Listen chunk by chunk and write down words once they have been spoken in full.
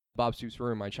Bob Stoops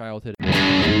ruined my childhood.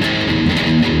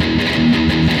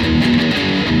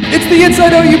 It's the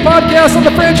Inside OU podcast on the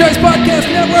Franchise Podcast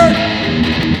Network.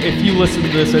 If you listen to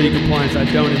this OU Compliance, I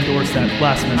don't endorse that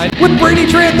last message. With Brady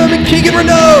Trantham and Keegan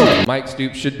Renaud. Mike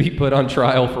Stoops should be put on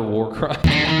trial for war crimes.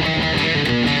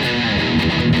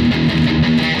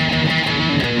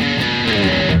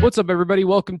 What's up, everybody?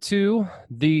 Welcome to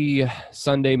the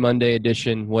Monday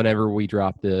edition. Whenever we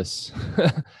drop this,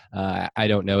 I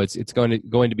don't know. It's going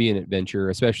to be an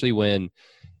adventure, especially when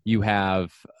you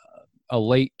have a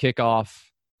late kickoff,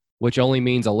 which only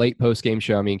means a late post-game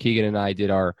show. I mean, Keegan and I did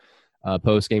our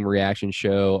post-game reaction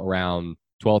show around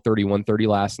 12:30, 1:30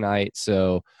 last night.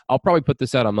 So I'll probably put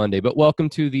this out on Monday. But welcome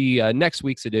to the next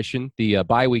week's edition, the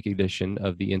bye-week edition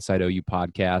of the Inside OU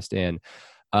podcast. And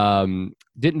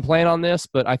didn't plan on this,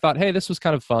 but I thought, hey, this was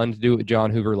kind of fun to do it with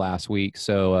John Hoover last week.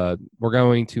 So we're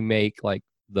going to make like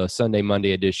the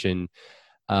Monday edition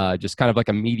just kind of like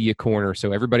a media corner.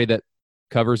 So everybody that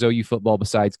covers OU football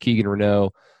besides Keegan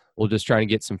Renaud, we'll just try to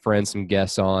get some friends, some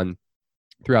guests on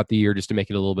throughout the year just to make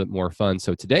it a little bit more fun.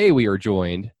 So today we are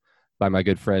joined by my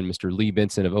good friend, Mr. Lee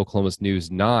Benson of Oklahoma's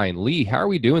News 9. Lee, how are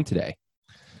we doing today?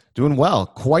 Doing well.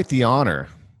 Quite the honor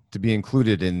to be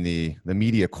included in the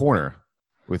media corner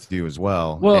with you as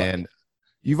well. And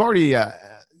you've already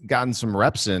gotten some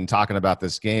reps in talking about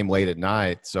this game late at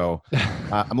night. So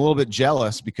I'm a little bit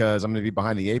jealous because I'm going to be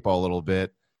behind the eight ball a little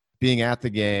bit. Being at the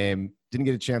game, didn't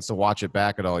get a chance to watch it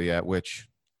back at all yet, which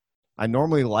I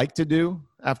normally like to do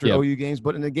after OU games.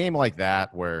 But in a game like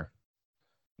that where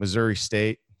Missouri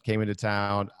State came into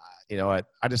town,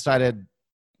 I decided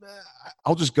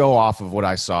I'll just go off of what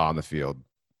I saw on the field.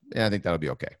 And I think that'll be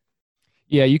okay.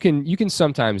 Yeah, you can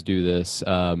sometimes do this.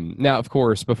 Now, of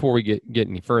course, before we get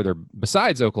any further,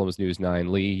 besides Oklahoma's News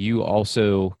 9, Lee, you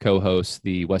also co-host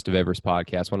the West of Everest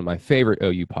podcast, one of my favorite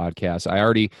OU podcasts.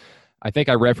 I think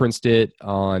I referenced it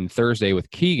on Thursday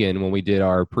with Keegan when we did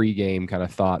our pregame kind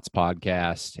of thoughts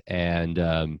podcast, and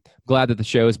glad that the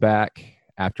show is back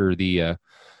after the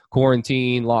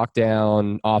quarantine,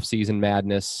 lockdown, off-season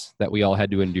madness that we all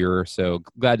had to endure. So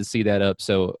glad to see that up.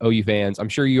 So OU fans, I'm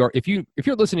sure you are. If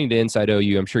you're listening to Inside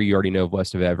OU, I'm sure you already know of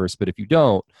West of Everest. But if you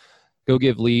don't, go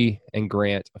give Lee and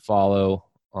Grant a follow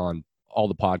on all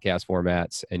the podcast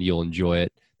formats, and you'll enjoy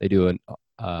it. They do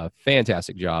a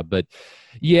fantastic job. But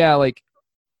yeah, like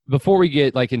before we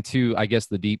get like into, I guess,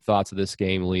 the deep thoughts of this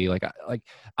game, Lee,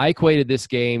 I equated this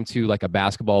game to like a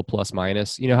basketball plus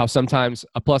minus. You know how sometimes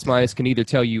a plus minus can either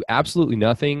tell you absolutely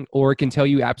nothing or it can tell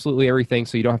you absolutely everything,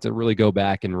 so you don't have to really go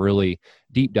back and really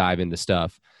deep dive into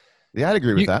stuff. Yeah, I'd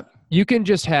agree with that. You can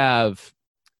just have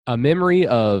a memory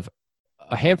of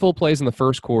a handful of plays in the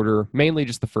first quarter, mainly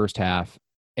just the first half,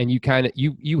 and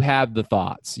you have the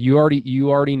thoughts. You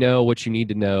already know what you need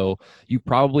to know. You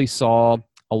probably saw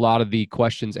a lot of the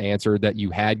questions answered that you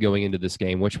had going into this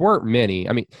game, which weren't many.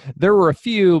 I mean, there were a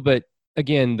few, but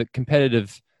again,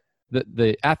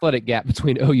 the athletic gap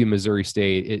between OU and Missouri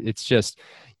State, it's just,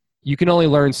 you can only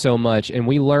learn so much. And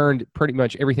we learned pretty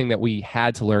much everything that we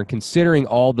had to learn, considering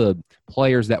all the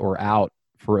players that were out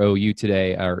for OU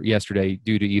today or yesterday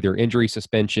due to either injury,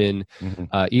 suspension,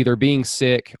 either being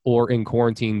sick or in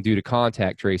quarantine due to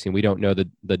contact tracing. We don't know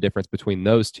the difference between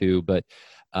those two, but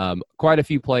quite a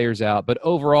few players out. But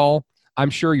overall, I'm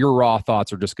sure your raw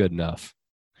thoughts are just good enough.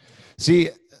 See,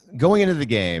 going into the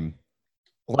game,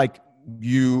 like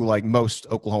most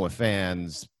Oklahoma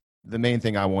fans, the main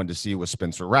thing I wanted to see was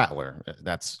Spencer Rattler.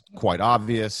 That's quite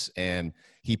obvious, and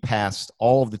he passed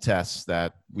all of the tests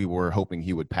that we were hoping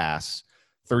he would pass.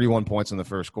 31 points in the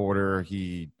first quarter.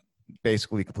 He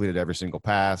basically completed every single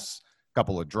pass. A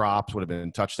couple of drops would have been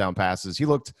touchdown passes. He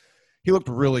looked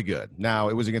really good. Now,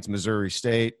 it was against Missouri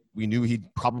State. We knew he'd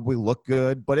probably look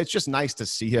good, but it's just nice to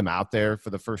see him out there for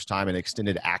the first time in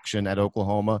extended action at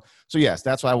Oklahoma. So, yes,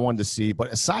 that's what I wanted to see.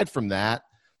 But aside from that,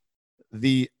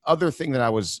 the other thing that I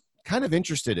was kind of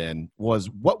interested in was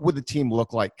what would the team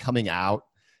look like coming out?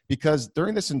 Because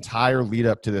during this entire lead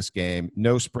up to this game,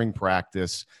 no spring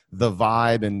practice, the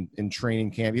vibe in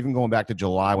training camp, even going back to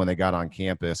July when they got on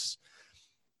campus,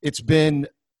 it's been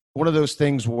one of those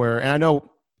things where, and I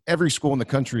know every school in the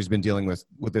country has been dealing with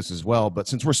this as well, but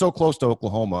since we're so close to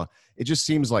Oklahoma, it just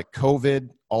seems like COVID,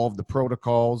 all of the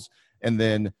protocols, and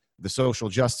then the social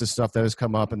justice stuff that has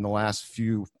come up in the last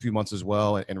few months as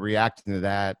well, and reacting to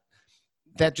that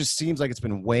just seems like it's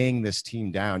been weighing this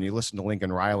team down. You listen to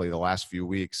Lincoln Riley the last few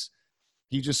weeks,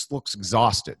 he just looks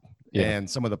exhausted, and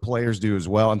some of the players do as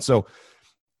well. And so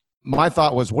my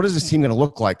thought was, what is this team going to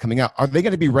look like coming out? Are they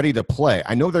going to be ready to play?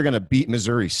 I know they're going to beat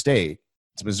Missouri State.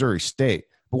 It's Missouri State.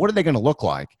 But what are they going to look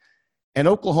like? And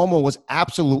Oklahoma was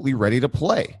absolutely ready to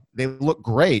play. They looked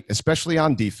great, especially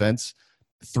on defense.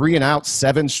 3-and-out,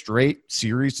 7 straight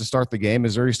series to start the game.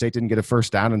 Missouri State didn't get a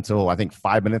first down until, I think,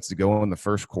 5 minutes to go in the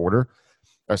first quarter,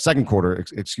 or second quarter,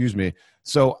 excuse me.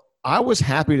 So I was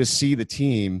happy to see the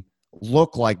team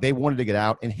look like they wanted to get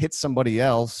out and hit somebody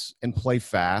else and play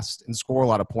fast and score a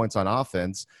lot of points on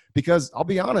offense, because I'll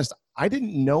be honest, I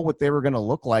didn't know what they were going to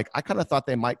look like. I kind of thought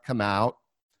they might come out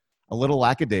a little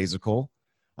lackadaisical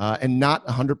and not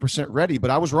 100% ready,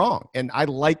 but I was wrong. And I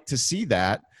like to see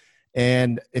that.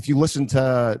 And if you listen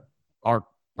to our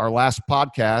last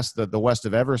podcast, the West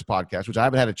of Everest podcast, which I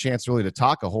haven't had a chance really to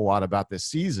talk a whole lot about this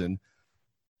season,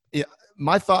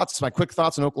 my quick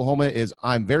thoughts on Oklahoma is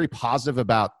I'm very positive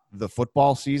about the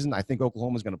football season. I think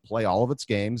Oklahoma is going to play all of its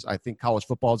games. I think college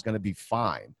football is going to be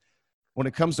fine. When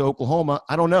it comes to Oklahoma,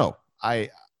 I don't know.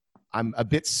 I'm a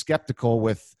bit skeptical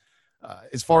with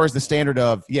as far as the standard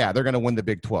of, they're going to win the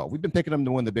Big 12. We've been picking them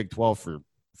to win the Big 12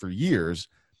 for years.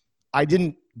 I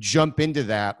didn't jump into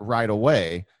that right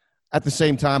away. At the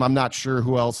same time, I'm not sure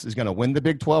who else is going to win the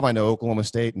Big 12. I know Oklahoma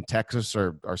State and Texas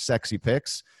are sexy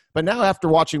picks. But now after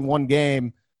watching one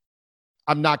game,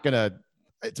 I'm not going to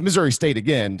 – it's Missouri State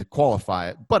again to qualify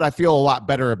it. But I feel a lot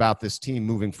better about this team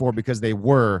moving forward because they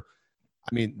were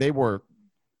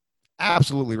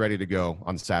absolutely ready to go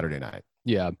on Saturday night.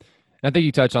 Yeah. And I think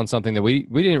you touched on something that we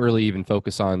didn't really even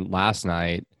focus on last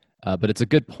night, but it's a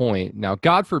good point. Now,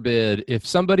 God forbid, if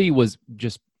somebody was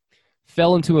just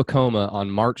fell into a coma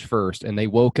on March 1st and they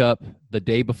woke up the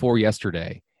day before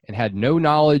yesterday and had no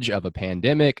knowledge of a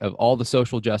pandemic, of all the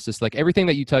social justice, like everything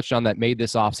that you touched on that made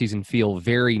this offseason feel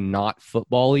very not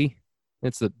football-y.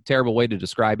 It's a terrible way to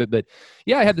describe it. But,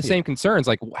 I had the same concerns.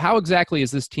 Like, how exactly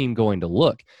is this team going to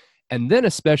look? And then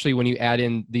especially when you add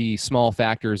in the small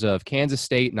factors of Kansas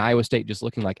State and Iowa State just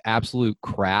looking like absolute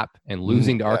crap and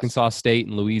losing to Arkansas State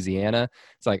and Louisiana,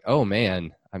 it's like, oh,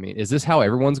 man, I mean, is this how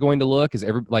everyone's going to look? Is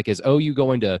OU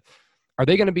going to – are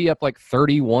they going to be up like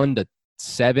 31-7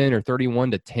 or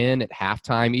 31-10 at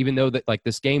halftime, even though that like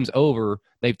this game's over,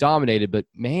 they've dominated? But,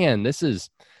 man, this is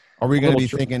 – are we going to be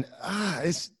thinking,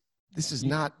 this is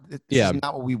not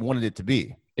what we wanted it to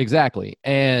be? Exactly.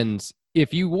 And –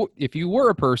 If you were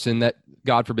a person that,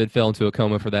 God forbid, fell into a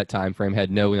coma for that time frame, had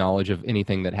no knowledge of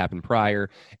anything that happened prior,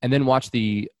 and then watched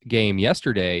the game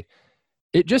yesterday,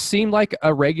 it just seemed like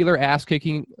a regular ass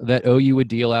kicking that OU would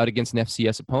deal out against an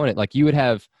FCS opponent. Like you would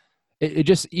have it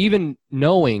just, even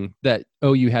knowing that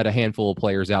OU had a handful of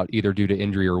players out either due to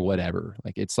injury or whatever,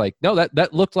 like it's like, no,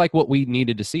 that looked like what we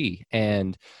needed to see.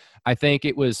 And I think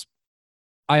it was,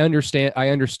 I understood,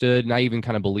 and I even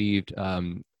kind of believed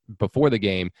before the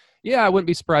game, I wouldn't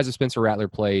be surprised if Spencer Rattler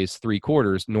plays 3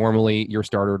 quarters. Normally, your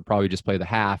starter would probably just play the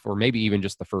half or maybe even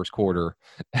just the first quarter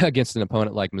against an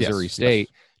opponent like Missouri State,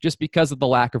 just because of the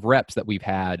lack of reps that we've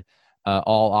had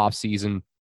all offseason.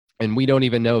 And we don't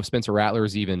even know if Spencer Rattler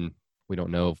is we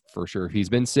don't know for sure if he's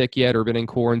been sick yet or been in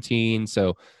quarantine.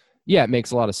 So, it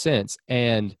makes a lot of sense.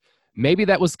 And maybe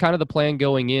that was kind of the plan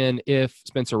going in if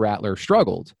Spencer Rattler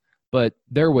struggled. But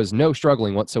there was no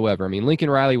struggling whatsoever. I mean, Lincoln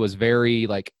Riley was very,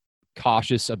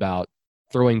 cautious about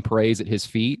throwing praise at his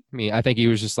feet. I mean, I think he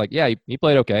was just like, he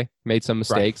played okay, made some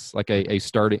mistakes, like a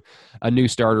new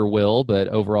starter will, but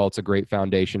overall it's a great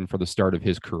foundation for the start of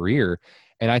his career.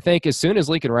 And I think as soon as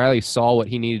Lincoln Riley saw what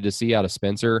he needed to see out of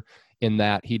Spencer, in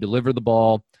that he delivered the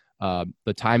ball,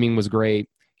 the timing was great.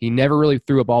 He never really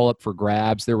threw a ball up for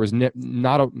grabs. There was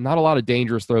not a lot of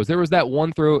dangerous throws. There was that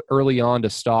one throw early on to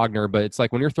Stogner, but it's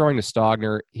like when you're throwing to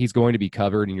Stogner, he's going to be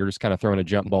covered, and you're just kind of throwing a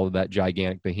jump ball to that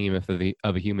gigantic behemoth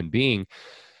of a human being.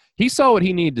 He saw what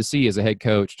he needed to see as a head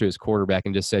coach to his quarterback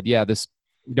and just said, this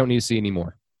you don't need to see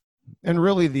anymore. And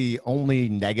really the only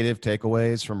negative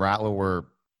takeaways from Rattler were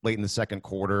late in the second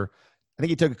quarter. I think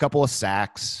he took a couple of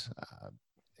sacks.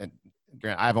 And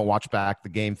I haven't watched back the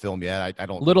game film yet. I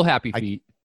don't – little happy feet.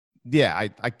 I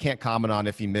can't comment on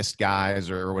if he missed guys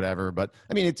or whatever, but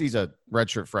I mean, he's a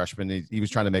redshirt freshman. He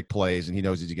was trying to make plays, and he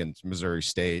knows he's against Missouri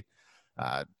State.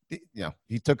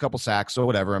 He took a couple sacks, so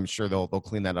whatever. I'm sure they'll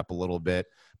clean that up a little bit.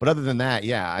 But other than that,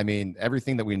 I mean,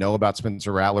 everything that we know about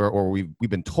Spencer Rattler, or we've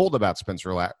been told about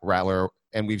Spencer Rattler,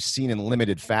 and we've seen in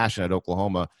limited fashion at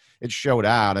Oklahoma, it showed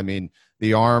out. I mean,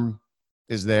 the arm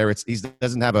is there. He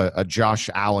doesn't have a Josh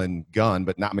Allen gun,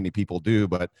 but not many people do.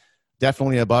 But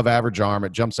definitely above average arm.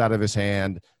 It jumps out of his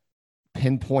hand,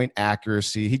 pinpoint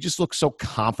accuracy. He just looks so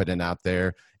confident out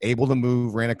there, able to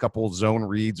move, ran a couple zone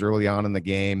reads early on in the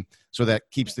game. So that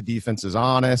keeps the defenses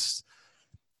honest.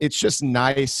 It's just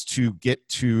nice to get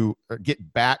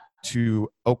back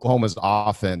to Oklahoma's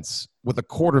offense with a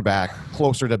quarterback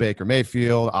closer to Baker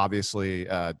Mayfield, obviously,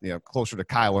 closer to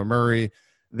Kyler Murray.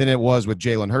 than it was with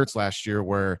Jalen Hurts last year,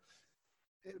 where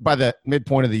by the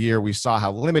midpoint of the year, we saw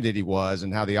how limited he was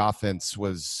and how the offense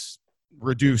was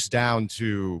reduced down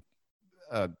to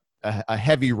a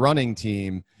heavy running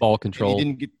team. Ball control. He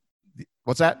didn't get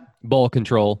what's that? Ball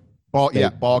control.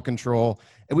 Ball control.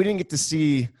 And we didn't get to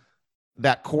see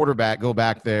that quarterback go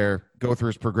back there, go through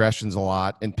his progressions a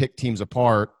lot, and pick teams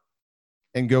apart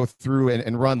and go through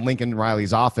and run Lincoln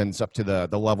Riley's offense up to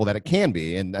the level that it can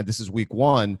be. And this is week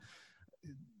one.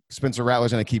 Spencer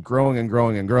Rattler's going to keep growing and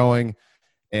growing and growing.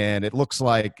 And it looks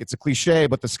like it's a cliche,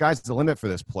 but the sky's the limit for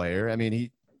this player. I mean,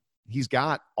 he's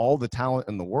got all the talent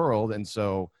in the world. And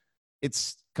so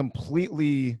it's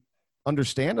completely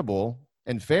understandable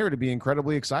and fair to be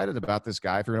incredibly excited about this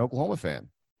guy if you're an Oklahoma fan.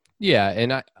 Yeah,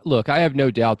 and I have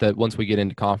no doubt that once we get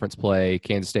into conference play,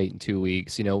 Kansas State in 2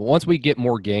 weeks, once we get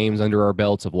more games under our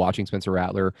belts of watching Spencer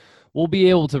Rattler, we'll be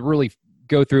able to really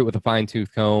go through it with a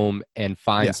fine-tooth comb and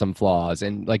find some flaws.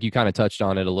 And like you kind of touched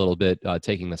on it a little bit,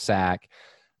 taking the sack,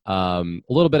 a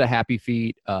little bit of happy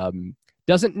feet,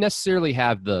 doesn't necessarily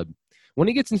have when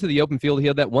he gets into the open field, he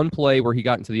had that one play where he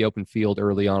got into the open field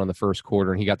early on in the first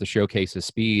quarter and he got to showcase his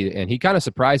speed, and he kind of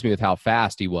surprised me with how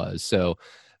fast he was. So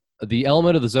the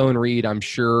element of the zone read, I'm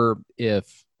sure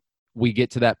if we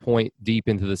get to that point deep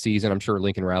into the season, I'm sure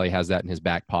Lincoln Riley has that in his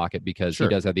back pocket because he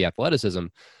does have the athleticism.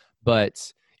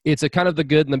 But it's a kind of the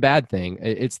good and the bad thing.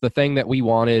 It's the thing that we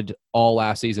wanted all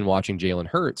last season watching Jalen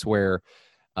Hurts, where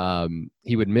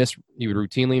he would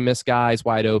routinely miss guys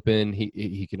wide open.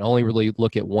 He can only really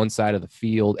look at one side of the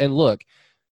field. And look,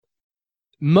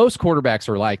 most quarterbacks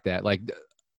are like that. Like,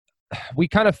 we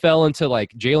kind of fell into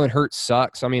like Jalen Hurts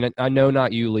sucks. I mean, I know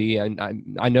not you, Lee, and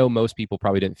I know most people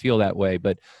probably didn't feel that way,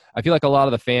 but I feel like a lot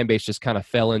of the fan base just kind of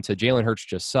fell into Jalen Hurts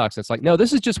just sucks. It's like, no,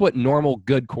 this is just what normal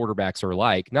good quarterbacks are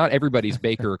like. Not everybody's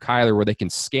Baker or Kyler, where they can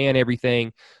scan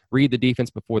everything, read the defense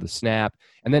before the snap,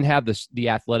 and then have the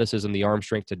athleticism, the arm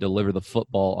strength to deliver the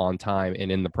football on time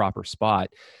and in the proper spot.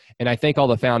 And I think all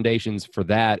the foundations for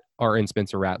that are in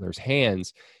Spencer Rattler's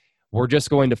hands. We're just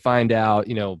going to find out,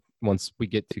 once we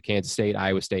get to Kansas State,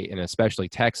 Iowa State, and especially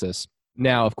Texas.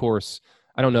 Now, of course,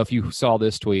 I don't know if you saw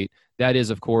this tweet. That is,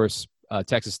 of course,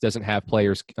 Texas doesn't have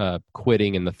players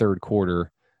quitting in the third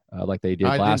quarter like they did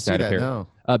last night. No.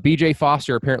 B.J.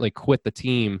 Foster apparently quit the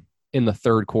team in the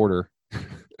third quarter.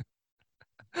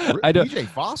 B.J.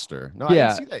 Foster? No, I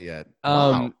didn't see that yet.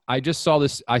 Wow. I just saw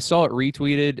this. I saw it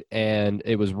retweeted, and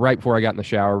it was right before I got in the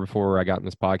shower, before I got in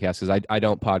this podcast, because I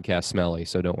don't podcast smelly,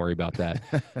 so don't worry about that.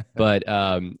 But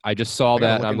I just saw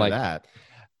that, and I'm like,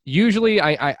 usually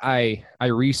I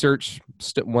research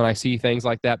when I see things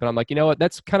like that, but I'm like, you know what?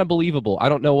 That's kind of believable. I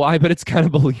don't know why, but it's kind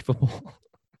of believable.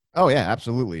 Oh, yeah,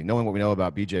 absolutely. Knowing what we know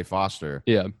about B.J. Foster.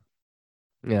 Yeah.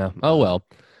 Oh, well.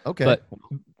 Okay.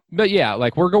 But yeah,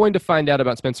 like, we're going to find out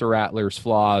about Spencer Rattler's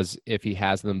flaws if he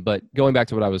has them. But going back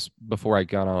to what I was before I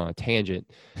got on a tangent,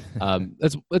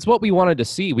 that's what we wanted to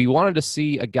see. We wanted to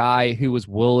see a guy who was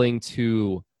willing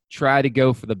to try to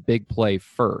go for the big play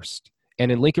first. And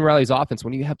in Lincoln Riley's offense,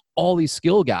 when you have all these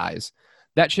skill guys,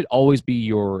 that should always be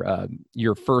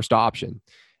your first option.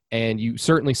 And you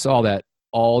certainly saw that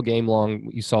all game long.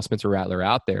 You saw Spencer Rattler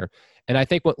out there. And I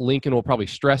think what Lincoln will probably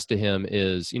stress to him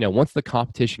is, once the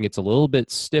competition gets a little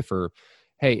bit stiffer,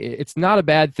 hey, it's not a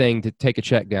bad thing to take a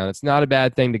check down. It's not a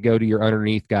bad thing to go to your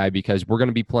underneath guy, because we're going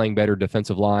to be playing better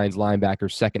defensive lines,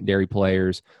 linebackers, secondary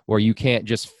players, where you can't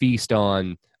just feast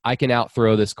on, I can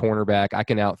outthrow this cornerback.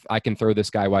 I can throw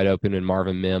this guy wide open in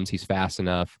Marvin Mims. He's fast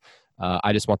enough.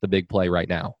 I just want the big play right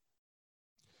now.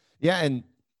 Yeah, and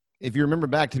if you remember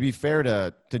back, to be fair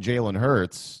to Jalen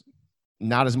Hurts,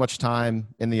 not as much time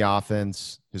in the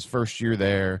offense his first year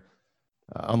there,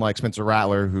 unlike Spencer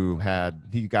Rattler, who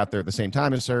he got there at the same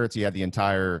time as Hurts. He had the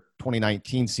entire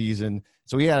 2019 season.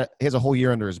 So he has a whole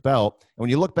year under his belt. And when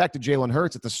you look back to Jalen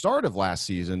Hurts at the start of last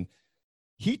season,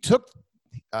 he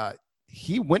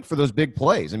went for those big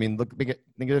plays. I mean,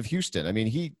 think of Houston. I mean,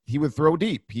 he would throw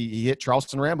deep. He hit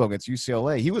Charleston Rambo against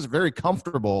UCLA. He was very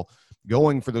comfortable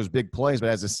going for those big plays. But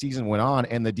as the season went on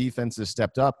and the defenses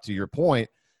stepped up, to your point,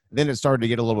 then it started to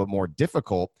get a little bit more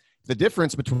difficult. The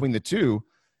difference between the two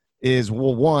is,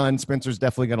 well, one, Spencer's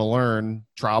definitely going to learn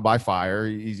trial by fire.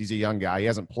 He's a young guy. He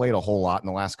hasn't played a whole lot in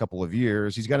the last couple of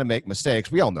years. He's going to make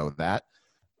mistakes. We all know that.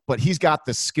 But he's got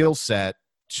the skill set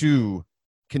to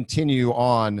continue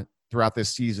on throughout this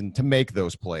season to make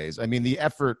those plays. I mean, the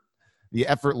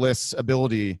effortless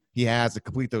ability he has to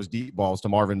complete those deep balls to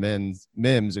Marvin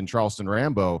Mims and Charleston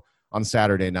Rambo on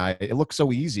Saturday night, it looks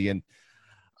so easy. And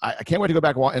I can't wait to go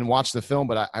back and watch the film,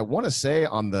 but I want to say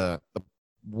on the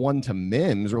one to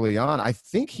Mims early on, I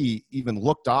think he even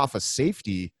looked off a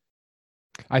safety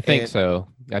I think And- so.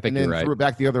 I think and you're then right. threw it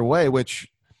back the other way, which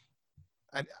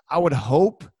I would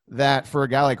hope that for a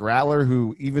guy like Rattler,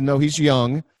 who, even though he's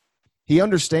young, he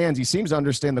seems to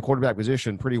understand the quarterback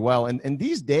position pretty well. And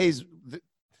these days,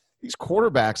 these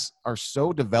quarterbacks are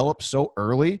so developed so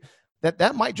early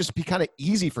that might just be kind of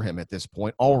easy for him at this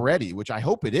point already, which I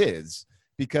hope it is,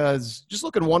 because just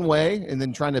looking one way and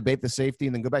then trying to bait the safety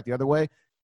and then go back the other way,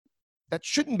 that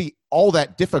shouldn't be all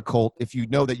that difficult if you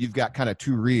know that you've got kind of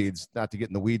two reads, not to get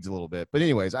in the weeds a little bit. But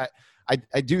anyways,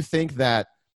 I do think that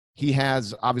he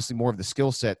has obviously more of the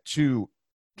skill set to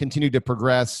continue to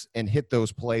progress and hit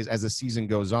those plays as the season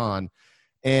goes on.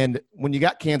 And when you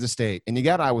got Kansas State and you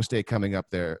got Iowa State coming up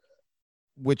there,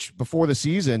 which before the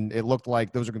season, it looked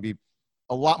like those are going to be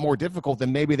a lot more difficult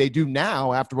than maybe they do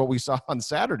now after what we saw on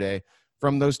Saturday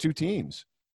from those two teams.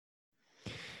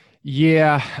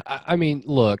 Yeah. I mean,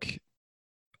 look,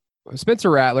 Spencer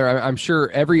Rattler, I'm sure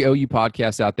every OU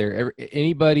podcast out there,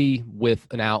 anybody with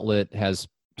an outlet has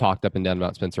talked up and down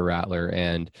about Spencer Rattler.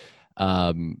 And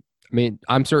I mean,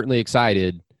 I'm certainly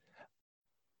excited.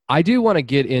 I do want to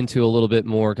get into a little bit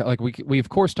more. Like we of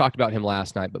course talked about him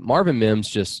last night, but Marvin Mims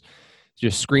just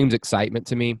screams excitement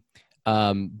to me.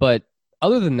 But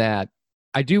other than that,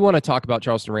 I do want to talk about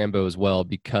Charleston Rambo as well,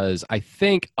 because I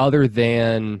think other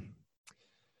than,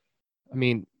 I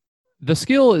mean, the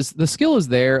skill is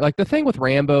there. Like the thing with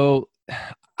Rambo,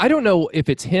 I don't know if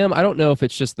it's him. I don't know if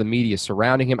it's just the media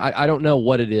surrounding him. I don't know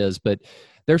what it is, but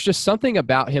there's just something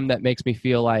about him that makes me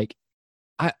feel like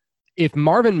if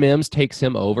Marvin Mims takes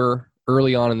him over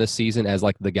early on in this season as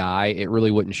like the guy, it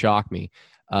really wouldn't shock me.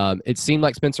 It seemed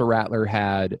like Spencer Rattler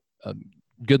had a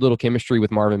good little chemistry with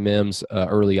Marvin Mims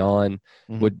early on.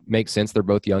 Would make sense. They're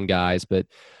both young guys, but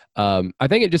I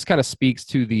think it just kind of speaks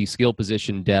to the skill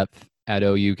position depth at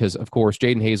OU, because of course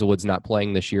Jaden Hazelwood's not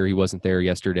playing this year. He wasn't there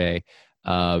yesterday.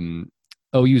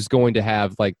 OU's going to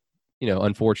have, like,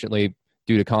 unfortunately,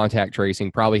 due to contact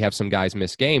tracing, probably have some guys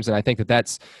miss games. And I think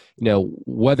that's,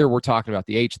 whether we're talking about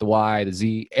the H, the Y, the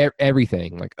Z,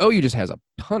 everything, like OU just has a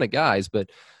ton of guys. But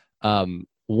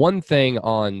one thing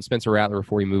on Spencer Rattler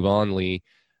before we move on, Lee,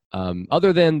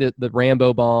 other than the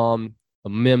Rambo bomb, a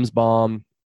Mims bomb,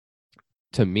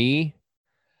 to me,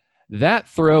 that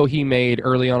throw he made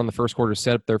early on in the first quarter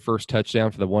set up their first touchdown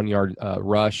for the 1 yard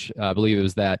rush. I believe it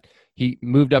was that he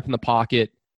moved up in the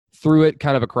pocket, threw it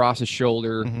kind of across his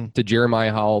shoulder to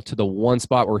Jeremiah Hall to the one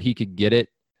spot where he could get it.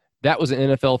 That was an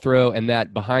NFL throw, and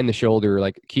that behind the shoulder,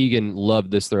 like Keegan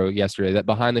loved this throw yesterday, that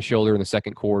behind the shoulder in the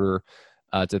second quarter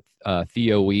to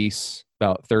Theo Weiss,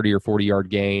 about 30 or 40 yard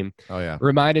game. Oh yeah.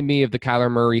 Reminded me of the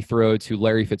Kyler Murray throw to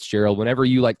Larry Fitzgerald. Whenever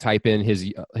you type in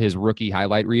his rookie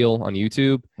highlight reel on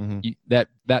YouTube,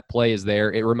 that play is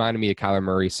there. It reminded me of Kyler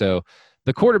Murray. So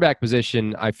the quarterback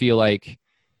position, I feel like,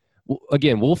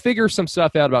 again, we'll figure some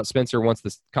stuff out about Spencer once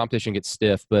the competition gets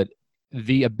stiff, but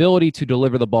the ability to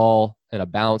deliver the ball in a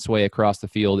balanced way across the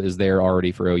field is there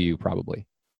already for OU, probably.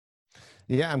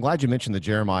 Yeah, I'm glad you mentioned the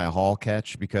Jeremiah Hall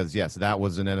catch, because, yes, that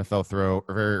was an NFL throw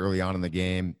very early on in the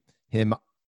game. Him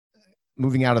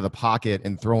moving out of the pocket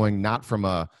and throwing not from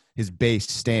his base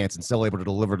stance and still able to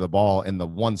deliver the ball in the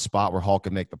one spot where Hall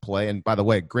could make the play. And, by the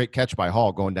way, great catch by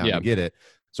Hall going down to get it.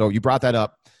 So you brought that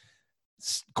up.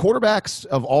 Quarterbacks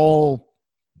of all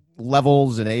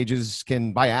levels and ages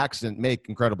can, by accident, make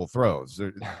incredible throws.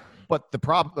 But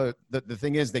the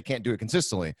thing is, they can't do it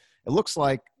consistently. It looks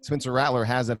like Spencer Rattler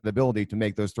has that ability to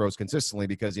make those throws consistently,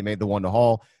 because he made the one to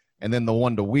Hall, and then the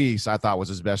one to Weiss I thought was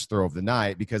his best throw of the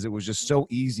night, because it was just so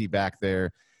easy back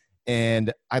there.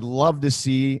 And I'd love to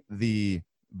see the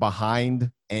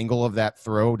behind angle of that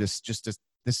throw, just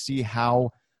to see how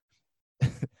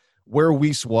where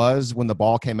Weiss was when the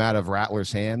ball came out of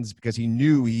Rattler's hands, because he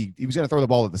knew he was going to throw the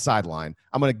ball at the sideline.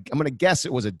 I'm gonna guess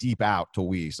it was a deep out to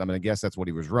Weiss. I'm gonna guess that's what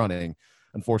he was running.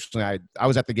 Unfortunately, I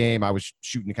was at the game. I was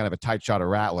shooting kind of a tight shot of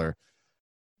Rattler.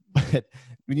 But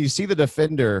when you see the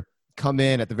defender come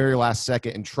in at the very last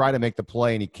second and try to make the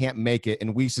play, and he can't make it,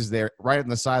 and Weiss is there right on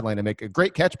the sideline to make a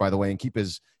great catch, by the way, and keep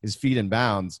his feet in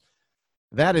bounds,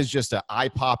 that is just an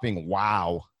eye-popping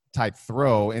wow type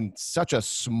throw in such a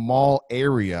small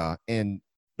area, and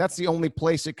that's the only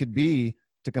place it could be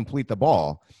to complete the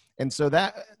ball. And so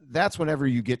that's whenever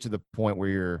you get to the point where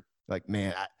you're like,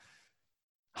 man,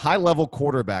 high-level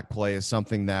quarterback play is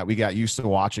something that we got used to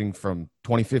watching from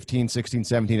 2015, 16,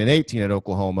 17, and 18 at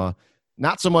Oklahoma.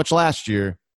 Not so much last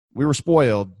year. We were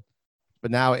spoiled, but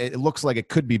now it looks like it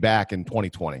could be back in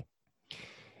 2020.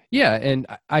 Yeah, and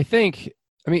I think,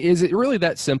 is it really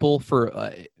that simple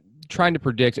for trying to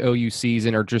predict OU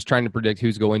season, or just trying to predict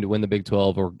who's going to win the Big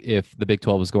 12, or if the Big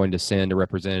 12 is going to send a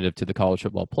representative to the college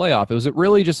football playoff? Was it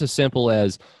really just as simple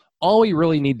as all we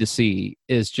really need to see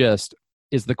is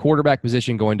the quarterback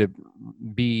position going to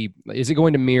is it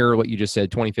going to mirror what you just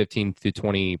said, 2015 to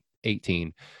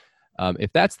 2018?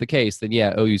 If that's the case, then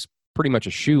yeah, OU's pretty much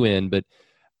a shoe-in. But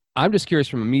I'm just curious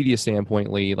from a media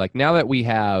standpoint, Lee, like now that we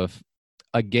have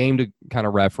a game to kind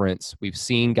of reference, we've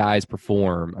seen guys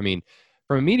perform. I mean,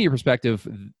 from a media perspective,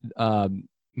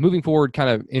 moving forward, kind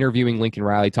of interviewing Lincoln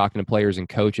Riley, talking to players and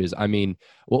coaches. I mean,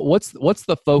 what's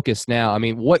the focus now? I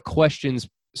mean, what questions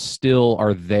still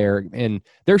are there? And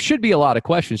there should be a lot of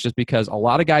questions just because a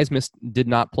lot of guys did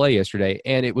not play yesterday,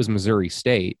 and it was Missouri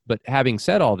State. But having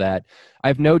said all that, I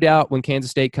have no doubt when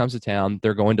Kansas State comes to town,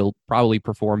 they're going to probably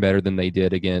perform better than they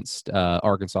did against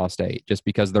Arkansas State just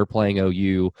because they're playing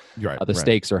OU. Right, the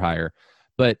stakes are higher.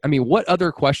 But, I mean, what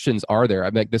other questions are there?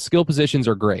 I mean, the skill positions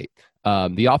are great.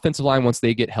 The offensive line, once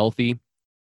they get healthy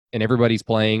and everybody's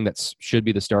playing, that should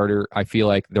be the starter, I feel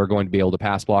like they're going to be able to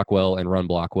pass block well and run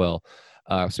block well.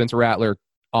 Spencer Rattler,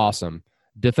 awesome.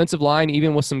 Defensive line,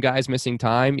 even with some guys missing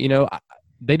time,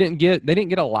 they didn't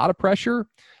get a lot of pressure,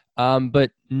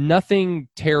 but nothing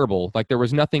terrible. Like there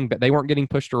was nothing, but they weren't getting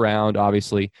pushed around,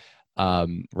 obviously.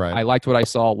 Right. I liked what I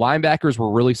saw. Linebackers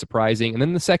were really surprising. And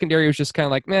then the secondary was just kind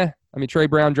of like, meh. I mean, Trey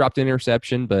Brown dropped an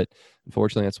interception, but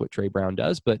unfortunately that's what Trey Brown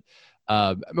does. But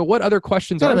what other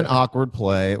questions kind are of an awkward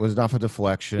play. It was off a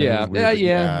deflection. Yeah.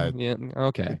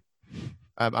 Okay.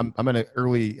 I'm going to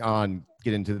early on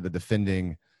get into the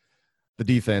defending the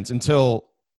defense until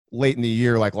late in the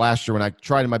year, like last year when I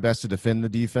tried my best to defend the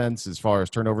defense as far as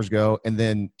turnovers go, and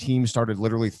then teams started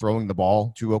literally throwing the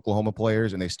ball to Oklahoma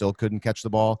players and they still couldn't catch the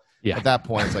ball. Yeah. At that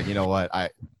point, it's like, you know what? I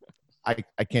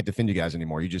can't defend you guys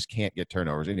anymore. You just can't get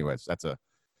turnovers. Anyways,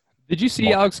 Did you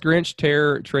see Alex Grinch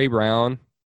tear Trey Brown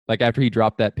like after he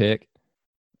dropped that pick?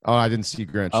 Oh, I didn't see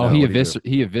Grinch. Oh,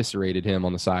 he eviscerated him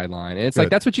on the sideline. And it's like,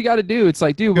 that's what you got to do. It's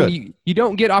like, dude, when you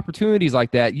don't get opportunities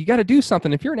like that, you got to do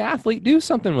something. If you're an athlete, do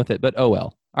something with it. But oh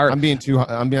well. All right. I'm being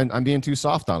too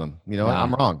soft on him. You know,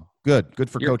 I'm wrong. Good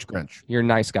for Coach Grinch. You're a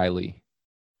nice guy, Lee.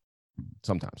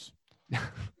 Sometimes.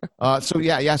 So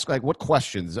yeah, you ask like what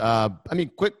questions? I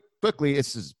mean, quickly,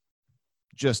 this is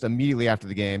just immediately after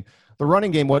the game. The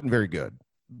running game wasn't very good.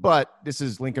 But this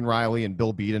is Lincoln Riley and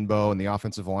Bill Bedenbaugh, and the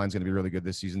offensive line is going to be really good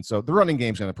this season. So the running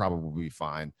game is going to probably be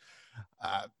fine.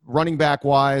 Running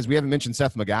back-wise, we haven't mentioned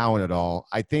Seth McGowan at all.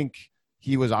 I think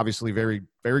he was obviously very,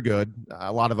 very good.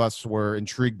 A lot of us were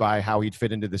intrigued by how he'd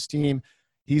fit into this team.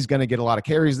 He's going to get a lot of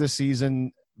carries this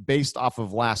season based off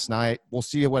of last night. We'll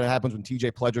see what happens when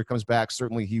TJ Pledger comes back.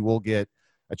 Certainly he will get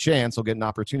a chance. He'll get an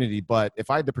opportunity. But if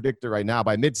I had to predict it right now,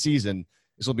 by midseason,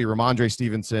 this will be Ramondre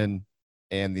Stevenson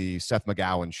and the Seth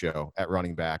McGowan show at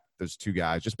running back. Those two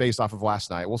guys, just based off of last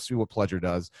night. We'll see what Pledger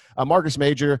does. Marcus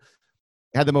Major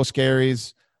had the most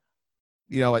carries.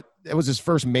 You know, it was his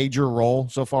first major role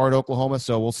so far at Oklahoma,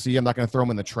 so we'll see. I'm not going to throw him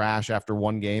in the trash after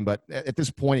one game, but at this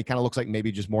point, he kind of looks like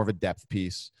maybe just more of a depth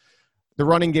piece. The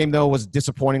running game, though, was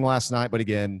disappointing last night, but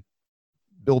again,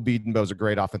 Bill Bedenbaugh is a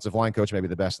great offensive line coach, maybe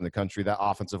the best in the country. That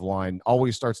offensive line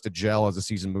always starts to gel as the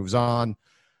season moves on.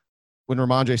 When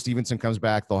Ramondre Stevenson comes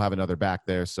back, they'll have another back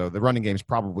there. So the running game is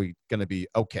probably going to be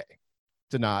okay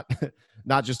to not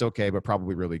just okay, but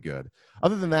probably really good.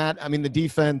 Other than that, I mean, the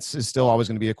defense is still always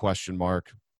going to be a question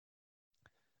mark.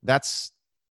 That's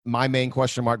my main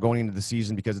question mark going into the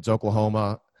season because it's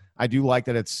Oklahoma. I do like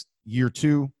that it's year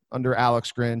 2 under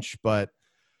Alex Grinch, but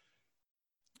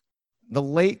the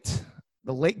late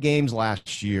games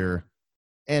last year,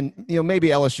 and, you know, maybe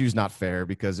LSU's not fair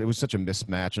because it was such a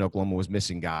mismatch and Oklahoma was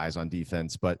missing guys on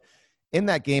defense. But in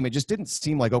that game, it just didn't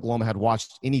seem like Oklahoma had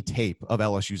watched any tape of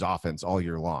LSU's offense all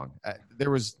year long.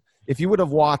 If you would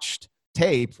have watched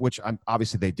tape, which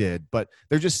obviously they did, but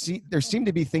there seemed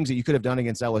to be things that you could have done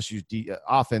against LSU's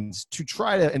offense to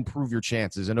try to improve your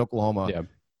chances. And Oklahoma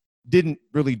didn't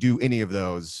really do any of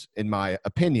those, in my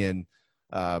opinion.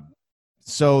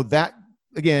 So that,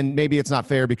 again, maybe it's not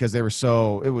fair because it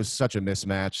was such a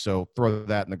mismatch. So throw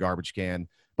that in the garbage can.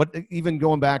 But even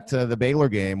going back to the Baylor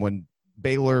game, when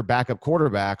Baylor backup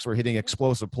quarterbacks were hitting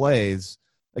explosive plays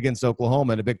against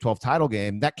Oklahoma in a Big 12 title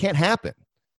game, that can't happen.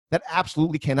 That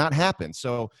absolutely cannot happen.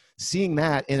 So seeing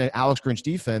that in an Alex Grinch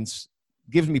defense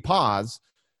gives me pause.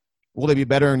 Will they be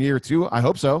better in year 2? I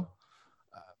hope so.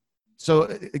 So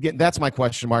again, that's my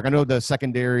question mark. I know the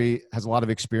secondary has a lot of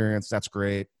experience. That's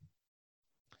great.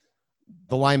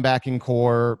 The linebacking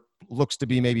core looks to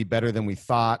be maybe better than we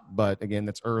thought, but again,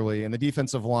 that's early. And the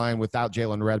defensive line without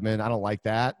Jalen Redmond, I don't like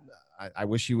that. I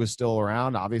wish he was still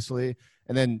around, obviously.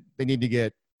 And then they need to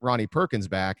get Ronnie Perkins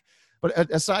back. But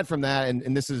aside from that,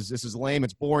 and this is lame,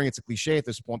 it's boring, it's a cliche at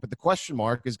this point, but the question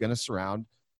mark is going to surround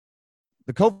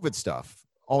the COVID stuff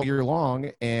all year long.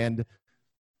 And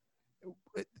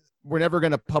we're never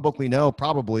going to publicly know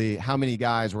probably how many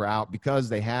guys were out because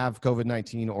they have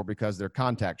COVID-19 or because they're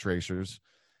contact tracers.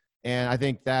 And I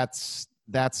think that's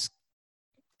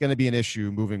going to be an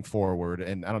issue moving forward.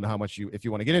 And I don't know how much if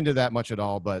you want to get into that much at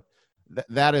all, but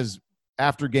that is,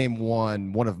 after game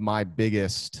one of my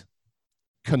biggest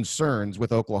concerns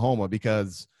with Oklahoma,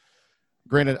 because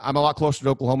granted, I'm a lot closer to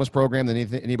Oklahoma's program than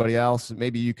anybody else.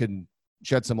 Maybe you can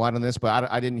shed some light on this, but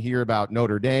I didn't hear about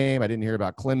Notre Dame. I didn't hear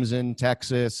about Clemson,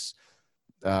 Texas,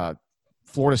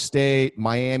 Florida State,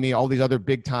 Miami, all these other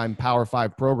big-time Power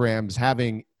 5 programs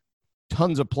having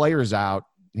tons of players out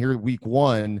here week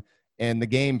one, and the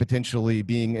game potentially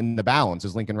being in the balance,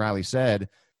 as Lincoln Riley said.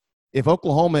 If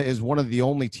Oklahoma is one of the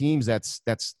only teams that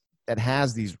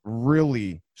has these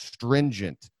really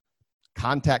stringent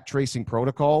contact tracing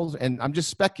protocols, and I'm just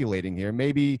speculating here,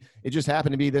 maybe it just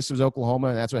happened to be this was Oklahoma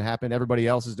and that's what happened. Everybody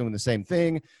else is doing the same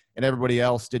thing, and everybody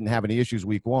else didn't have any issues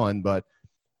week one, but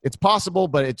it's possible,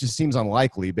 but it just seems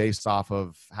unlikely based off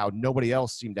of how nobody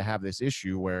else seemed to have this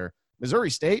issue, where Missouri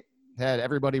State had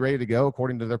everybody ready to go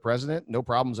according to their president, no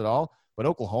problems at all, but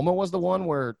Oklahoma was the one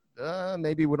where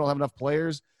maybe we don't have enough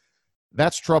players.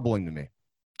 That's troubling to me.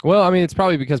 Well, I mean, it's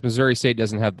probably because Missouri State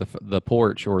doesn't have the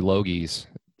porch or Logies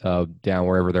down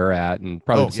wherever they're at, and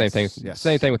probably the same thing. Yes.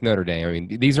 Same thing with Notre Dame. I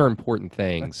mean, these are important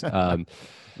things.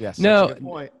 Yes. No, that's a good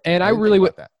point. And I really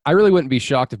wouldn't be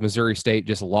shocked if Missouri State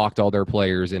just locked all their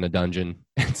players in a dungeon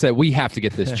and said, "We have to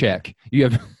get this check. You're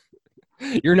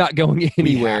not going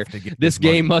anywhere. This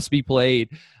game must be played."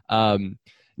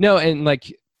 No, and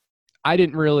like I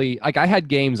didn't really like. I had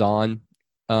games on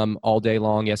all day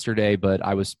long yesterday, but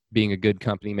I was being a good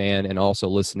company man and also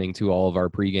listening to all of our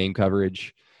pregame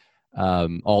coverage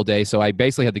all day. So I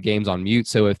basically had the games on mute.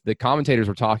 So if the commentators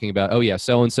were talking about, oh yeah,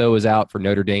 so-and-so is out for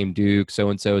Notre Dame, Duke,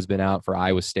 so-and-so has been out for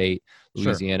Iowa State,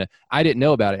 Louisiana, sure, I didn't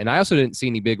know about it. And I also didn't see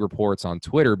any big reports on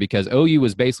Twitter, because OU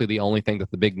was basically the only thing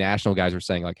that the big national guys were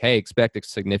saying, like, hey, expect a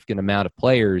significant amount of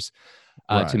players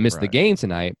to miss the game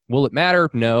tonight. Will it matter?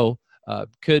 No.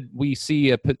 Could we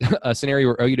see a scenario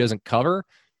where OU doesn't cover?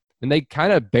 And they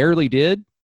kind of barely did. I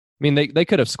mean, they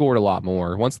could have scored a lot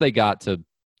more. Once they got to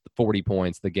 40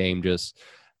 points, the game just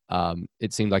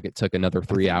it seemed like it took another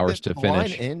 3 hours to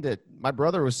finish. My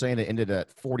brother was saying it ended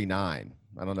at 49.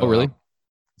 I don't know. Oh, really?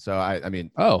 So I mean,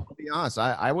 to be honest,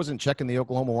 I wasn't checking the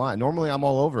Oklahoma line. Normally I'm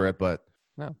all over it, but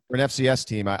for an FCS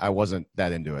team, I wasn't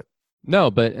that into it.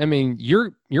 No, but I mean,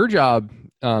 your job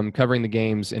covering the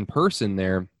games in person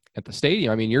there at the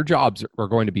stadium, I mean, your jobs are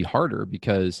going to be harder,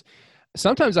 because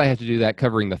sometimes I have to do that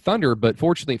covering the Thunder, but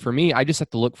fortunately for me, I just have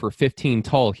to look for 15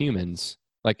 tall humans.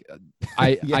 Like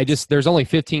yes. There's only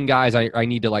 15 guys I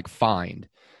need to like find.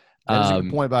 That's a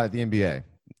good point about the NBA.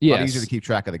 Yeah, a lot easier to keep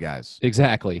track of the guys.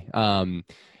 Exactly.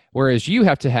 Whereas you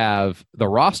have to have the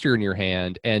roster in your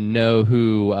hand and know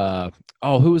who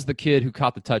was the kid who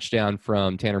caught the touchdown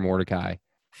from Tanner Mordecai?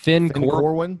 Finn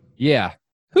Corwin? Yeah.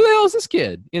 Who the hell is this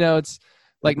kid? You know, it's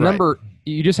like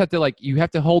you just have to you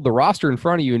have to hold the roster in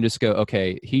front of you and just go,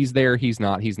 okay, he's there, he's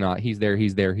not, he's there,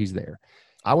 he's there.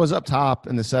 I was up top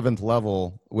in the 7th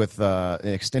level with an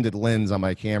extended lens on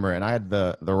my camera, and I had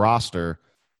the roster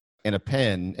and a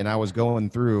pen, and I was going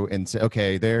through and say,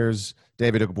 okay, there's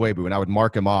David Ogbuebu, and I would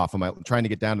mark him off. I'm trying to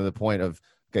get down to the point of,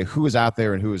 okay, who is out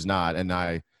there and who is not, and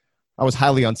I was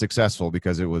highly unsuccessful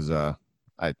because it was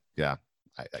I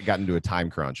got into a time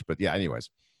crunch. But yeah, anyways.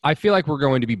 I feel like we're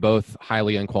going to be both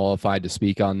highly unqualified to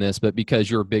speak on this, but because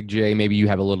you're Big J, maybe you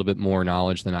have a little bit more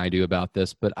knowledge than I do about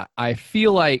this. But I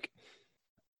feel like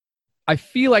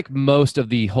most of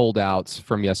the holdouts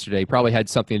from yesterday probably had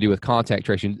something to do with contact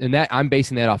tracing, and that I'm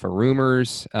basing that off of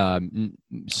rumors, some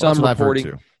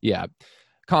reporting. Yeah,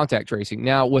 contact tracing.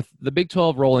 Now, with the Big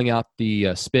 12 rolling out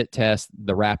the spit test,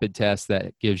 the rapid test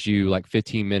that gives you like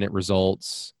 15-minute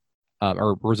results,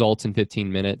 or results in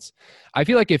 15 minutes, I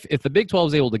feel like if the Big 12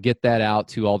 is able to get that out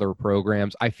to all their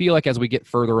programs, I feel like as we get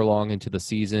further along into the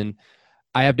season,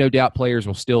 I have no doubt players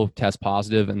will still test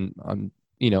positive, and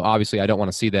obviously I don't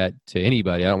want to see that to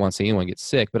anybody. I don't want to see anyone get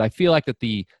sick, but I feel like that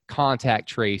the contact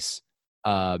trace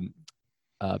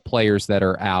players that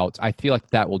are out, I feel like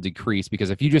that will decrease, because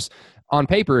if you just, on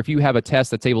paper, if you have a test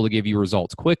that's able to give you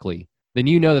results quickly, then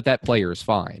you know that player is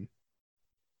fine.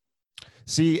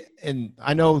 See, and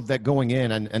I know that going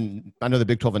in, and I know the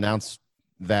Big 12 announced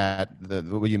that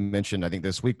what you mentioned, I think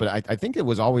this week, but I think it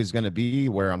was always going to be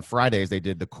where on Fridays they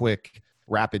did the quick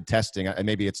rapid testing, and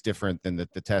maybe it's different than the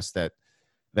test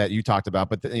that you talked about,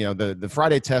 but the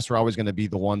Friday tests are always going to be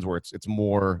the ones where it's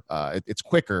more it's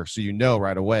quicker, so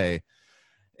right away.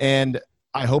 And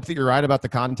I hope that you're right about the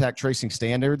contact tracing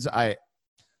standards.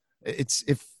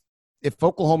 If if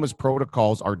Oklahoma's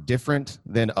protocols are different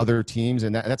than other teams,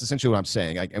 and that's essentially what I'm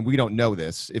saying, and we don't know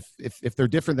this, if they're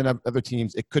different than other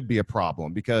teams, it could be a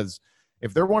problem, because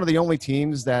if they're one of the only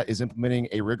teams that is implementing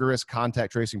a rigorous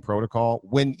contact tracing protocol,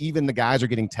 when even the guys are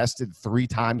getting tested 3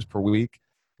 times per week,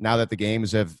 now that the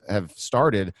games have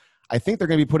started, I think they're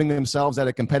going to be putting themselves at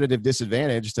a competitive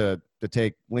disadvantage, to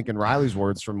take Lincoln Riley's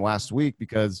words from last week,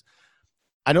 because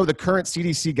I know the current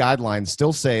CDC guidelines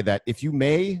still say that if you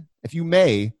may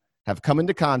have come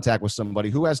into contact with somebody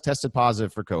who has tested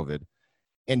positive for COVID,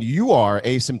 and you are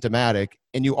asymptomatic,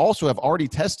 and you also have already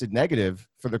tested negative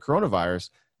for the coronavirus,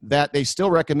 that they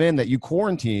still recommend that you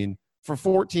quarantine for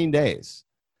 14 days.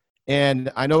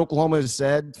 And I know Oklahoma has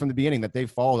said from the beginning that they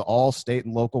followed all state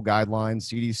and local guidelines,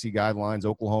 CDC guidelines.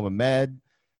 Oklahoma Med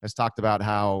has talked about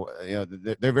how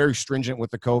they're very stringent with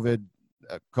the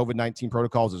COVID-19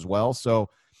 protocols as well. So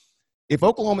if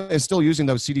Oklahoma is still using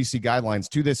those CDC guidelines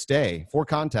to this day for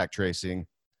contact tracing,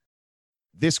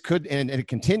 this could, and it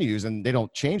continues, and they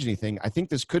don't change anything, I think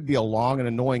this could be a long and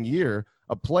annoying year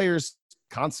of players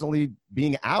constantly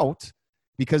being out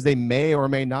because they may or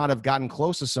may not have gotten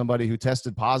close to somebody who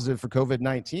tested positive for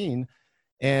COVID-19.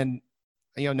 And,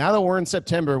 now that we're in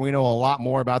September, we know a lot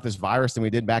more about this virus than we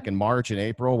did back in March and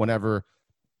April, whenever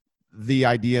the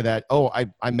idea that,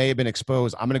 I may have been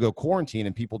exposed, I'm going to go quarantine,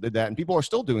 and people did that. And people are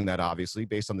still doing that, obviously,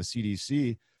 based on the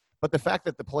CDC. But the fact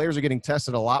that the players are getting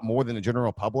tested a lot more than the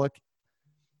general public,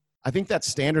 I think that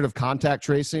standard of contact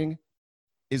tracing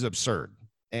is absurd.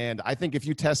 And I think if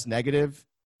you test negative,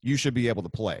 you should be able to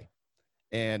play.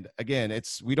 And again,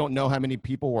 we don't know how many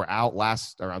people were out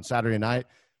on Saturday night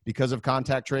because of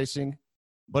contact tracing.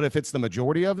 But if it's the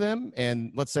majority of them,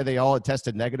 and let's say they all had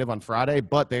tested negative on Friday,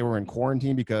 but they were in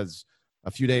quarantine because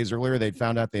a few days earlier they'd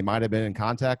found out they might have been in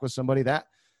contact with somebody, that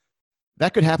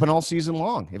could happen all season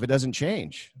long if it doesn't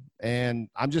change. And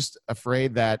I'm just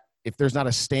afraid that if there's not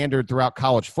a standard throughout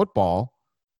college football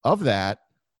of that,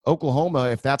 Oklahoma,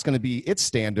 if that's going to be its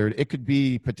standard, it could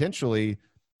be potentially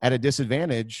at a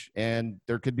disadvantage, and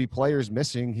there could be players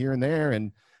missing here and there.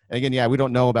 And again, we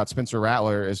don't know about Spencer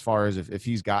Rattler as far as if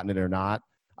he's gotten it or not.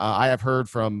 I have heard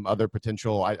from other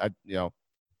potential, I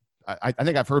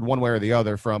think I've heard one way or the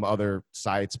other from other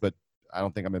sites, but I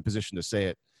don't think I'm in a position to say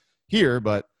it here.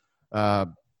 But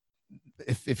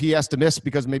if he has to miss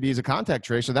because maybe he's a contact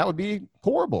tracer, that would be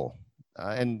horrible.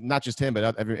 And not just him,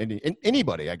 but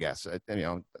anybody, I guess.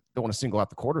 Don't want to single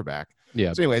out the quarterback.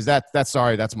 Yeah. So anyways,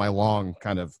 that's my long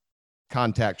kind of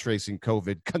contact tracing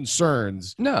COVID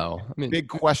concerns. No, I mean, big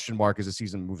question mark as the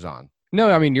season moves on. No,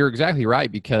 I mean, you're exactly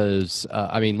right, because,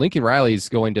 Lincoln Riley's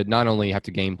going to not only have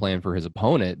to game plan for his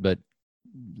opponent, but,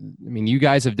 you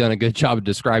guys have done a good job of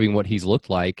describing what he's looked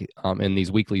like in these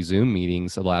weekly Zoom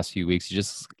meetings the last few weeks. He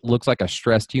just looks like a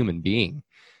stressed human being.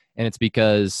 And it's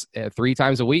because 3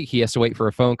 times a week he has to wait for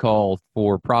a phone call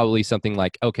for probably something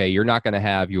like, okay, you're not going to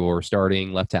have your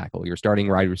starting left tackle, your starting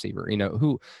wide receiver.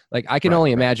 I can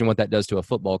only imagine what that does to a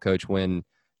football coach when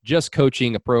just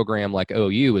coaching a program like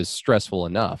OU is stressful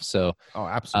enough. So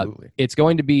absolutely. It's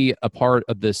going to be a part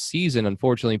of this season,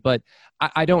 unfortunately, but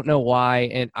I don't know why.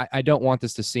 And I don't want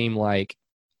this to seem like,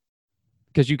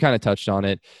 because you kind of touched on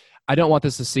it, I don't want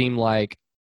this to seem like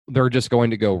they're just going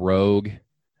to go rogue.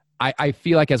 I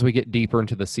feel like as we get deeper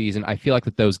into the season, I feel like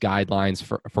that those guidelines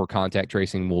for contact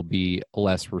tracing will be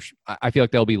less. I feel like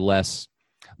they'll be lessened.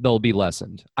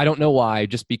 I don't know why,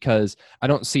 just because I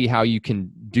don't see how you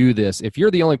can do this if you're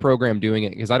the only program doing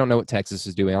it, because I don't know what Texas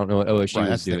is doing. I don't know what OSU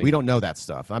is doing. We don't know that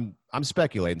stuff. I'm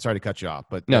speculating. Sorry to cut you off,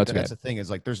 but that's the thing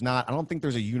is, like, I don't think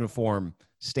there's a uniform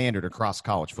standard across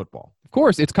college football. Of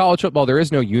course, it's college football. There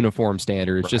is no uniform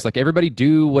standard. It's just like everybody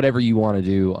do whatever you want to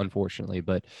do, unfortunately.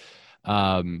 But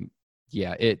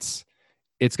it's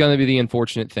going to be the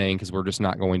unfortunate thing, because we're just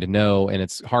not going to know. And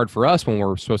it's hard for us when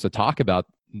we're supposed to talk about,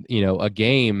 a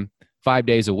game 5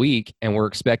 days a week, and we're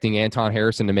expecting Anton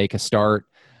Harrison to make a start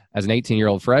as an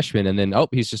 18-year-old freshman, and then,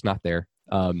 he's just not there.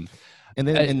 And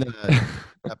then in the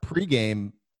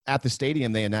pregame at the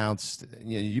stadium, they announced,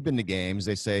 you've been to games,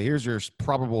 they say, here's your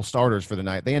probable starters for the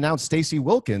night. They announced Stacey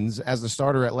Wilkins as the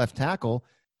starter at left tackle.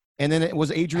 And then it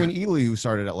was Adrian Ely who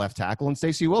started at left tackle, and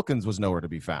Stacey Wilkins was nowhere to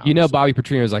be found. Bobby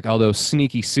Petrino was like, those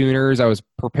sneaky Sooners. I was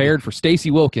prepared for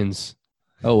Stacey Wilkins.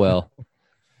 Oh, well.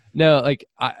 No,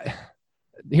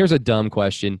 here's a dumb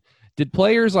question. Did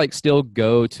players still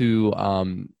go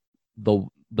to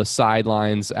the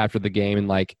sidelines after the game and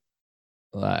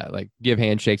give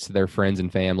handshakes to their friends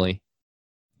and family?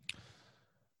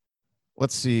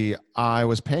 Let's see. I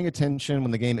was paying attention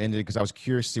when the game ended because I was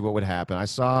curious to see what would happen. I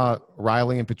saw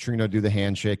Riley and Petrino do the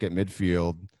handshake at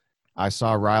midfield. I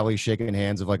saw Riley shaking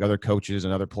hands of other coaches,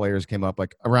 and other players came up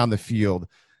around the field.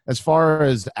 As far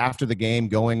as after the game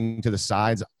going to the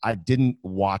sides, I didn't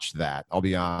watch that. I'll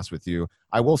be honest with you.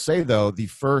 I will say, though,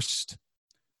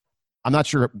 I'm not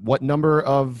sure what number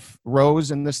of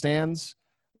rows in the stands.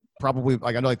 Probably,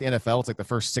 like I know, like the NFL, it's like the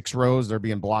first 6 rows they're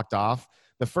being blocked off.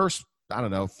 The first, I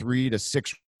don't know, 3 to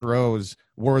 6 rows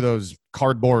were those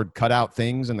cardboard cutout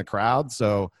things in the crowd.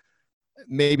 So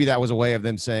maybe that was a way of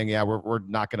them saying, yeah, we're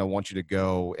not going to want you to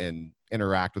go and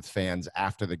interact with fans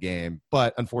after the game.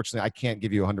 But unfortunately, I can't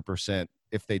give you 100%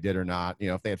 if they did or not,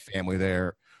 if they had family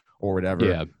there or whatever.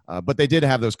 Yeah. But they did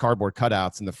have those cardboard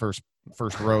cutouts in the first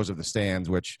rows of the stands,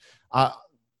 which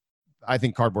I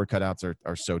think cardboard cutouts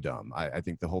are so dumb. I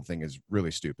think the whole thing is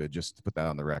really stupid, just to put that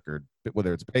on the record,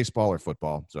 whether it's baseball or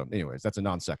football. So anyways, that's a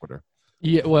non sequitur.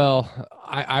 Yeah, well,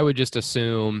 I would just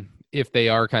assume if they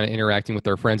are kind of interacting with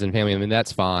their friends and family, I mean,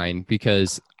 that's fine,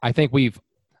 because I think we've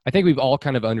all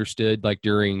kind of understood, like,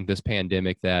 during this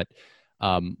pandemic that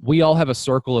we all have a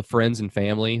circle of friends and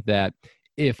family that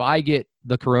if I get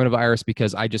the coronavirus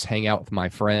because I just hang out with my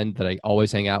friend that I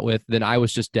always hang out with, then I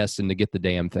was just destined to get the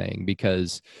damn thing,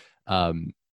 because I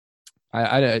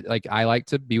like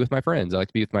to be with my friends. I like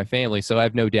to be with my family. So I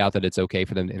have no doubt that it's okay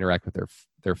for them to interact with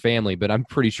their family. But I'm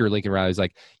pretty sure Lincoln Riley's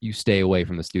like, you stay away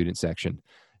from the student section.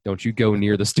 Don't you go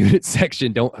near the student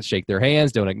section. Don't shake their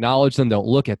hands. Don't acknowledge them. Don't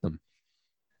look at them.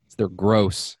 They're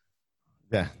gross.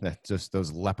 Yeah, just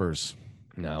those lepers.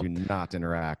 No. Do not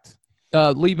interact.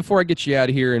 Lee, before I get you out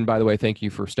of here, and by the way, thank you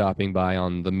for stopping by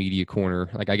on the media corner.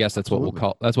 Like, I guess that's Absolutely.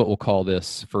 what we'll call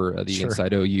this for the Sure.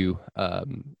 Inside OU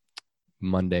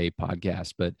Monday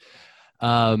podcast. But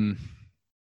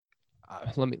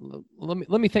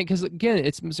let me think, because again,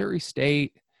 it's Missouri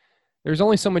State. There's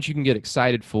only so much you can get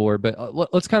excited for,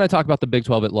 but let's kind of talk about the Big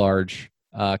 12 at large,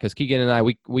 because Keegan and I,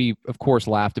 we of course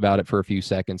laughed about it for a few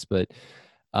seconds, but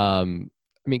I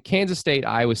mean, Kansas State,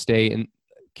 Iowa State, and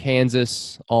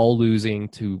Kansas all losing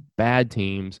to bad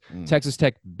teams. Texas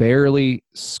Tech barely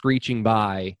screeching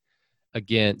by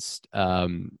against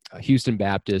Houston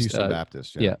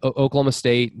Baptist. Yeah. Oklahoma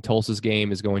State, Tulsa's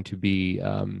game is going to be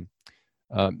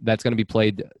that's going to be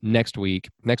played next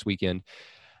weekend.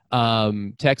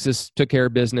 Texas took care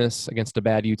of business against a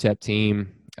bad UTEP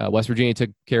team. West Virginia took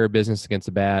care of business against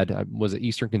a bad, was it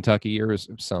Eastern Kentucky or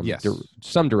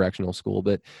some directional school?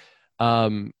 But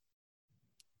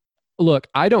look,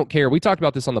 I don't care. We talked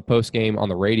about this on the post game on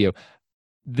the radio.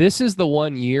 This is the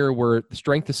one year where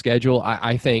strength of schedule,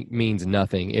 I think, means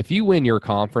nothing. If you win your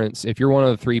conference, if you're one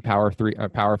of the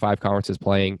Power 5 conferences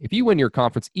playing, if you win your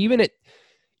conference, even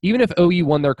if OU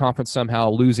won their conference somehow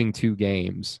losing 2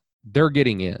 games, they're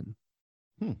getting in.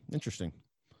 Interesting.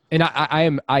 And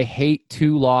I hate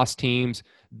 2 lost teams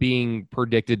being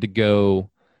predicted to go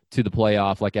to the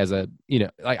playoff. Like, as a,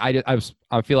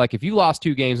 I feel like if you lost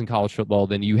 2 games in college football,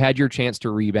 then you had your chance to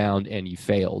rebound and you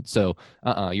failed. So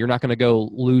you're not going to go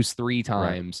lose 3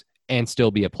 times and still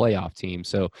be a playoff team.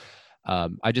 So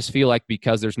I just feel like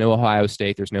because there's no Ohio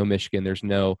State, there's no Michigan, there's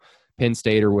no Penn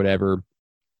State or whatever,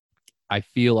 I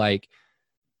feel like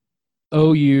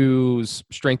OU's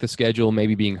strength of schedule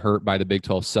maybe being hurt by the Big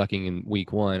 12 sucking in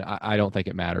week 1. I don't think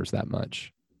it matters that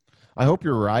much. I hope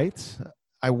you're right.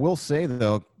 I will say,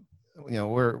 though,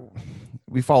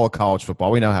 we follow college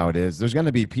football. We know how it is. There's going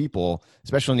to be people,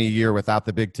 especially in a year without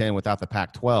the Big 10, without the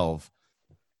Pac-12.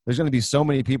 There's going to be so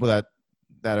many people that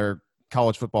are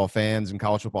college football fans and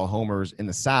college football homers in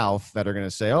the South that are going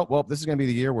to say, oh, well, this is going to be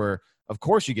the year where, of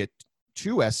course, you get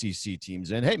 2 SEC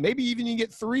teams in. Hey, maybe even you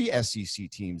get 3 SEC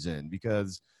teams in,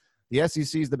 because the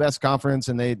SEC is the best conference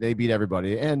and they beat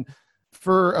everybody. And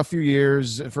for a few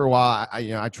years, for a while,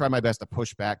 I try my best to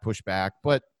push back.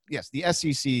 But yes, the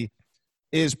SEC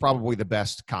is probably the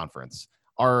best conference.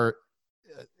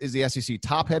 Is the SEC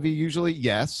top heavy usually?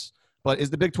 Yes. But is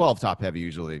the Big 12 top heavy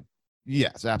usually?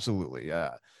 Yes, absolutely.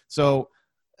 So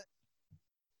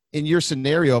in your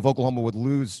scenario, if Oklahoma would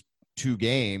lose 2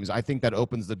 games, I think that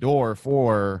opens the door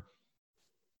for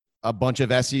a bunch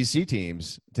of SEC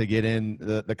teams to get in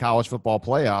the college football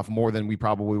playoff more than we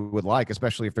probably would like,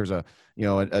 especially if there's a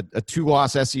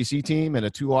 2-loss SEC team and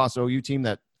a 2-loss OU team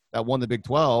that won the Big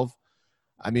 12.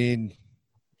 I mean,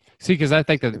 see, because I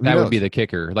think that would be the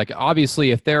kicker. Like,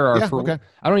 obviously, if there are,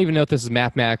 I don't even know if this is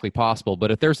mathematically possible,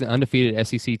 but if there's an undefeated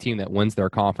SEC team that wins their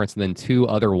conference and then 2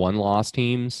 other 1-loss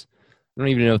teams, I don't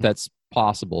even know if that's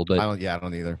possible. But I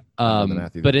don't either.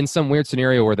 But in some weird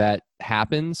scenario where that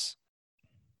happens,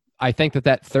 I think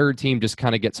that 3rd team just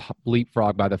kind of gets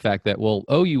leapfrogged by the fact that, well,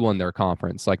 OU won their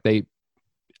conference. Like, they,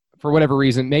 for whatever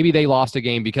reason, maybe they lost a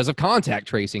game because of contact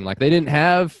tracing. Like, they didn't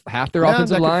have half their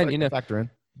offensive line. Factor in.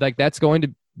 Like, that's going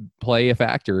to play a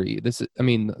factor.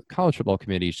 The college football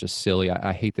committee is just silly.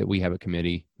 I hate that we have a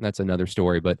committee. That's another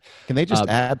story. But can they just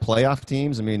add playoff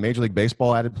teams? I mean, Major League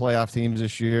Baseball added playoff teams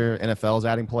this year. NFL's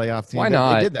adding playoff teams. Why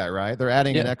not? They did that, right? They're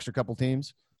adding an extra couple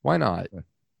teams. Why not?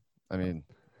 I mean,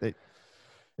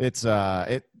 it's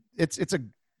a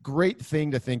great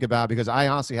thing to think about because I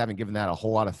honestly haven't given that a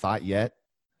whole lot of thought yet.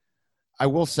 I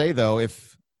will say though,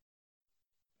 if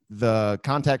the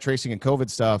contact tracing and COVID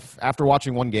stuff, after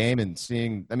watching one game and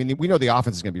seeing, I mean, we know the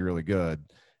offense is going to be really good.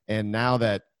 And now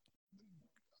that,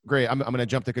 great, I'm going to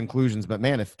jump to conclusions, but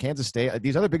man, if Kansas State,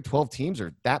 these other Big 12 teams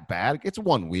are that bad, it's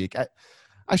 1 week.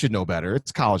 I should know better.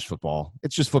 It's college football.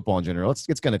 It's just football in general.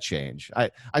 It's going to change.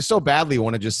 I so badly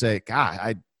want to just say,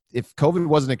 God, if COVID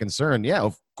wasn't a concern, yeah,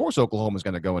 of course Oklahoma's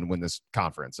going to go and win this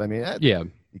conference. I mean, yeah,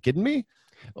 you kidding me?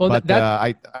 Well, but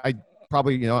I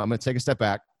probably, I'm going to take a step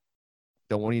back.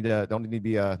 Don't need to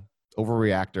be a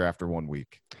overreactor after 1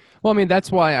 week. Well, I mean,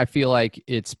 that's why I feel like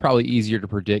it's probably easier to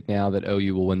predict now that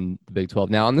OU will win the Big 12.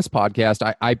 Now, on this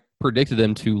podcast, I predicted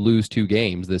them to lose 2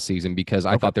 games this season because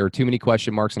I thought there were too many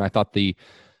question marks, and I thought the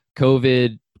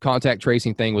COVID contact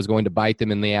tracing thing was going to bite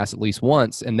them in the ass at least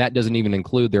once, and that doesn't even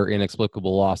include their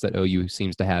inexplicable loss that OU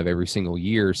seems to have every single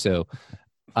year. So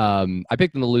I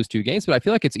picked them to lose 2 games, but I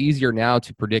feel like it's easier now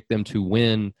to predict them to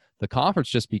win the conference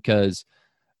just because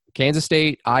Kansas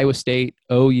State, Iowa State,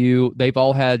 OU, they've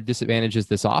all had disadvantages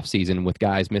this offseason with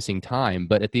guys missing time.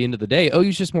 But at the end of the day,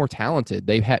 OU's just more talented.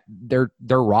 They've had their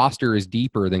roster is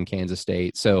deeper than Kansas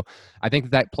State. So I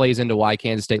think that plays into why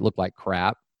Kansas State looked like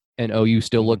crap and OU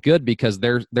still look good because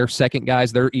their second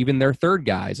guys, even their third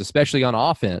guys, especially on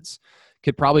offense,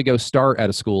 could probably go start at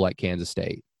a school like Kansas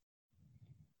State.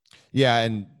 Yeah,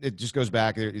 and it just goes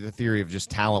back to the theory of just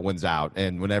talent wins out.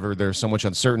 And whenever there's so much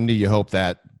uncertainty, you hope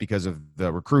that because of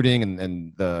the recruiting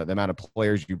and the amount of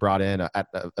players you brought in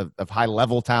of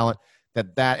high-level talent,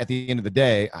 that at the end of the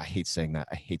day, I hate saying that.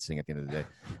 I hate saying at the end of the day.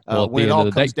 When it all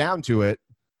comes down to it,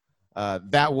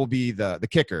 that will be the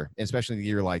kicker, especially in a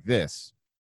year like this.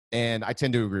 And I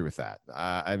tend to agree with that.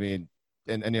 I mean,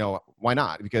 and why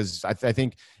not? Because I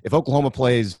think if Oklahoma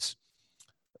plays –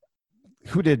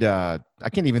 who did I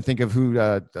can't even think of who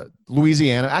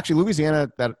Louisiana. Actually,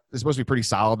 Louisiana that is supposed to be pretty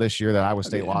solid this year that Iowa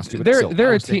State lost to.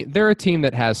 They're a team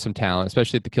that has some talent,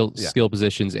 especially at the skill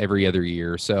positions every other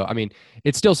year. So I mean,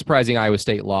 it's still surprising Iowa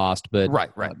State lost, but right.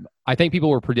 I think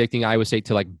people were predicting Iowa State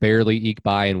to like barely eke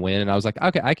by and win, and I was like,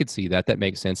 okay, I could see that. That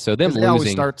makes sense. So them losing, they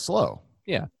always start slow.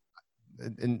 Yeah.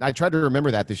 And I tried to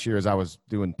remember that this year as I was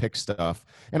doing pick stuff.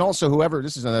 And also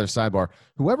this is another sidebar,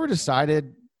 whoever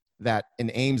decided that in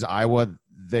Ames, Iowa,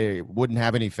 they wouldn't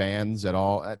have any fans at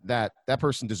all, that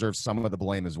person deserves some of the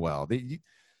blame as well.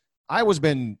 Iowa's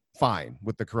been fine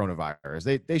with the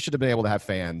coronavirus. They should have been able to have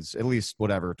fans, at least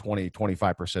 20,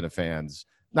 25% of fans.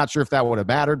 Not sure if that would have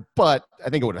mattered, but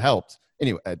I think it would have helped.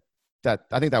 Anyway, I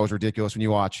think that was ridiculous when you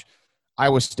watch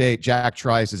Iowa State, Jack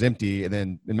Trice is empty, and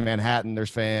then in Manhattan there's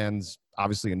fans.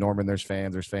 Obviously in Norman there's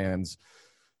fans.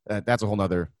 That's a whole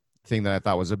nother thing that I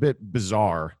thought was a bit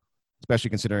bizarre, especially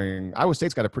considering Iowa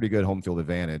State's got a pretty good home field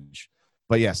advantage.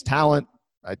 But yes, talent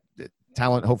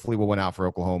hopefully will win out for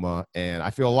Oklahoma. And I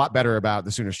feel a lot better about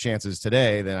the Sooners' chances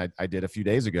today than I did a few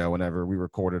days ago whenever we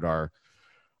recorded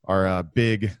our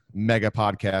big mega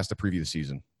podcast to preview the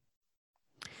season.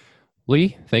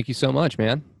 Lee, thank you so much,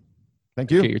 man.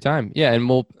 Thank you. Appreciate your time. Yeah, and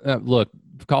we'll look,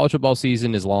 college football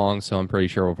season is long, so I'm pretty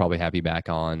sure we'll probably have you back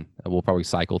on. We'll probably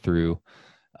cycle through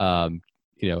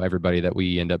everybody that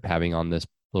we end up having on this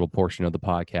little portion of the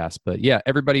podcast. But yeah,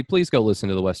 everybody, please go listen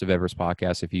to the West of Everest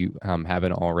podcast if you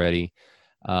haven't already.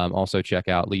 Also check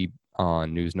out Lee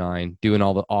on News 9, doing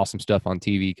all the awesome stuff on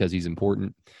TV because he's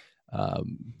important.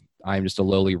 I'm just a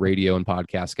lowly radio and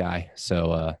podcast guy.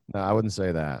 So no, I wouldn't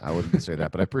say that.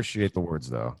 But I appreciate the words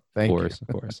though. Thank you. Of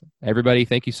course. Everybody,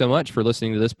 thank you so much for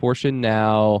listening to this portion.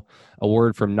 Now a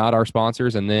word from not our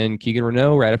sponsors and then Keegan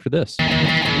Renault right after this.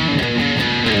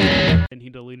 And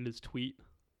he deleted his tweet.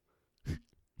 You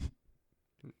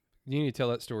need to tell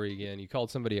that story again. You called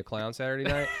somebody a clown Saturday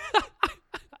night?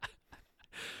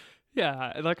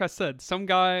 Yeah, like I said, some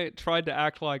guy tried to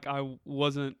act like I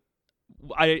wasn't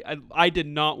I did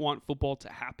not want football to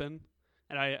happen,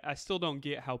 and I still don't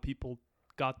get how people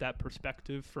got that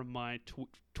perspective from my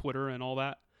Twitter and all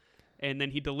that. And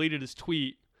then he deleted his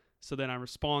tweet, so then I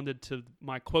responded to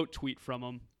my quote tweet from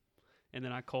him, and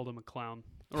then I called him a clown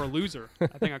or a loser.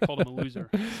 I think I called him a loser.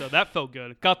 So that felt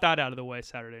good. Got that out of the way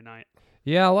Saturday night.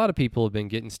 Yeah, a lot of people have been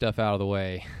getting stuff out of the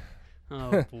way.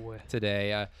 Oh boy,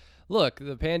 today. Look,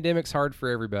 the pandemic's hard for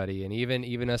everybody, and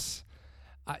even us.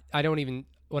 I don't even.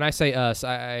 When I say us,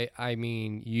 I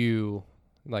mean you,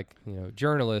 like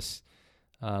journalists.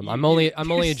 I'm only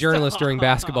a journalist during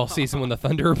basketball season when the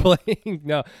Thunder are playing.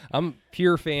 No, I'm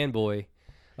pure fanboy.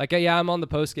 Like, yeah, I'm on the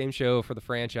post-game show for the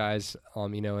franchise,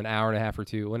 an hour and a half or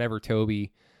two, whenever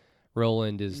Toby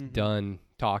Rowland is done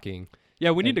talking.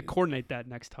 Yeah, we need to coordinate that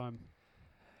next time.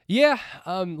 Yeah,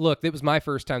 look, it was my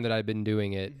first time that I've been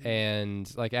doing it,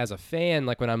 and like as a fan,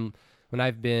 like when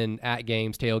I've been at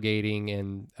games tailgating,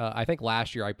 and I think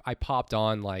last year I popped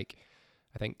on like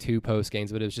I think 2 post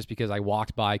games, but it was just because I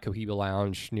walked by Cohiba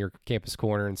Lounge near Campus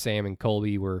Corner, and Sam and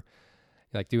Colby were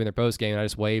like doing their post game, and I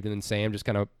just waved, and then Sam just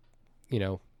kind of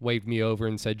waved me over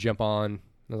and said jump on.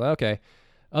 I was like, okay.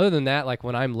 Other than that, like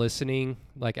when I'm listening,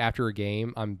 like after a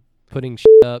game, I'm putting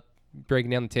shit up,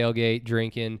 breaking down the tailgate,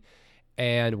 drinking.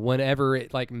 And whenever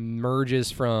it like merges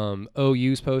from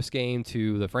OU's post game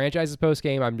to the franchise's post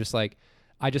game, I'm just like,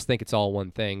 I just think it's all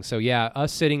one thing. So yeah,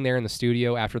 us sitting there in the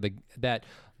studio after that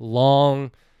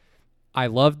long, I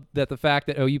loved the fact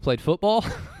that OU played football.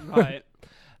 Right.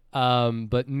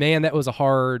 But man, that was a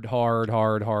hard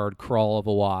crawl of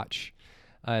a watch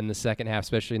in the second half,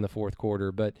 especially in the fourth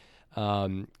quarter. But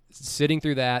sitting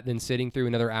through that, then sitting through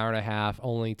another hour and a half,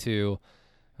 only to,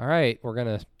 all right, we're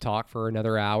going to talk for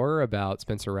another hour about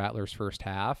Spencer Rattler's first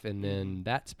half, and then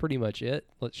that's pretty much it.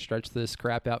 Let's stretch this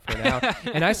crap out for an hour.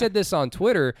 And I said this on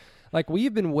Twitter, like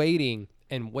we've been waiting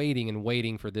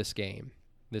for this game,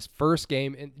 this first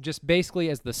game, and just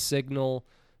basically as the signal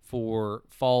for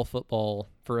fall football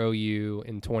for OU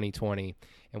in 2020.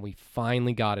 And we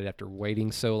finally got it after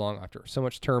waiting so long, after so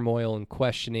much turmoil and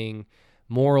questioning,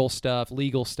 moral stuff,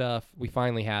 legal stuff. We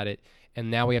finally had it, and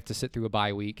now we have to sit through a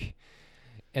bye week.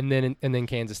 And then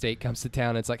Kansas State comes to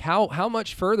town. It's like, how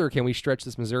much further can we stretch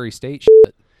this Missouri State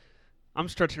shit? I'm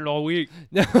stretching it all week.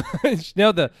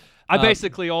 I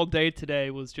basically all day today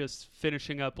was just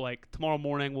finishing up. Like tomorrow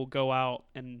morning we'll go out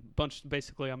and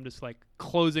basically I'm just like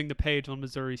closing the page on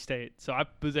Missouri State. So I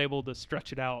was able to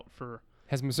stretch it out for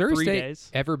Has Missouri 3 State days.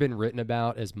 ever been written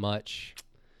about as much?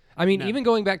 I mean, even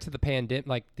going back to the pandemic,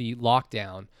 like the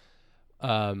lockdown,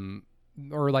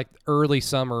 or like early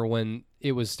summer when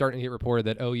it was starting to get reported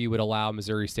that OU would allow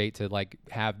Missouri State to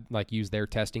use their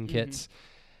testing kits.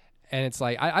 And it's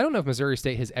like, I don't know if Missouri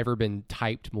State has ever been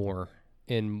typed more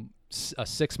in a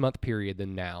 6-month period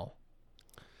than now.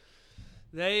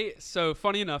 So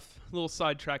funny enough, little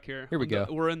sidetrack here. Here we go.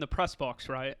 We're in the press box,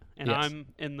 right? And Yes.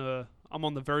 I'm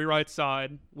on the very right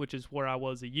side, which is where I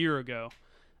was a year ago.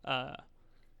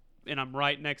 And I'm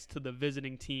right next to the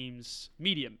visiting team's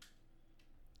media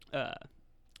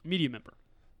member.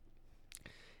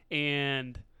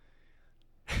 And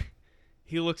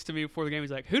he looks to me before the game.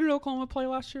 He's like, "Who did Oklahoma play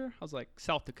last year?" I was like,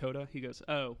 "South Dakota." He goes,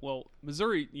 "Oh, well,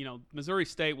 Missouri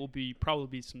State will probably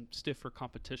be some stiffer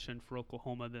competition for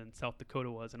Oklahoma than South Dakota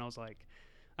was." And I was like,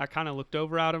 I kind of looked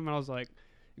over at him and I was like,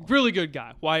 really good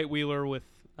guy, Wyatt Wheeler with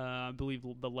I believe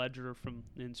the Ledger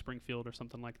in Springfield or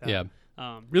something like that. Yeah.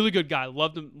 Really good guy.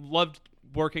 Loved him. Loved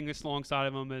working alongside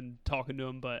of him and talking to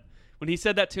him. But when he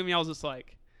said that to me, I was just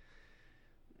like,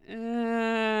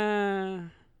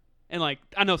 And like,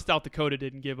 I know South Dakota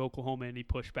didn't give Oklahoma any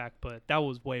pushback, but that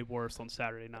was way worse on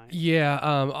Saturday night. Yeah,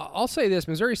 I'll say this: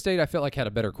 Missouri State, I felt like had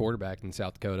a better quarterback than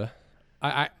South Dakota.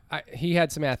 He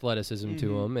had some athleticism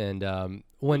to him, and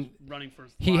when running for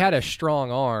his he life. had a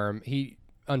strong arm,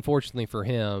 unfortunately for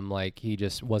him, like he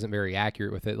just wasn't very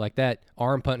accurate with it. Like that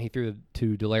arm punt he threw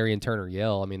to Delarian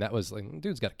Turner-Yell, I mean, that was like,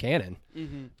 dude's got a cannon.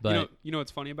 But you know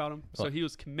what's funny about him? So he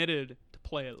was committed to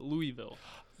play at Louisville.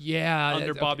 Yeah,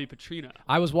 Under Bobby Petrino.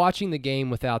 I was watching the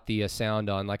game without the sound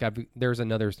on. Like there's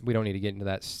another. We don't need to get into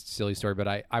that silly story,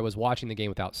 but I was watching the game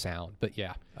without sound. But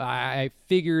yeah, I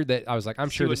figured that I was like,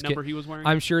 I'm sure this number kid. he was wearing.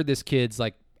 I'm sure this kid's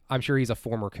like. I'm sure he's a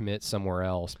former commit somewhere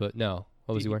else. But no,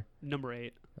 what was he wearing? Number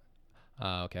 8.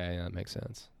 Okay, that makes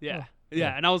sense. Yeah, Oh,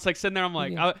 yeah. And I was like sitting there. I'm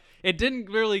like, it didn't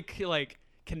really like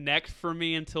connect for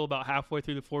me until about halfway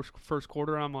through the first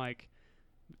quarter. I'm like,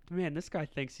 man, this guy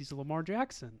thinks he's Lamar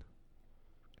Jackson.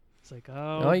 It's like,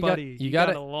 buddy, you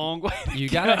got a long way. You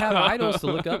gotta have idols to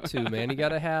look up to, man. You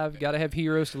gotta have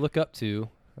heroes to look up to.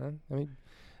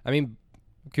 I mean,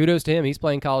 kudos to him. He's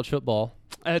playing college football.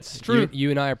 That's true.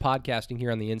 You and I are podcasting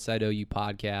here on the Inside OU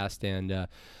podcast, and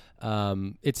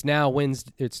it's now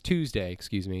Wednesday. It's Tuesday.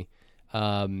 Excuse me.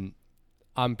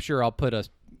 I'm sure I'll put a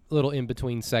little in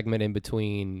between segment in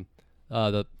between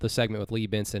the segment with Lee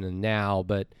Benson and now,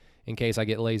 but in case I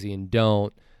get lazy and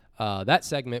don't. That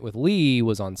segment with Lee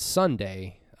was on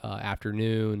Sunday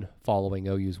afternoon following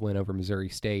OU's win over Missouri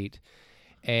State.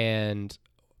 And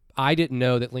I didn't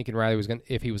know that Lincoln Riley was going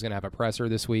to have a presser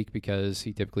this week because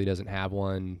he typically doesn't have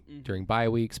one during bye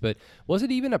weeks. But was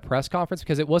it even a press conference?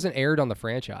 Because it wasn't aired on the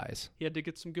franchise. He had to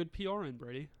get some good PR in,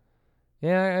 Brady.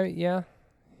 Yeah.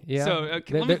 Yeah. So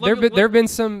There have been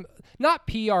some, not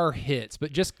PR hits,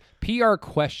 but just PR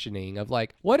questioning of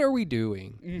like, what are we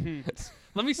doing? Mm-hmm.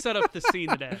 Let me set up the scene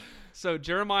today. So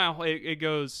Jeremiah, it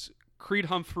goes Creed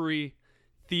Humphrey,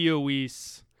 Theo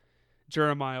Weiss,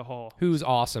 Jeremiah Hall. Who's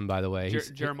awesome, by the way.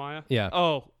 Jeremiah? Yeah.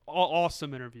 Oh,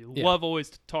 awesome interview. Yeah. Love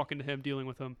always talking to him, dealing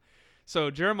with him.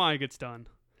 So Jeremiah gets done,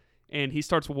 and he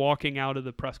starts walking out of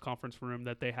the press conference room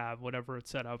that they have, whatever it's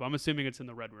set up. I'm assuming it's in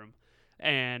the red room.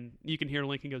 And you can hear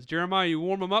Lincoln goes, Jeremiah, you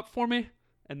warm him up for me?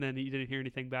 And then he didn't hear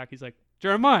anything back. He's like,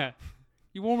 Jeremiah,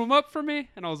 you warm him up for me?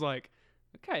 And I was like,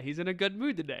 okay, he's in a good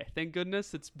mood today. Thank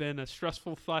goodness. It's been a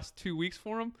stressful last 2 weeks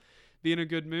for him. Be in a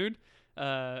good mood.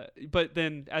 But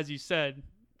then, as you said,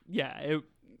 yeah,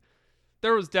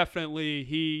 there was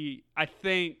definitely, I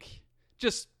think,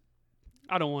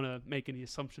 I don't want to make any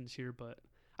assumptions here, but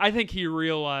I think he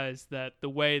realized that the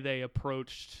way they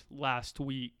approached last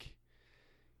week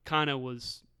kind of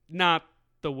was not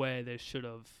the way they should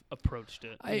have approached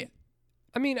it.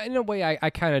 I mean, in a way, I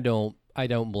kind of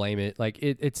don't blame it. Like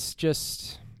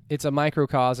it's a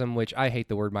microcosm, which I hate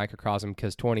the word microcosm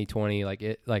because 2020,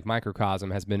 like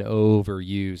microcosm has been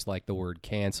overused, like the word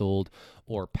canceled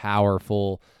or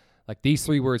powerful. Like these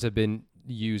three words have been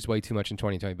used way too much in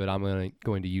 2020, but I'm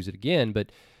going to use it again.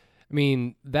 But I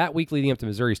mean, that week leading up to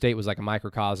Missouri State was like a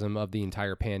microcosm of the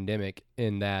entire pandemic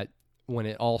in that when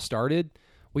it all started,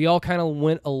 we all kind of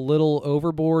went a little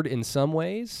overboard in some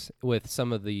ways with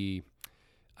some of the,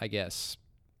 I guess,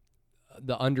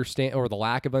 the understand or the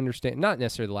lack of understanding, not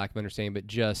necessarily the lack of understanding, but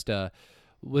just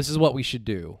this is what we should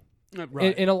do.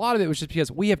 Right. And a lot of it was just because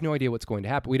we have no idea what's going to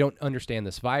happen. We don't understand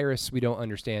this virus. We don't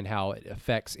understand how it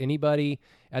affects anybody.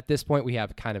 At this point, we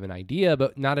have kind of an idea,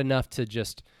 but not enough to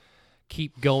just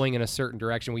keep going in a certain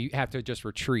direction. We have to just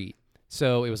retreat.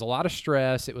 So it was a lot of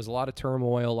stress. It was a lot of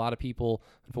turmoil. A lot of people,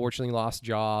 unfortunately, lost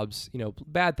jobs.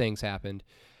 Bad things happened.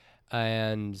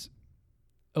 And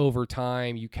over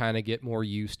time, you kind of get more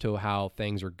used to how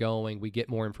things are going. We get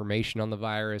more information on the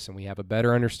virus, and we have a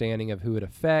better understanding of who it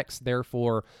affects.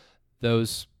 Therefore,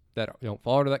 those that don't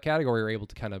fall into that category are able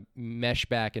to kind of mesh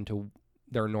back into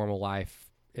their normal life.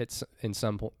 It's in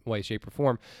some way, shape, or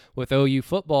form. With OU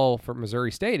football for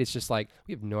Missouri State, it's just like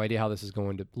we have no idea how this is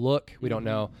going to look. We don't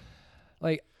know.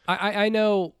 Like I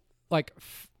know, like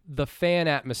the fan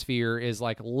atmosphere is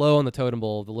like low on the totem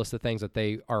pole of the list of things that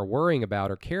they are worrying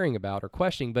about or caring about or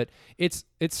questioning, but it's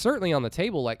certainly on the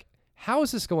table. Like, how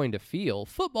is this going to feel?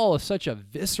 Football is such a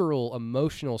visceral,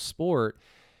 emotional sport.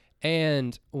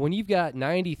 And when you've got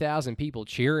 90,000 people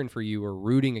cheering for you or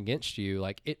rooting against you,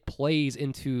 like it plays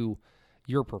into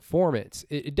your performance.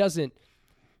 It doesn't,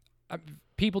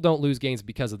 people don't lose games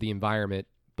because of the environment,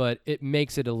 but it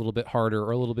makes it a little bit harder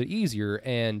or a little bit easier.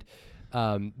 And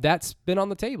that's been on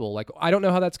the table. Like, I don't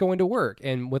know how that's going to work.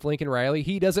 And with Lincoln Riley,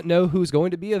 he doesn't know who's going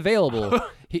to be available.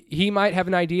 he might have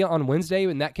an idea on Wednesday,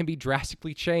 and that can be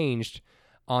drastically changed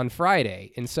on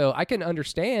Friday. And so I can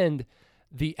understand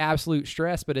the absolute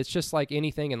stress, but it's just like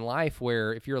anything in life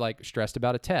where if you're like stressed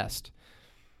about a test,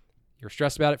 you're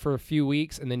stressed about it for a few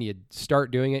weeks, and then you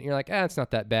start doing it, and you're like, it's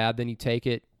not that bad. Then you take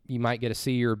it. You might get a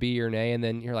C or a B or an A, and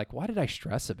then you're like, what did I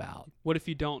stress about? What if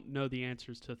you don't know the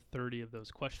answers to 30 of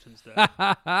those questions, though?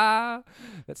 That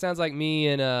sounds like me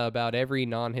in about every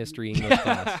non-history English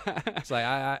class. It's like,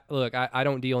 I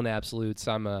don't deal in absolutes.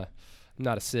 I'm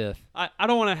not a Sith. I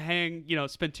don't want to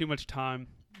spend too much time,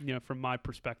 from my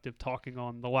perspective, talking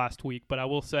on the last week, but I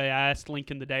will say I asked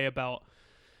Lincoln today about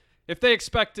if they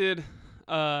expected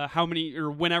how many or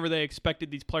whenever they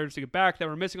expected these players to get back that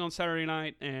were missing on Saturday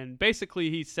night, and basically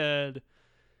he said,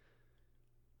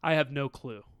 I have no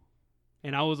clue.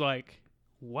 And I was like,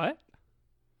 what?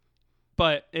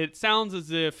 But it sounds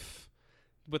as if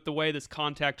with the way this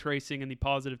contact tracing and the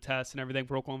positive tests and everything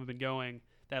for Oklahoma have been going,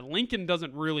 that Lincoln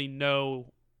doesn't really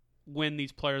know when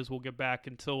these players will get back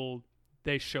until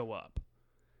they show up,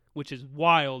 which is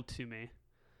wild to me.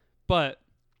 But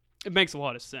it makes a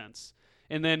lot of sense.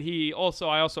 And then I also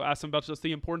asked him about just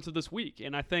the importance of this week.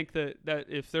 And I think that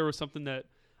if there was something that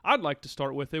I'd like to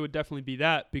start with, it would definitely be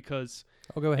that, because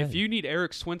go ahead. If you need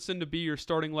Eric Swinson to be your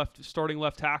starting left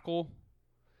tackle,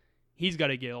 he's got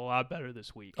to get a lot better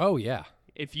this week. Oh, yeah.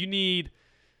 If you need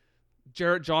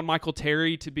John Michael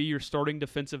Terry to be your starting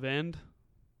defensive end,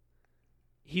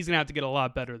 he's going to have to get a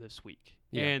lot better this week.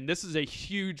 Yeah. And this is a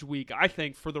huge week, I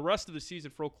think, for the rest of the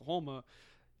season for Oklahoma.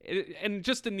 And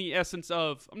just in the essence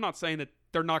of, I'm not saying that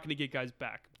they're not going to get guys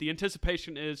back. The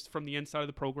anticipation is from the inside of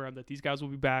the program that these guys will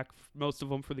be back, most of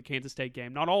them for the Kansas State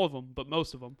game. Not all of them, but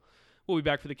most of them will be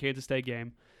back for the Kansas State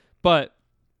game. But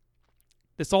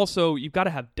this also, you've got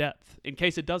to have depth in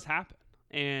case it does happen.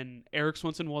 And Eric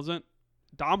Swinson wasn't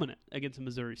dominant against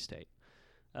Missouri State.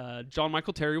 John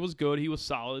Michael Terry was good. He was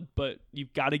solid, but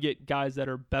you've got to get guys that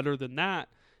are better than that.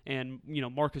 And,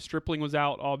 Marcus Stripling was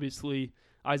out, obviously.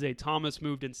 Isaiah Thomas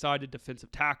moved inside to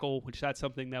defensive tackle, which that's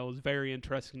something that was very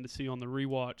interesting to see on the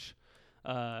rewatch.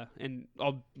 And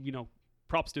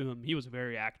props to him. He was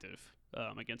very active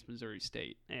against Missouri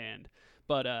State.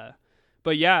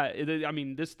 But yeah,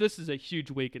 this is a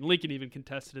huge week, and Lincoln even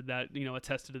attested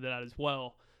to that as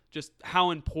well. Just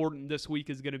how important this week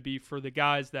is going to be for the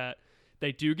guys that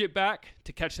they do get back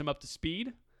to catch them up to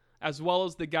speed, as well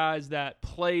as the guys that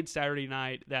played Saturday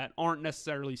night that aren't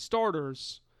necessarily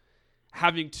starters,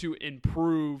 having to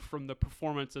improve from the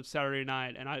performance of Saturday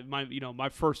night. And my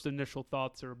first initial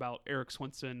thoughts are about Eric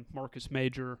Swinson, Marcus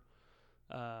Major,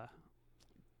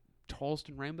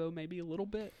 Charleston Rambo maybe a little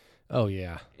bit. Oh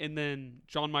yeah. And then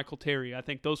John Michael Terry. I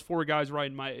think those four guys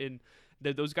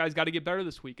those guys got to get better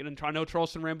this week. And I know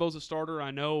Charleston Rambo's a starter.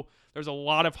 I know there's a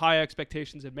lot of high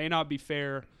expectations. It may not be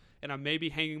fair, and I may be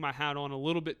hanging my hat on a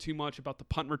little bit too much about the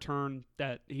punt return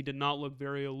that he did not look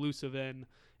very elusive in,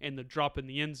 and the drop in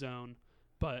the end zone.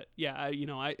 But yeah,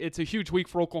 it's a huge week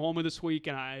for Oklahoma this week,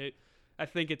 and I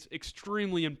think it's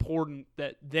extremely important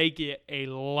that they get a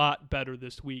lot better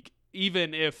this week,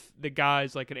 even if the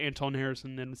guys like an Anton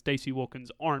Harrison and Stacey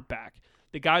Wilkins aren't back.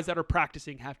 The guys that are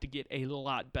practicing have to get a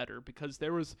lot better, because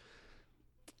there was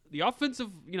the offensive,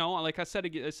 like I said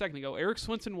a second ago, Eric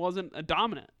Swinson wasn't a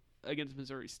dominant against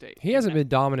Missouri State. He hasn't been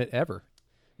dominant ever.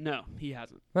 No, he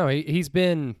hasn't. No, he's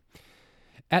been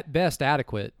at best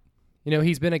adequate.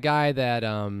 He's been a guy that,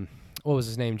 what was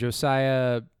his name?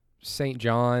 Josiah St.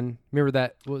 John. Remember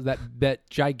that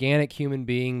gigantic human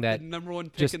being that the number one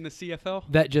pick in the CFL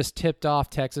that just tipped off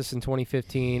Texas in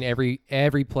 2015.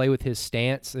 Every play with his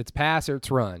stance, it's pass or it's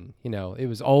run. It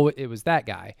was that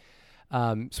guy.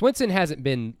 Swinson hasn't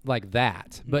been like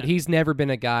that, but he's never been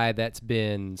a guy that's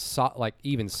been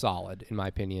even solid in my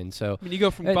opinion. So you go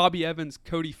from Bobby Evans,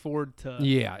 Cody Ford to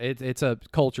it's a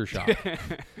culture shock.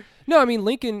 No,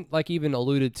 Lincoln even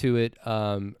alluded to it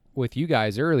with you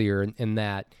guys earlier in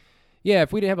that. Yeah,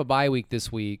 if we didn't have a bye week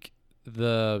this week,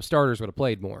 the starters would have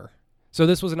played more. So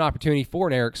this was an opportunity for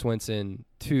an Eric Swinson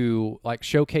to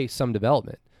showcase some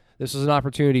development. This was an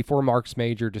opportunity for Marcus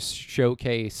Major to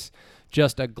showcase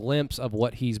just a glimpse of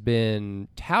what he's been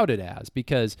touted as,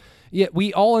 because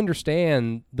we all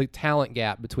understand the talent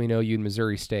gap between OU and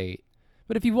Missouri State.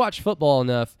 But if you watch football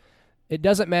enough, it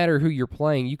doesn't matter who you're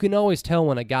playing. You can always tell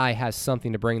when a guy has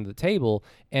something to bring to the table,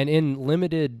 and in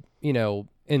limited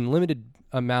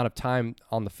amount of time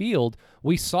on the field,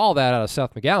 we saw that out of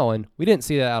Seth McGowan. We didn't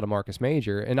see that out of Marcus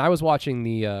Major. And I was watching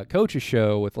the coaches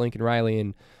show with Lincoln Riley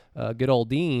and good old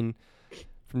Dean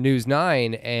from News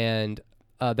 9, and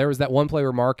there was that one play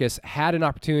where Marcus had an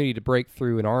opportunity to break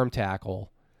through an arm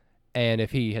tackle, and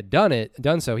if he had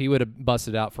done so, he would have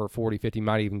busted out for a 40, 50,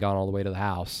 might have even gone all the way to the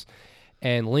house.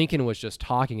 And Lincoln was just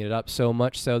talking it up so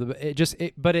much so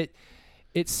that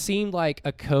it seemed like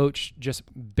a coach just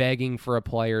begging for a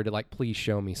player to please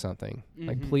show me something.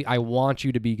 Mm-hmm. Please, I want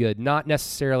you to be good. Not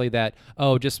necessarily that,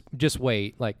 just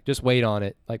wait. Just wait on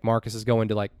it. Marcus is going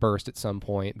to burst at some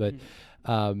point. But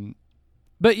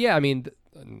but yeah,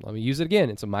 let me use it again.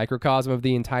 It's a microcosm of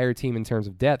the entire team in terms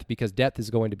of depth, because depth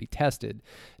is going to be tested.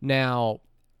 Now,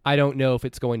 I don't know if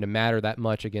it's going to matter that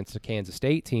much against a Kansas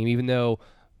State team, even though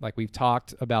we've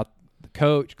talked about the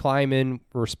coach, Kleiman,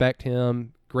 respect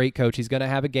him. Great coach. He's going to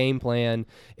have a game plan,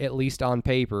 at least on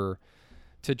paper,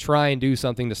 to try and do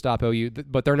something to stop OU.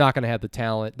 But they're not going to have the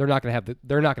talent. They're not going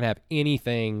to have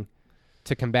anything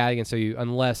to combat against OU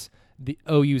unless the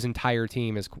OU's entire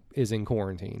team is in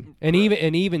quarantine. And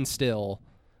even still,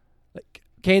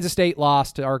 Kansas State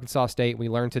lost to Arkansas State. We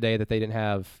learned today that they didn't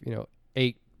have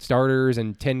 8 starters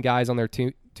and 10 guys on their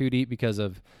two deep because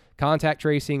of contact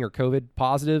tracing or COVID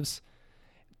positives.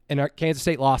 And Kansas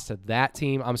State lost to that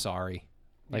team. I'm sorry.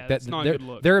 That's not a good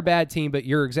look. They're a bad team, but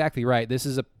you're exactly right. This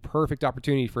is a perfect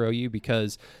opportunity for OU,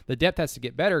 because the depth has to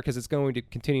get better, because it's going to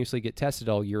continuously get tested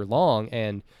all year long.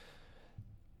 And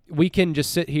we can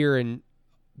just sit here and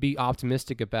be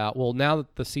optimistic about, now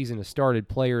that the season has started,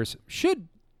 players should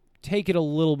take it a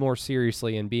little more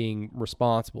seriously and being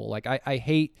responsible. I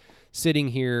hate sitting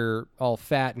here all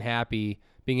fat and happy,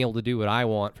 being able to do what I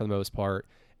want for the most part,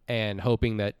 and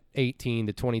hoping that 18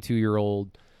 to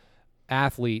 22-year-old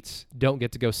athletes don't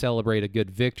get to go celebrate a good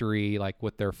victory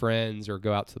with their friends or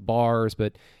go out to the bars.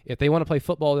 But if they want to play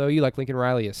football, though, like Lincoln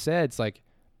Riley has said, it's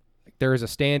there is a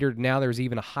standard. Now there's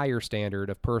even a higher standard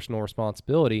of personal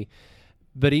responsibility.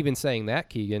 But even saying that,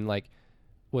 Keegan,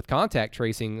 with contact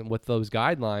tracing, with those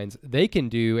guidelines, they can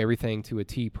do everything to a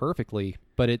T perfectly,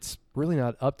 but it's really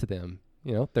not up to them.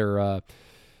 They're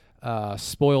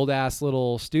spoiled ass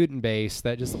little student base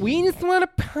that we just want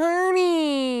to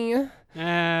party.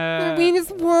 We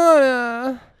just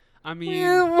wanna. I We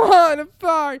mean, want to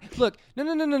party. Look, no.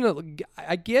 Look,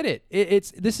 I get it.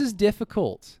 This is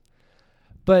difficult,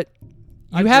 but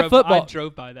you have football. I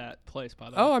drove by that place,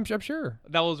 by the way. Oh, I'm sure.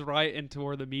 That was right into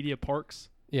where the media parks.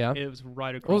 Yeah. It was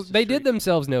right across. Well, the they street. did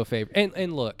themselves no favor.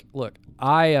 And look.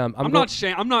 I'm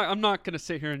not gonna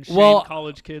sit here and shame Well,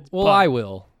 college kids. Well, but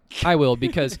I will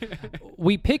because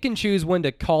we pick and choose when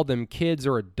to call them kids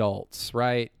or adults,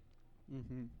 right?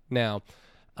 Mhm. Now,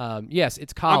 yes,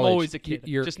 it's college. I'm always a kid.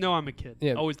 You're, Just know I'm a kid.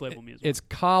 Yeah, Always label me as one. It's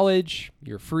college.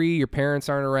 You're free. Your parents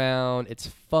aren't around. It's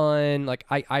fun. Like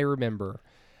I remember.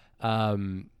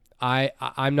 I'm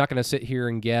not going to sit here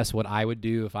and guess what I would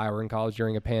do if I were in college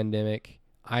during a pandemic.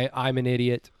 I'm an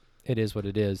idiot. It is what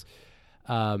it is.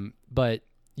 But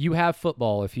you have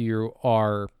football if you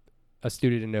are a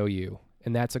student in OU,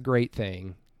 and that's a great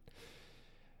thing.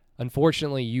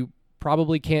 Unfortunately, you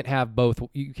probably can't have both.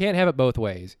 You can't have it both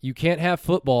ways. You can't have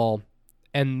football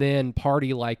and then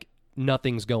party like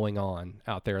nothing's going on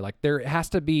out there. Like there has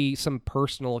to be some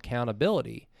personal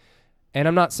accountability. And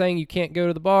I'm not saying you can't go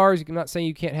to the bars. I'm not saying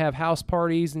you can't have house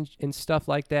parties and stuff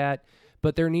like that.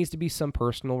 But there needs to be some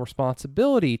personal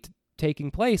responsibility taking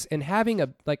place. And having a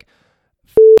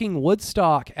fucking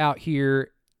Woodstock out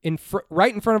here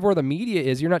right in front of where the media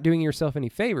is, you're not doing yourself any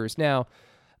favors. Now,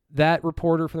 that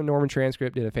reporter from the Norman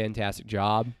Transcript did a fantastic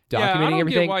job documenting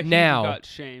everything. Get why now, he got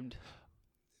shamed.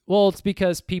 Well, it's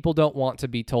because people don't want to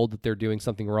be told that they're doing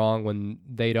something wrong when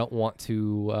they don't want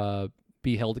to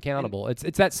be held accountable.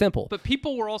 It's that simple. But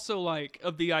people were also like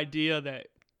of the idea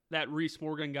that Reese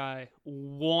Morgan guy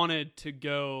wanted to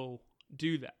go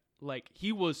do that. Like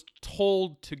he was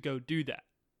told to go do that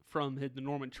from the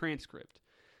Norman Transcript.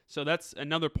 So that's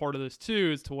another part of this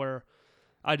too, is to where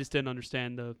I just didn't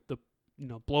understand the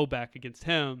blowback against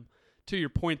him. To your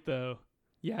point though,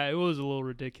 yeah, it was a little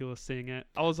ridiculous seeing it.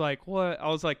 I was like, what? I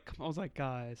was like,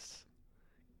 guys,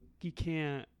 you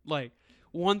can't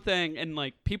one thing, and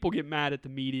people get mad at the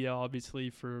media obviously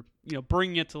for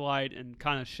bringing it to light and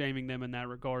kind of shaming them in that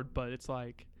regard, but it's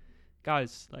like,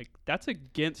 guys, that's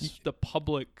against the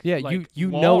public. Yeah, you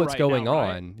law know what's right going now,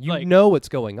 on. Right? You know what's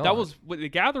going on. That was the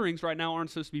gatherings right now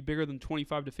aren't supposed to be bigger than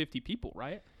 25 to 50 people,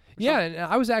 right? Yeah, and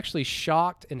I was actually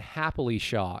shocked and happily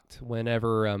shocked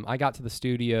whenever I got to the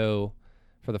studio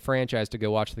for the franchise to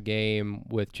go watch the game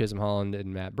with Chisholm Holland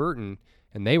and Matt Burton,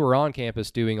 and they were on campus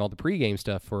doing all the pregame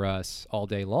stuff for us all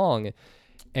day long.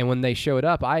 And when they showed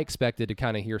up, I expected to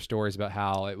kind of hear stories about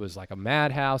how it was like a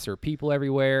madhouse or people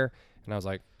everywhere. And I was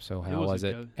like, so how was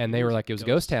it? And they were like, it was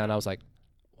Ghost Town. I was like,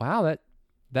 wow,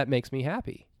 that makes me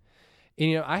happy.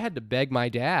 And, I had to beg my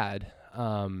dad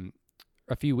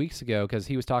a few weeks ago because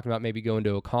he was talking about maybe going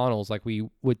to O'Connell's like we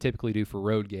would typically do for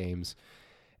road games.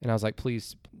 And I was like,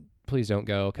 please don't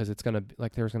go because it's going to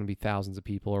there's going to be thousands of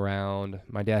people around.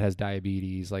 My dad has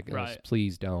diabetes. Right.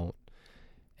 Please don't.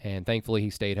 And thankfully he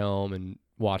stayed home and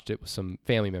watched it with some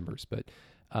family members. But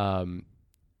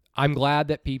I'm glad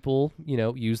that people,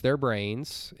 use their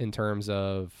brains in terms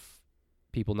of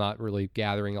people not really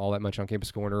gathering all that much on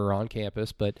Campus Corner or on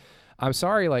campus. But I'm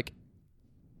sorry,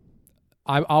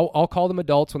 I'll call them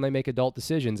adults when they make adult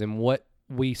decisions. And what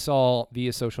we saw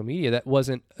via social media,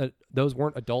 those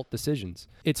weren't adult decisions.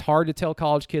 It's hard to tell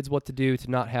college kids what to do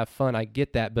to not have fun. I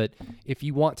get that. But if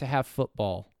you want to have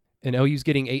football, and OU's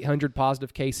getting 800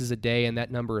 positive cases a day, and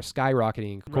that number is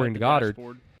skyrocketing, according to Goddard.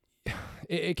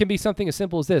 It can be something as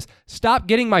simple as this. Stop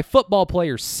getting my football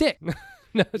players sick.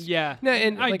 Yeah,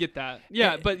 I get that.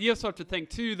 Yeah, but you also have to think,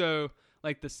 too, though,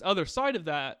 this other side of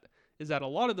that is that a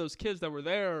lot of those kids that were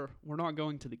there were not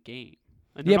going to the game.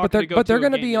 Yeah, but they're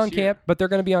going to be on camp. But they're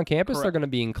going to be on campus. Correct. They're going to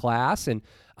be in class, and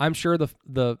I'm sure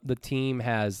the team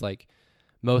has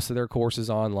most of their courses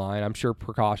online. I'm sure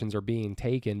precautions are being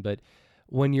taken, but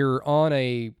when you're on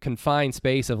a confined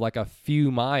space of a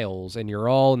few miles and you're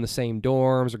all in the same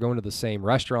dorms or going to the same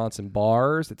restaurants and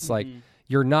bars, it's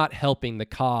you're not helping the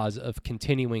cause of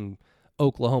continuing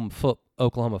Oklahoma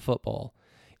football.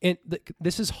 And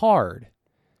this is hard.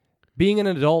 Being an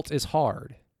adult is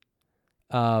hard.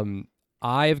 I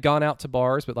have gone out to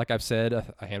bars, but like I've said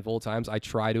a handful of times,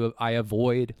 I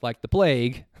avoid like the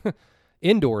plague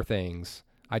indoor things.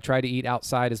 I try to eat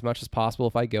outside as much as possible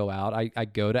if I go out. I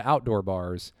go to outdoor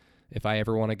bars if I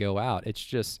ever want to go out.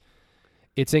 It's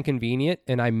inconvenient,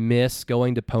 and I miss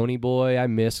going to Pony Boy. I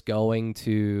miss going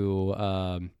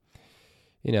to,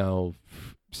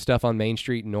 stuff on Main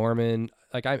Street in Norman.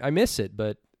 I miss it,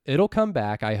 but it'll come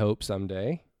back, I hope,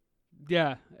 someday.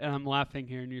 Yeah, and I'm laughing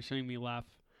here, and you're seeing me laugh.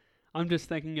 I'm just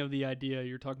thinking of the idea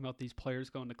you're talking about these players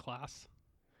going to class.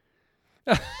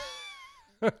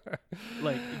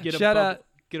 Like get a Shout bubble, out.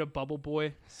 get a bubble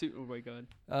boy suit. Oh my god.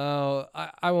 Oh,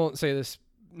 I won't say this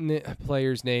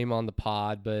player's name on the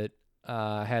pod, but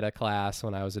I had a class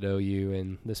when I was at OU,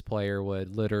 and this player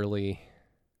would literally,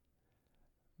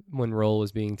 when roll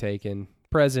was being taken,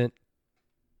 present,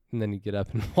 and then he'd get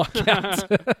up and walk out.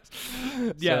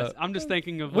 Yes, So, I'm just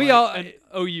thinking of we like, all- an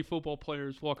OU football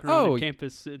players walking around Oh. the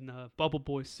campus in bubble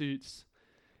boy suits.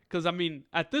 Because I mean,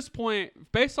 at this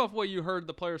point, based off what you heard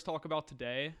the players talk about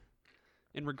today,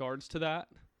 in regards to that,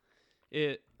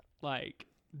 it like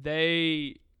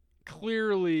they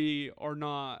clearly are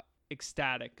not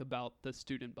ecstatic about the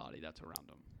student body that's around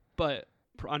them. But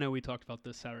I know we talked about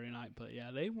this Saturday night, but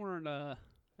yeah, they weren't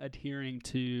adhering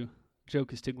to Joe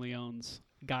Castiglione's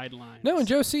guidelines. no, and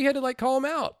Joe C had to like call him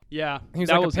out. Yeah, He was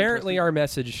that like, was apparently interesting. our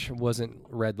message wasn't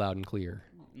read loud and clear.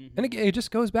 Mhm. And again, it just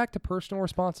goes back to personal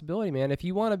responsibility, man. If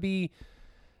you want to be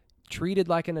treated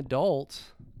like an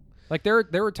adult, like there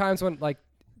were times when, like,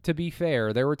 to be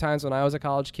fair, there were times when I was a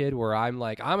college kid where I'm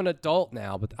like, I'm an adult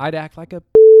now, but I'd act like a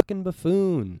fucking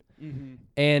buffoon. Mhm.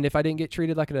 And if I didn't get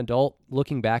treated like an adult,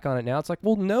 looking back on it now, it's like,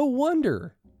 well, no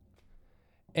wonder.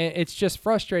 And it's just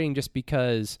frustrating just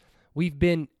because we've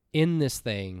been in this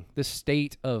thing, this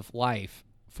state of life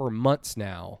for months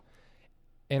now.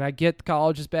 And I get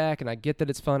college is back and I get that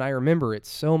it's fun. I remember it's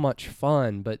so much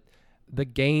fun, but the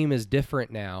game is different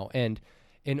now. And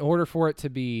in order for it to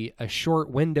be a short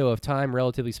window of time,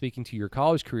 relatively speaking, to your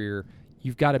college career,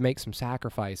 you've got to make some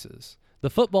sacrifices. The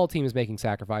football team is making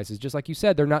sacrifices. Just like you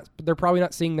said, they're probably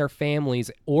not seeing their families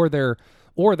or their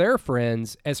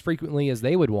friends as frequently as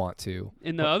they would want to.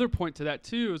 And the other point to that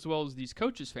too, as well as these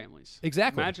coaches' families.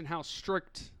 Exactly. Imagine how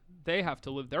strict they have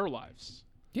to live their lives.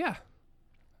 Yeah.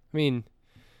 I mean,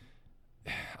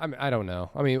 I don't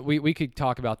know. I mean, we could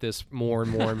talk about this more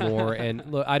and more and more. And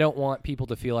look, I don't want people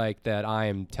to feel like that I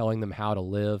am telling them how to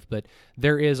live, but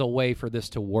there is a way for this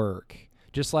to work.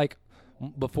 Just like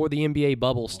before the NBA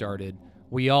bubble started,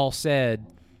 we all said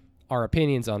our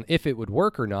opinions on if it would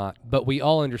work or not, but we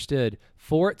all understood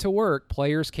for it to work,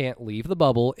 players can't leave the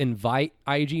bubble, invite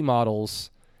IG models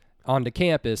onto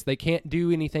campus. They can't do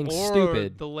anything Or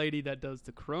stupid. the lady that does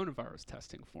the coronavirus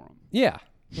testing for them. Yeah.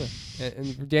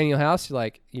 And for Daniel House,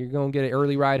 you're going to get an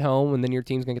early ride home, and then your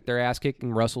team's going to get their ass kicked,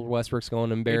 and Russell Westbrook's going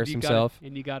to embarrass himself.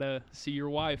 And you gotta see your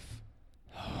wife.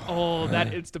 Oh,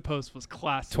 that Insta post was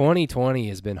classic. 2020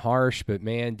 has been harsh, but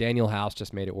man, Daniel House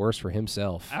just made it worse for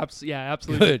himself.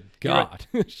 Absolutely. Good You're right.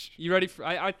 God. You ready for?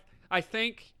 I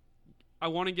think I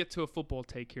want to get to a football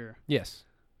take here. Yes.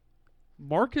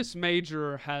 Marcus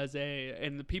Major has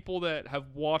and the people that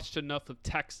have watched enough of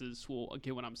Texas will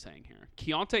get what I'm saying here.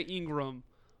 Keontae Ingram,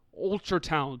 ultra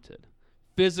talented,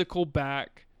 physical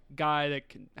back, guy that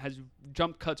has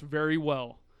jump cuts very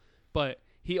well, but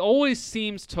he always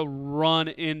seems to run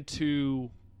into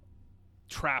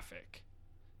traffic.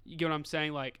 You get what I'm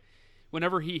saying? Like,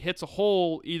 whenever he hits a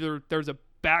hole, either there's a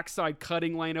backside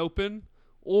cutting lane open,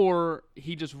 or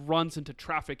he just runs into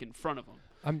traffic in front of him.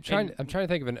 I'm trying to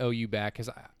think of an OU back because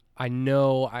I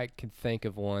know I can think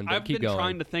of one, but I've keep been going.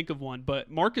 trying to think of one,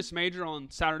 but Marcus Major on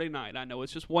Saturday night, I know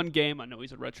it's just one game. I know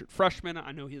he's a redshirt freshman.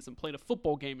 I know he hasn't played a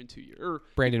football game in 2 years.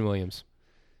 Brandon Williams.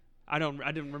 I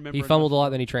didn't remember. He fumbled a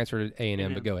lot, then he transferred to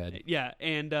A&M, but go ahead. Yeah,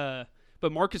 and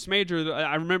but Marcus Major,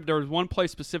 I remember there was one play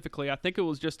specifically. I think it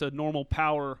was just a normal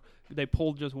power. They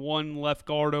pulled just one left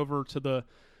guard over to the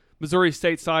Missouri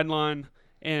State sideline,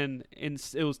 and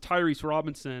it was Tyrese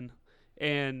Robinson.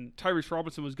 And Tyrese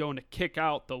Robinson was going to kick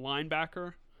out the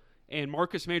linebacker, and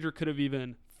Marcus Major could have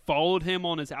even followed him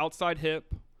on his outside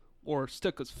hip or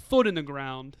stuck his foot in the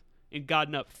ground and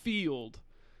gotten upfield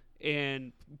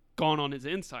and gone on his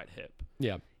inside hip.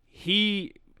 Yeah.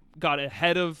 He got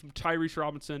ahead of Tyrese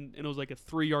Robinson, and it was like a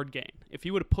 3-yard gain. If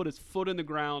he would have put his foot in the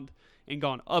ground and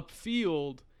gone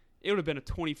upfield, it would have been a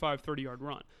 25, 30-yard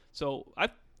run. So I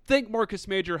think Marcus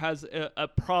Major has a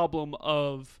problem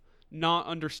of not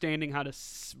understanding how to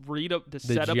read up the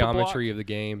setup, The geometry of the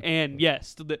game. And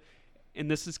yes, and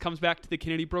this comes back to the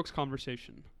Kennedy Brooks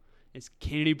conversation. Is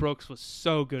Kennedy Brooks was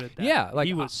so good at that. Yeah, like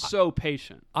he was so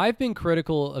patient. I've been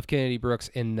critical of Kennedy Brooks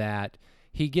in that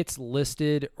he gets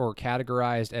listed or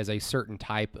categorized as a certain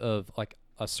type of, like,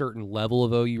 a certain level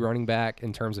of OU running back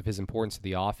in terms of his importance to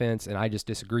the offense, and I just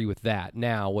disagree with that.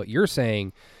 Now, what you're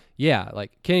saying, yeah,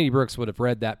 like Kennedy Brooks would have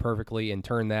read that perfectly and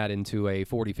turned that into a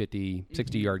 40, 50,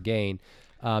 60-yard gain,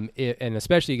 and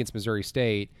especially against Missouri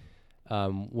State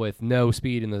with no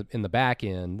speed in the back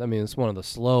end. I mean, it's one of the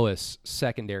slowest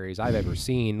secondaries I've ever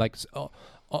seen, like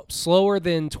slower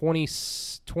than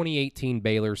 2018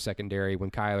 Baylor secondary when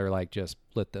Kyler, like, just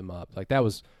lit them up. Like, that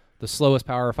was the slowest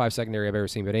Power 5 secondary I've ever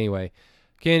seen. But anyway,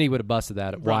 Kennedy would have busted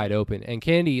that Right. wide open. And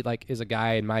Kennedy, like, is a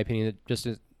guy, in my opinion, that just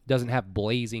doesn't have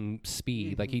blazing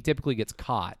speed. Like, he typically gets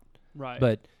caught. Right.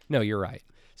 But, no, you're right.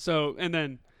 So, and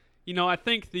then, I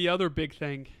think the other big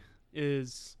thing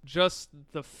is just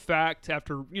the fact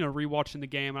after, rewatching the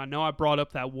game, and I know I brought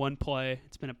up that one play.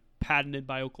 It's been patented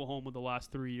by Oklahoma the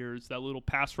last 3 years, that little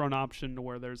pass run option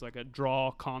where there's like a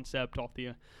draw concept off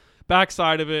the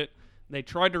backside of it. They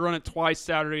tried to run it twice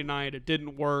Saturday night. It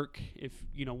didn't work. If,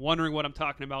 wondering what I'm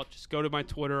talking about, just go to my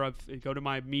Twitter, go to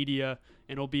my media,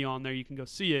 and it'll be on there. You can go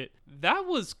see it. That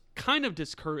was kind of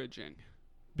discouraging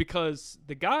because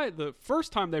the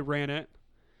first time they ran it,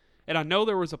 and I know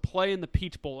there was a play in the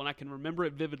Peach Bowl, and I can remember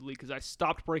it vividly because I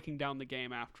stopped breaking down the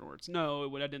game afterwards. No,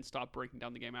 I didn't stop breaking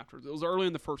down the game afterwards. It was early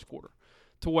in the first quarter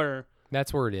to where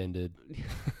That's where it ended.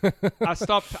 I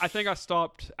think I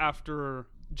stopped after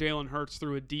Jalen Hurts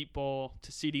threw a deep ball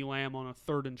to CeeDee Lamb on a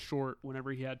 3rd and short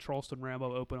whenever he had Charleston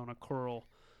Rambo open on a curl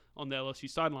on the LSU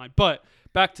sideline. But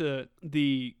back to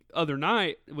the other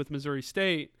night with Missouri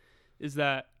State is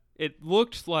that it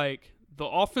looked like the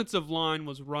offensive line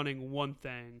was running one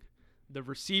thing. The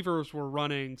receivers were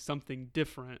running something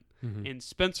different, and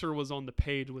Spencer was on the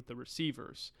page with the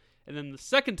receivers. And then the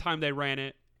second time they ran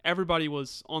it, everybody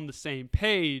was on the same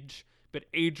page, but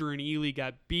Adrian Ely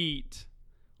got beat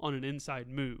on an inside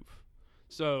move.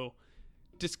 So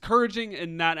discouraging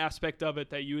in that aspect of it,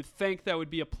 that you would think that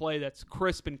would be a play that's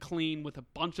crisp and clean with a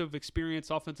bunch of experienced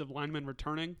offensive linemen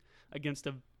returning against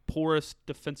the poorest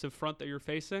defensive front that you're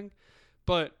facing.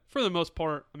 But for the most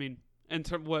part, I mean,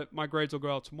 what my grades will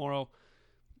go out tomorrow,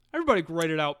 everybody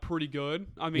graded out pretty good.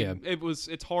 I mean,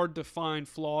 it's hard to find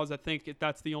flaws. I think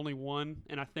that's the only one,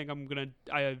 and I think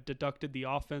I have deducted the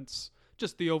offense,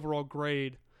 just the overall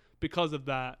grade, because of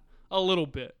that a little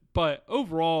bit. But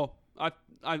overall, I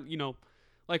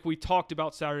like we talked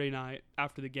about Saturday night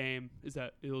after the game, is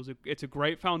that it's a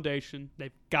great foundation.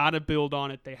 They've got to build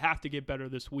on it. They have to get better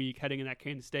this week heading in that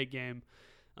Kansas State game.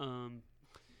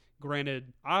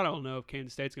 Granted, I don't know if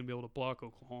Kansas State's going to be able to block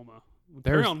Oklahoma.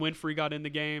 Perion Winfrey got in the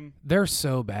game. They're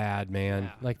so bad,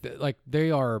 man. Yeah. Like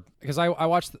they are, because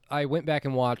I went back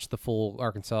and watched the full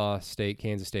Arkansas State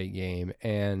Kansas State game,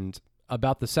 and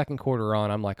about the second quarter on,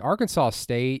 I'm like, Arkansas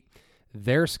State,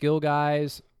 their skill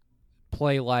guys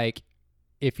play like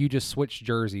if you just switch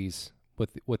jerseys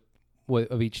with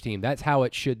of each team. That's how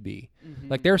it should be.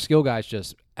 Like, their skill guys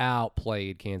just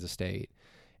outplayed Kansas State,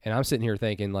 and I'm sitting here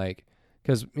thinking, like,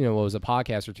 because, it was a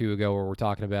podcast or two ago where we're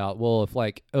talking about, well, if,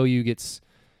 like, OU gets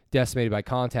decimated by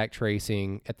contact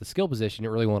tracing at the skill position, it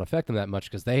really won't affect them that much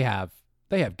because they have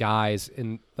guys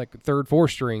in, like, 3rd,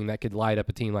 4th string that could light up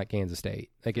a team like Kansas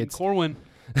State. Like, it's Corwin.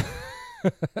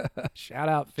 Shout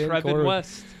out Finn Trevin Corwin.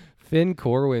 West. Finn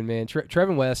Corwin, man.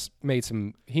 Trevin West made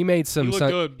some good. He made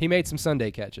some Sunday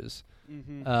catches.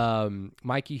 Mm-hmm.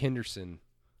 Mikey Henderson.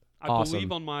 I awesome.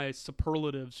 believe on my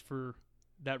superlatives for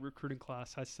that recruiting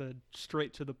class, I said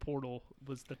straight to the portal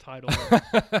was the title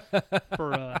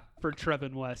for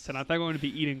Trevin West, and I think I'm going to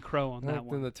be eating crow on that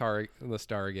one. The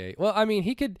Stargate. Well, I mean,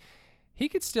 he could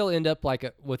still end up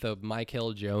like with a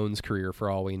Michael Jones career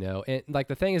for all we know. And like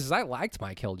the thing is I liked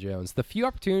Michael Jones. The few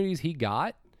opportunities he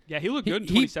got, yeah, he looked good in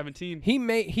 2017. He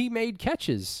made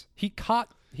catches. He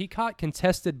caught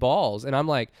contested balls, and I'm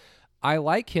like, I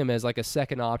like him as like a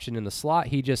second option in the slot.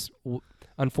 He just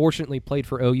unfortunately played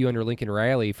for OU under Lincoln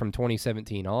Riley from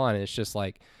 2017 on, and it's just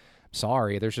like,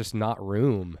 sorry, there's just not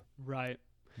room. Right.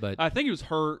 But I think he was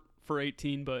hurt for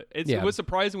 18, but it was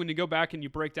surprising when you go back and you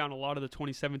break down a lot of the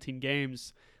 2017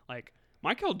 games. Like,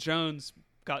 Michael Jones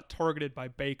got targeted by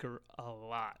Baker a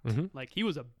lot. Mm-hmm. Like, he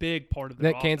was a big part of that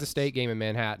offense. Kansas State game in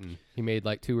Manhattan. He made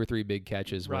like 2 or 3 big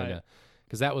catches, right?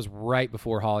 Because that was right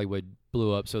before Hollywood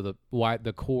blew up. So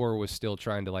the core was still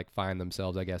trying to like find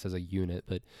themselves, I guess, as a unit.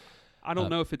 But I don't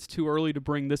know if it's too early to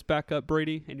bring this back up,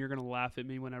 Brady, and you're going to laugh at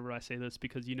me whenever I say this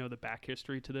because you know the back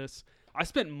history to this. I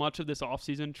spent much of this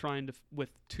offseason trying to, with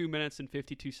 2 minutes and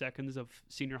 52 seconds of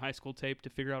senior high school tape, to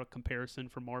figure out a comparison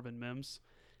for Marvin Mims.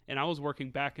 And I was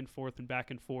working back and forth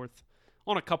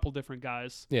on a couple different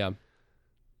guys. Yeah.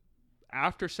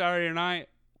 After Saturday night,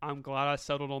 I'm glad I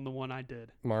settled on the one I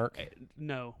did. Mark?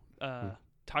 No,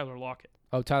 Tyler Lockett.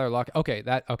 Oh, Tyler Lockett. Okay,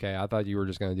 I thought you were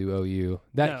just going to do OU.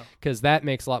 No. Because that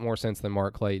makes a lot more sense than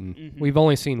Mark Clayton. Mm-hmm. We've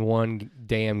only seen one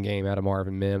damn game out of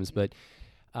Marvin Mims, but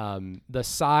the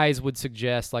size would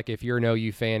suggest, like, if you're an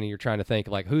OU fan and you're trying to think,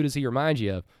 like, who does he remind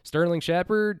you of? Sterling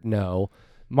Shepard? No.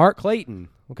 Mark Clayton,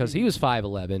 because he was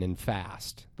 5'11" and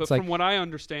fast. But it's from like, what I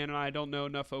understand, and I don't know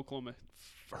enough Oklahoma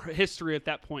history at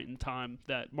that point in time,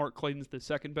 that Mark Clayton's the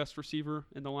second best receiver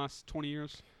in the last 20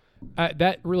 years.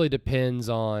 That really depends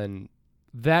on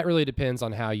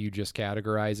how you just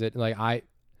categorize it. Like,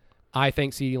 I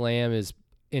think CeeDee Lamb is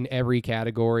in every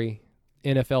category: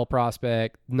 NFL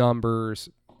prospect, numbers,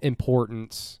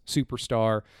 importance,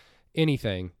 superstar,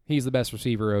 anything. He's the best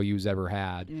receiver OU's ever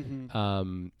had.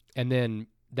 And then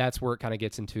that's where it kind of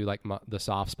gets into like the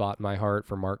soft spot in my heart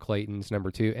for Mark Clayton's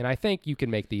number 2. And I think you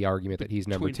can make the argument that he's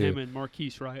number 2. Between him and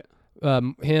Marquise, right?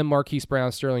 Him, Marquise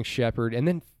Brown, Sterling Shepard, and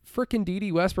then frickin'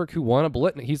 D.D. Westbrook, who won a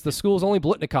Blitnikoff. He's the school's only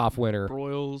Blitnikoff winner.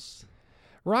 Broyles.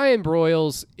 Ryan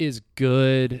Broyles is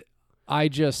good. I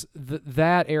just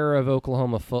that era of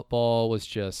Oklahoma football was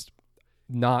just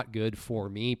not good for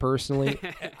me personally.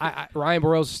 Ryan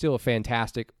Broyles is still a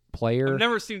fantastic player. I've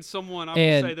never seen someone, I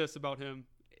will say this about him,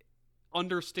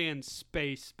 understand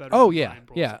space better than Ryan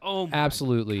Broyles. Yeah. Oh my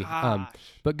absolutely. gosh.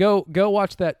 But go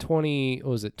watch that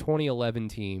 2011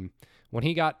 team when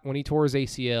he tore his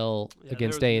ACL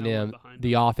against A&M.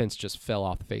 The offense just fell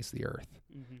off the face of the earth.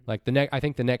 Like I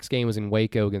think the next game was in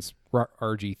Waco against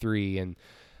RG3, and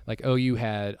like OU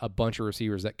had a bunch of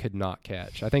receivers that could not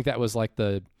catch. I think that was like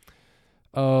the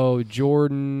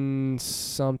Jordan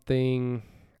something.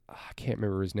 I can't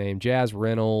remember his name. Jazz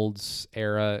Reynolds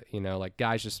era. Like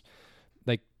guys just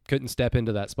like couldn't step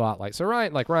into that spotlight. So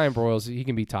Ryan Broyles, he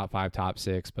can be top 5, top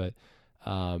 6, but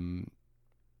Marvin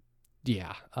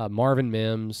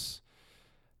Mims.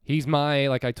 He's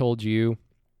like I told you,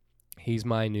 he's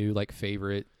my new like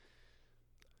favorite.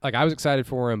 Like I was excited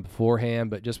for him beforehand,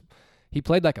 but just he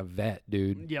played like a vet,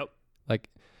 dude. Yep. Like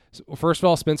first of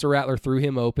all, Spencer Rattler threw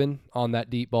him open on that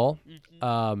deep ball.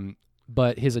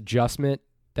 But his adjustment,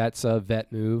 that's a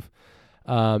vet move.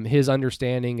 His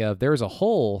understanding of there's a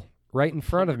hole right in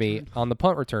front of me on the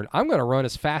punt return. I'm going to run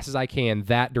as fast as I can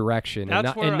that direction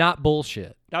and not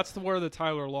bullshit. That's where the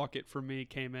Tyler Lockett for me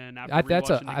came in. I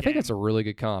think that's a really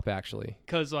good comp, actually.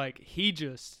 Because like he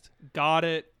just got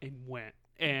it and went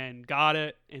and got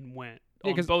it and went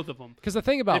on both of them. Because the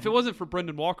thing about if it wasn't for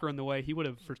Brendan Walker in the way, he would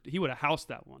have housed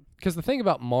that one. Because the thing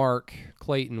about Mark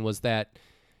Clayton was that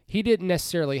he didn't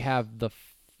necessarily have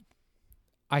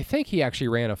I think he actually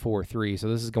ran a 4.3, so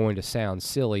this is going to sound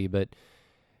silly, but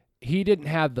he didn't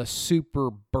have the super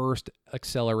burst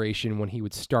acceleration when he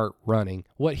would start running.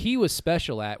 What he was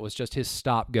special at was just his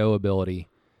stop-go ability.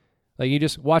 Like you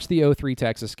just watch the 0-3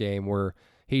 Texas game where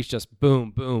he's just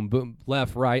boom, boom, boom,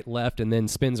 left, right, left, and then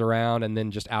spins around and then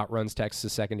just outruns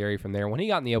Texas secondary from there. When he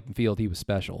got in the open field, he was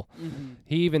special.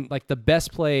 He even, like the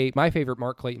best play, my favorite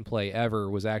Mark Clayton play ever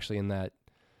was actually in that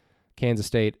Kansas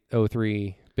State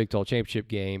 0-3 Big 12 championship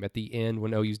game at the end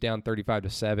when OU's down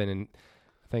 35-7, and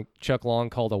I think Chuck Long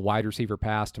called a wide receiver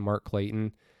pass to Mark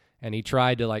Clayton, and he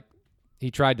tried to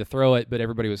throw it, but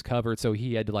everybody was covered, so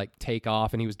he had to like take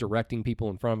off, and he was directing people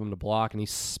in front of him to block, and he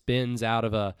spins out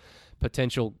of a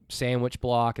potential sandwich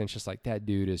block, and it's just like that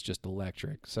dude is just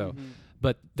electric. So,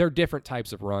 but they're different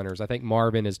types of runners. I think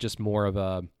Marvin is just more of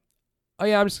a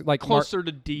I'm just like closer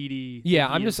to DD. Yeah,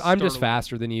 I'm just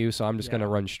faster than you, so I'm just gonna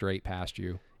run straight past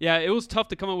you. Yeah, it was tough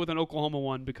to come up with an Oklahoma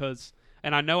one because,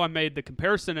 and I know I made the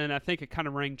comparison, and I think it kind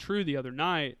of rang true the other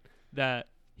night that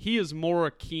he is more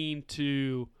akin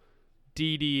to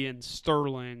DD and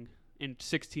Sterling in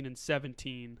 16 and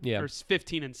 17, or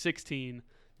 15 and 16,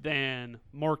 than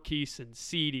Marquise and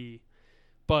CeeDee.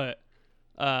 But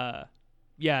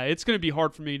it's going to be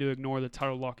hard for me to ignore the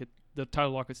Tyler Lockett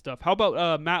stuff. How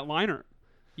about Matt Leinart?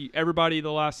 Everybody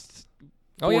the last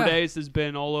 4 days has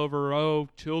been all over,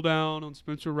 chill down on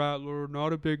Spencer Rattler,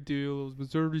 not a big deal. It was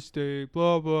Missouri State,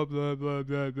 blah, blah, blah, blah,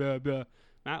 blah, blah, blah.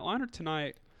 Matt Leinart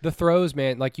tonight. The throws,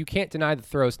 man, like you can't deny the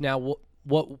throws. Now,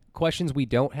 what questions we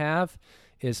don't have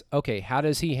is, okay, how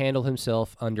does he handle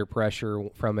himself under pressure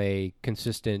from a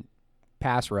consistent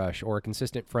pass rush or a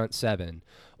consistent front seven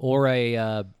or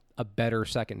a better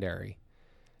secondary?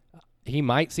 He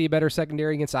might see a better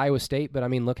secondary against Iowa State, but I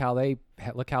mean, look how they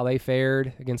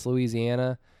fared against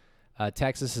Louisiana.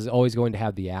 Texas is always going to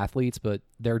have the athletes, but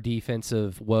their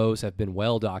defensive woes have been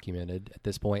well documented at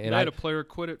this point. And they had a player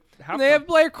quit at halftime. They have a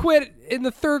player quit in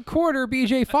the third quarter,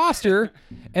 B.J. Foster,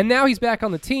 and now he's back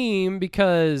on the team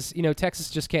because Texas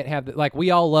just can't have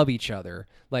we all love each other.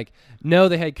 Like, no,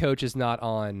 the head coach is not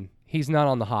on. He's not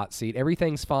on the hot seat.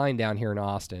 Everything's fine down here in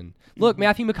Austin. Look,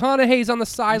 Matthew McConaughey's on the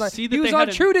sideline. He was on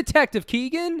True Detective,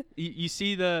 Keegan. You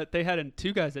see they had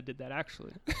two guys that did that,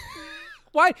 actually.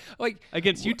 Why?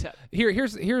 Against UTEP.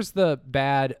 Here's the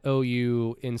bad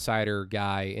OU insider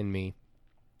guy in me.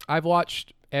 I've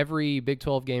watched every Big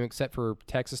 12 game except for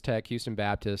Texas Tech, Houston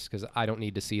Baptist, because I don't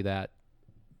need to see that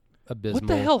abysmal What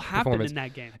the hell happened in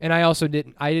that game? And I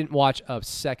didn't watch a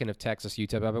second of Texas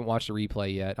UTEP. I haven't watched the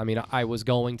replay yet. I mean, I was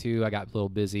going to. I got a little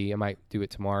busy. I might do it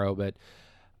tomorrow. But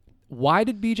why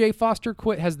did B.J. Foster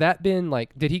quit? Has that been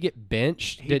did he get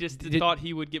benched? He thought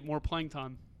he would get more playing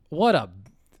time. What a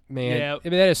man! Yeah. I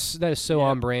mean, that is so Yeah.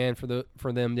 on brand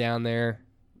for them down there,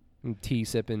 and tea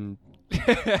sipping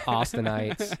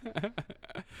Austinites.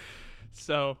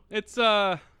 So it's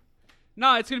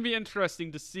it's gonna be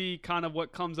interesting to see kind of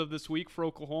what comes of this week for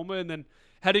Oklahoma, and then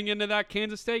heading into that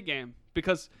Kansas State game,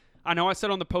 because I know I said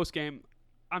on the post game,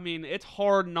 I mean, it's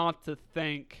hard not to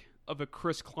think of a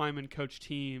Chris Kleiman coach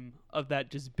team of that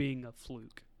just being a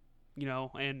fluke,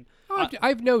 and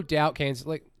I've no doubt Kansas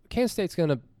State's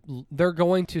they're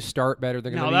going to start better.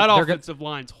 They're going to offensive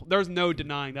line's, there's no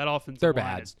denying that offensive They're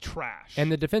line bad. is trash.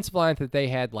 And the defensive line that they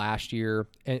had last year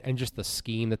and just the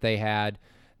scheme that they had,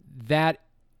 that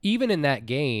even in that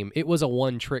game, it was a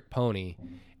one-trick pony.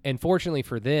 And fortunately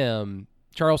for them,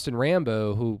 Charleston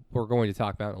Rambo, who we're going to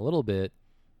talk about in a little bit,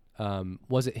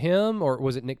 was it him or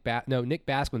was it Nick Nick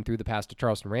Basquin threw the pass to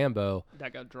Charleston Rambo.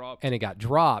 That got dropped. And it got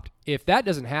dropped. If that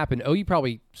doesn't happen, OU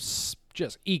probably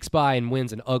just ekes by and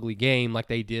wins an ugly game like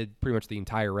they did pretty much the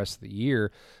entire rest of the year.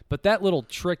 But that little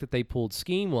trick that they pulled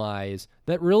scheme-wise,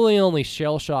 that really only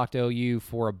shell-shocked OU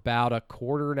for about a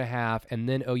quarter and a half, and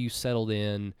then OU settled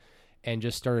in and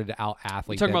just started to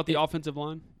out-athlete You're talking them. about the offensive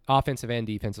line? Offensive and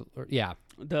defensive, yeah.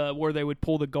 Where they would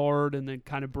pull the guard and then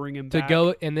kind of bring him To back.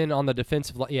 go, and then on the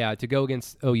defensive line, to go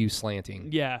against OU slanting.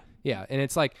 Yeah. Yeah, and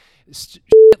it's like, shit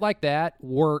like that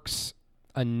works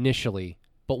initially.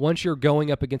 But once you're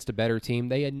going up against a better team,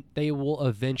 they will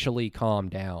eventually calm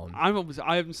down.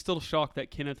 I'm still shocked that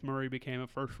Kenneth Murray became a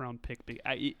first-round pick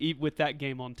with that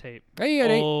game on tape. He had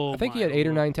Oh, I think he my had 8 or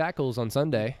Lord. 9 tackles on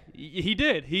Sunday. He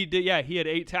did. Yeah, he had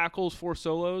 8 tackles, 4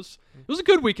 solos. It was a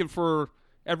good weekend for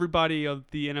everybody of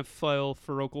the NFL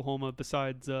for Oklahoma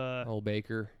besides Old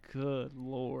Baker good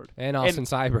Lord. and Austin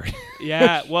Seibert.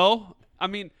 Yeah, well, I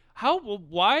mean,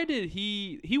 why did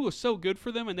he was so good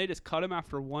for them and they just cut him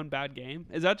after one bad game?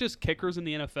 Is that just kickers in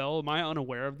the NFL? Am I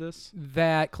unaware of this?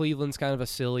 That Cleveland's kind of a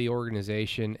silly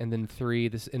organization, and then 3.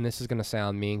 This is going to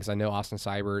sound mean because I know Austin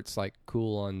Seibert's like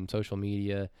cool on social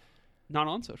media. Not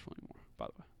on social anymore, by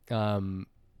the way.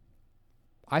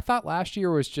 I thought last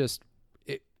year was just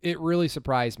it really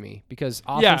surprised me because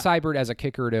Austin Seibert as a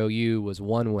kicker at OU was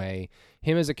one way.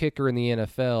 Him as a kicker in the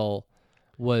NFL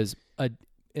was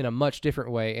in a much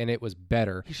different way, and it was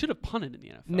better. He should have punted in the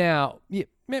NFL. Now,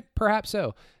 perhaps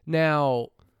so. Now,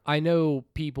 I know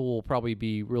people will probably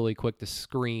be really quick to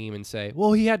scream and say,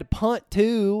 well, he had to punt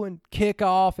too and kick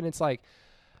off, and it's like,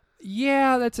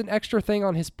 yeah, that's an extra thing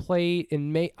on his plate,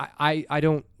 and I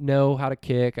don't know how to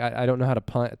kick. I don't know how to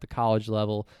punt at the college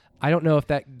level. I don't know if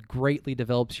that greatly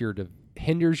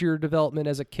hinders your development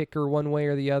as a kicker one way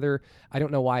or the other. I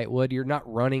don't know why it would. You're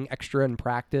not running extra in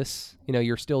practice.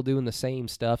 You're still doing the same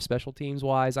stuff special teams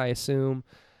wise, I assume.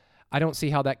 I don't see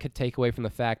how that could take away from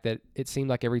the fact that it seemed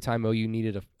like every time OU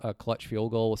needed a clutch field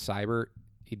goal with Seibert,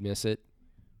 he'd miss it.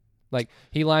 Like,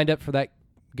 he lined up for that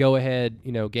go-ahead,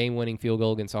 game-winning field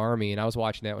goal against Army, and I was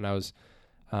watching that when I was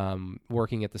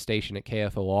working at the station at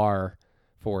KFOR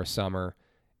for a summer,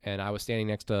 and I was standing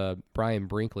next to Brian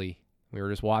Brinkley. We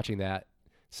were just watching that.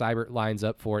 Seibert lines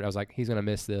up for it. I was like, he's going to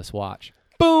miss this. Watch.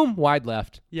 Boom! Wide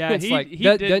left. Yeah,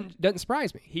 it's doesn't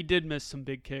surprise me. He did miss some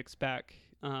big kicks back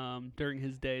during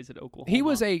his days at Oklahoma. He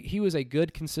was a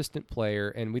good, consistent player,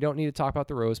 and we don't need to talk about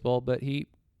the Rose Bowl, but he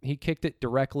kicked it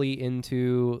directly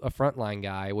into a frontline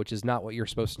guy, which is not what you're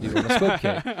supposed to do on a scope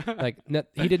kick.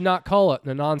 He did not call it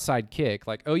an onside kick.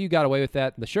 Like, OU got away with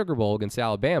that in the Sugar Bowl against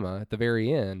Alabama at the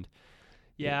very end.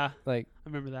 Yeah, I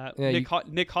remember that. Yeah,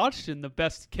 Nick Hodgson, the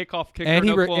best kickoff kicker and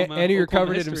in Oklahoma. And he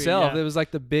recovered it history, himself. yeah. It was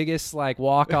like the biggest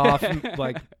walk off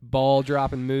ball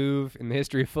dropping move in the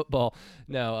history of football.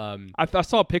 No, I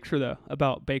saw a picture though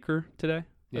about Baker today.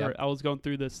 Yeah. I was going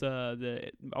through this. I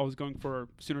was going for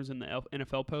Sooners in the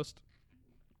NFL post.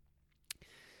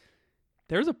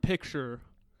 There's a picture,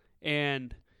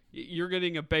 and you're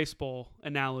getting a baseball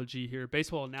analogy here.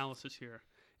 Baseball analysis here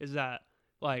is that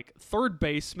third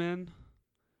baseman.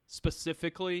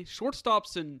 Specifically,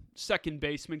 shortstops and second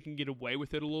baseman can get away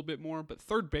with it a little bit more, but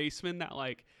third baseman that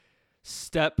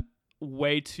step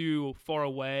way too far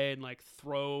away and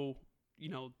throw,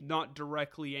 not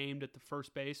directly aimed at the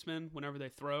first baseman whenever they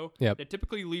throw. Yep. They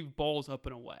typically leave balls up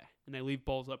and away, and they leave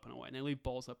balls up and away, and they leave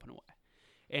balls up and away.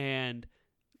 And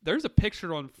there's a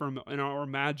picture in our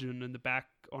Imagine in the back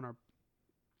on our.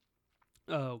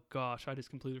 Oh gosh, I just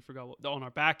completely forgot on our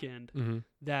back end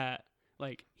that.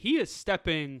 He is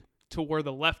stepping to where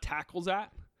the left tackle's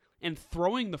at and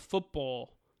throwing the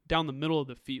football down the middle of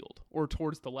the field or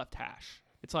towards the left hash.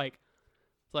 It's like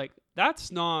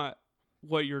that's not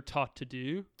what you're taught to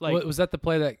do. was that the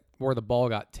play where the ball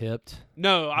got tipped?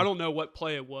 No, I don't know what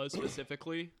play it was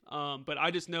specifically. But I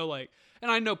just know and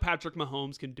I know Patrick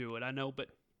Mahomes can do it. I know, but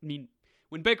I mean,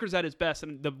 when Baker's at his best,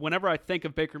 and whenever I think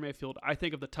of Baker Mayfield, I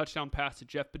think of the touchdown pass to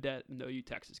Jeff Badet in the OU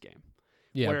Texas game,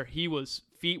 where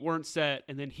feet weren't set,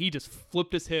 and then he just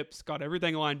flipped his hips, got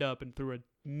everything lined up, and threw a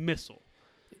missile.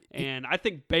 And I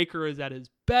think Baker is at his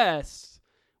best.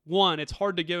 One, it's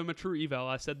hard to give him a true eval.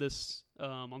 I said this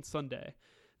on Sunday,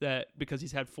 that because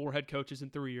he's had 4 head coaches in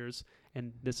 3 years,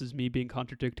 and this is me being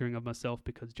contradictory of myself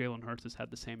because Jalen Hurts has had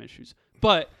the same issues.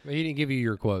 But he didn't give you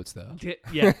your quotes though.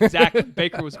 Yeah, exactly.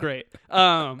 Baker was great.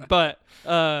 But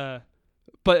at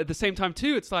the same time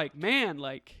too, it's like, man,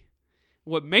 like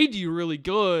what made you really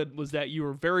good was that you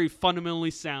were very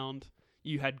fundamentally sound.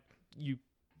 You had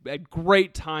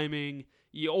great timing.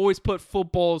 You always put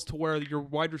footballs to where your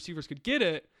wide receivers could get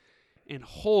it. And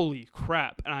holy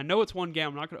crap. And I know it's one game.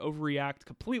 I'm not going to overreact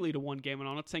completely to one game. And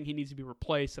I'm not saying he needs to be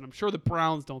replaced. And I'm sure the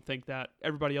Browns don't think that.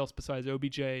 Everybody else besides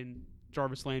OBJ and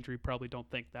Jarvis Landry probably don't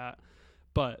think that.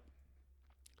 But,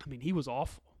 I mean, he was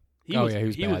awful. He was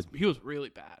bad. He was really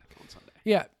bad on Sunday.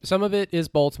 Yeah, some of it is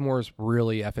Baltimore's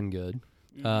really effing good.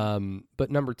 Mm-hmm. But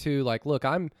number 2, like, look,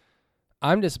 I'm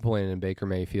disappointed in Baker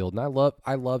Mayfield, and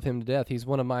I love him to death. He's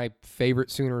one of my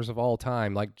favorite Sooners of all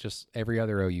time, like just every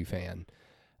other OU fan.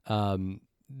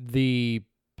 The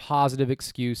positive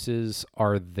excuses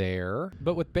are there,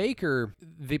 but with Baker,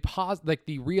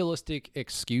 the realistic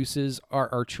excuses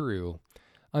are true.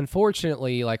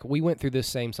 Unfortunately, like we went through this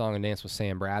same song and dance with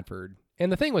Sam Bradford.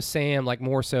 And the thing with Sam, like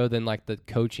more so than like the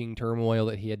coaching turmoil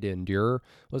that he had to endure,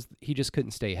 was he just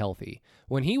couldn't stay healthy.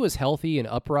 When he was healthy and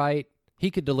upright,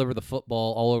 he could deliver the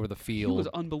football all over the field. He was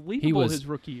unbelievable his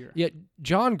rookie year. Yeah,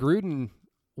 John Gruden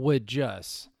would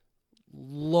just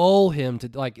lull him to,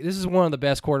 like, this is one of the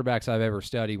best quarterbacks I've ever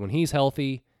studied. When he's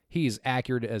healthy, he's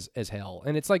accurate as hell.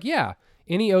 And it's like, yeah,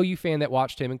 any OU fan that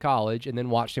watched him in college and then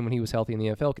watched him when he was healthy in the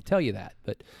NFL could tell you that.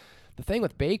 But the thing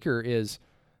with Baker is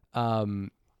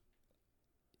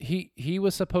he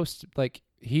was supposed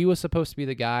to be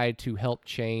the guy to help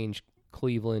change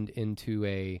Cleveland into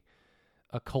a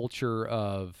culture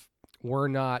of we're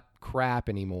not crap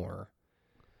anymore.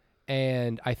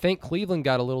 And I think Cleveland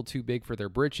got a little too big for their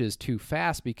britches too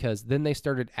fast, because then they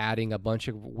started adding a bunch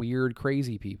of weird,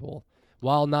 crazy people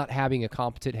while not having a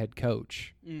competent head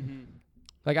coach. Mm-hmm.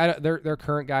 Like their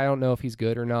current guy, I don't know if he's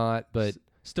good or not, but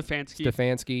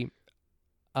Stefanski.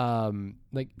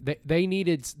 Like they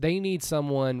need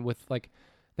someone with like,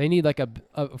 they need like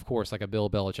of course like a Bill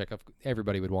Belichick.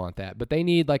 Everybody would want that, but they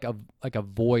need like a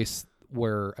voice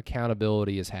where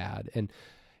accountability is had. And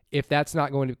if that's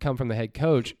not going to come from the head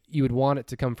coach, you would want it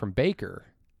to come from Baker.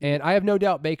 And I have no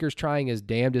doubt Baker's trying his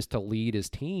damnedest to lead his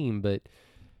team, but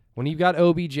when you've got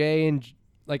OBJ and,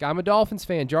 like, I'm a Dolphins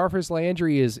fan, Jarvis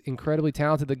Landry is incredibly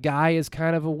talented. The guy is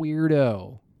kind of a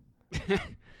weirdo.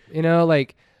 You know,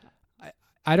 like,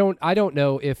 I don't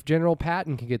know if General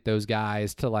Patton can get those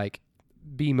guys to, like,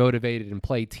 be motivated and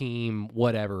play team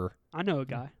whatever. I know a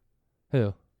guy.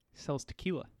 Who? He sells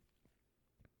tequila.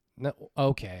 No,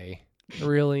 okay.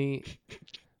 Really?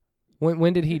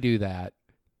 When did he do that?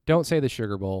 Don't say the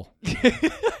Sugar Bowl.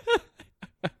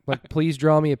 Like, please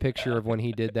draw me a picture of when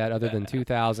he did that, other than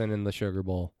 2000 and the Sugar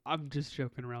Bowl. I'm just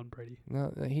joking around, Brady.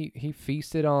 No, he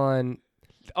feasted on.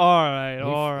 All right.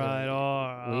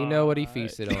 We know what he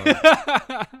feasted on.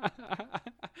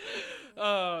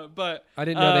 But I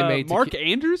didn't know they made Mark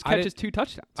Andrews catches 2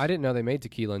 touchdowns. I didn't know they made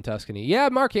tequila in Tuscany. Yeah,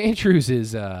 Mark Andrews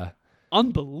is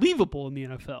unbelievable in the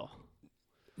NFL.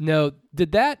 No,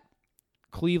 did that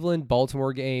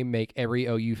Cleveland-Baltimore game make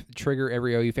trigger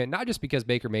every OU fan? Not just because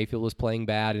Baker Mayfield was playing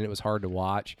bad and it was hard to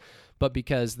watch, but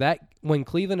because that when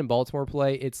Cleveland and Baltimore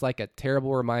play, it's like a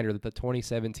terrible reminder that the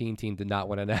 2017 team did not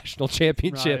win a national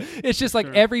championship. Right. It's just like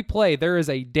every play, there is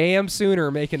a damn Sooner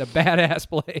making a badass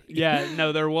play. Yeah,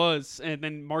 no, there was. And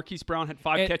then Marquise Brown had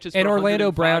 5 catches. And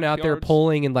Orlando Brown out there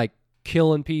pulling and like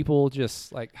killing people,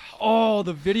 just like, oh,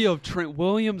 the video of Trent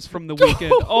Williams from the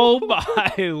weekend. Oh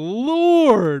my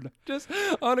Lord. Just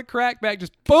on a crackback,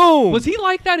 just boom. Was he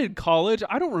like that in college?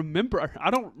 I don't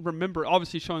remember,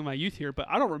 obviously showing my youth here, but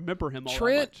I don't remember him all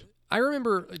that much. I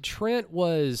remember Trent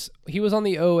he was on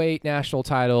the 2008 national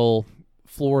title,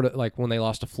 Florida, like when they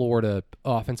lost to Florida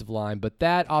offensive line, but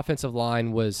that offensive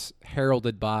line was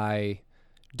heralded by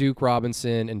Duke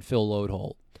Robinson and Phil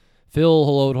Lodeholt. Phil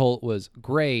Lodeholt was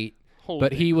great.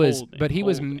 He was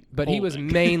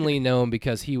mainly known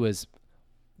because he was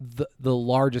the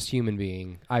largest human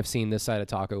being I've seen this side of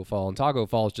Taco Fall, and Taco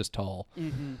Fall is just tall.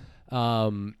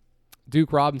 Mm-hmm.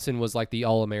 Duke Robinson was like the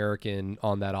All-American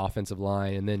on that offensive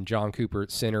line, and then John Cooper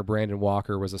at center. Brandon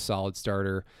Walker was a solid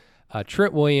starter.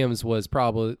 Trent Williams was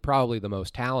probably the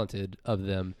most talented of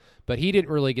them, but he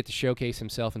didn't really get to showcase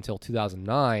himself until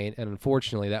 2009, and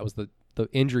unfortunately that was the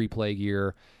injury plague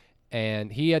year.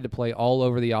 and he had to play all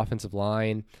over the offensive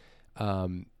line. I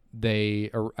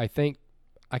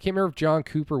can't remember if John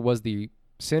Cooper was the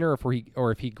center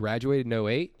or if he graduated in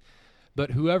 08,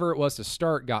 but whoever it was to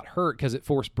start got hurt because it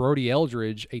forced Brody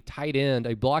Eldridge, a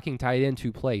blocking tight end,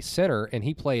 to play center, and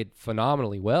he played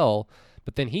phenomenally well,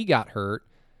 but then he got hurt,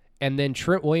 and then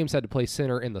Trent Williams had to play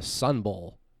center in the Sun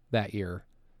Bowl that year.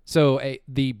 So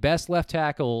the best left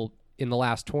tackle in the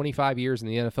last 25 years in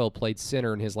the NFL played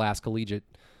center in his last collegiate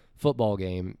football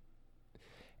game.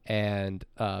 And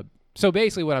so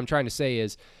basically what I'm trying to say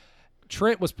is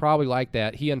Trent was probably like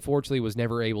that. He unfortunately was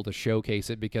never able to showcase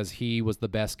it because he was the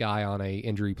best guy on a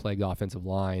injury-plagued offensive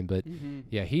line. But,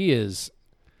 yeah, he's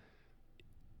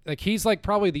like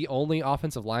probably the only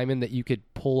offensive lineman that you could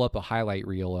pull up a highlight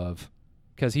reel of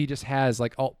because he just has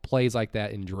like all plays like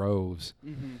that in droves.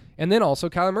 And then also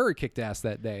Kyler Murray kicked ass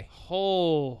that day.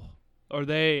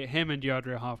 Him and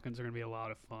DeAndre Hopkins are going to be a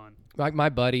lot of fun. Like my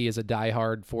buddy is a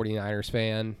diehard 49ers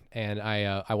fan, and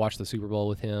I watched the Super Bowl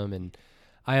with him, and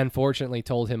I unfortunately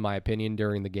told him my opinion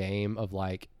during the game of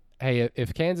like, hey,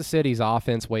 if Kansas City's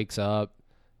offense wakes up,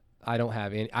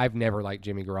 I've never liked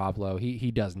Jimmy Garoppolo. He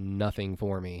does nothing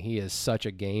for me. He is such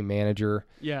a game manager.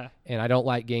 Yeah. And I don't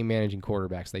like game managing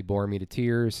quarterbacks. They bore me to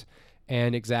tears.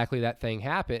 And exactly that thing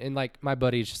happened. And like my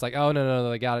buddy's just like, oh no,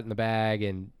 they got it in the bag,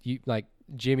 and you like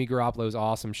Jimmy Garoppolo's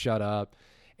awesome, shut up.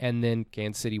 And then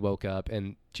Kansas City woke up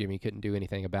and Jimmy couldn't do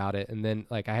anything about it. And then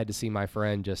like I had to see my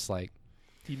friend just like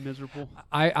be miserable.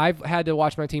 I've had to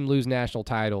watch my team lose national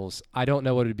titles. I don't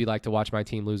know what it'd be like to watch my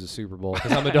team lose a Super Bowl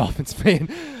because I'm a Dolphins fan.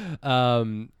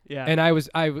 Yeah. And I was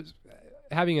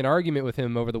having an argument with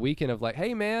him over the weekend of like,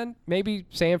 hey man, maybe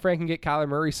San Fran can get Kyler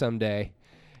Murray someday.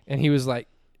 And he was like,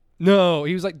 no,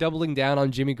 he was like doubling down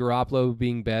on Jimmy Garoppolo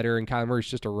being better and Kyler Murray's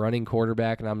just a running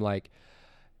quarterback. And I'm like,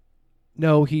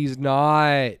 no, he's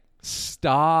not.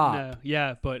 Stop. No,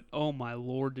 yeah, but oh my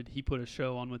Lord, did he put a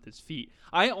show on with his feet.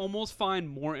 I almost find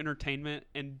more entertainment,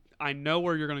 and I know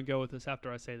where you're going to go with this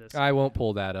after I say this. I won't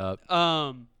pull that up.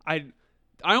 I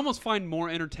almost find more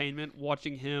entertainment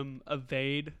watching him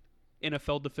evade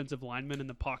NFL defensive linemen in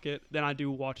the pocket than I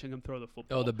do watching him throw the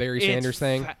football. Oh, the Barry Sanders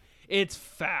thing? It's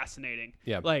fascinating.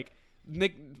 Yeah. Like,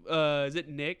 is it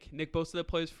Nick Bosa that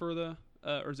plays for the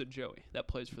or is it Joey that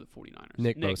plays for the 49ers?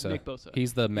 Nick Bosa.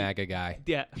 He's the MAGA guy.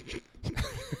 Yeah.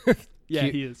 Yeah,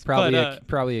 he is. Probably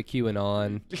a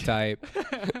QAnon type.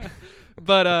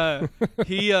 But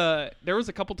he there was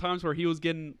a couple times where he was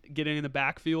getting in the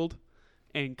backfield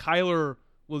and Kyler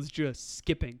was just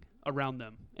skipping around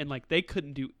them and like they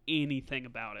couldn't do anything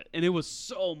about it. And it was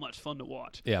so much fun to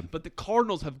watch. Yeah. But the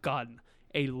Cardinals have gotten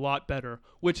a lot better,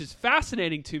 which is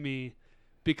fascinating to me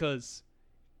because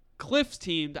Cliff's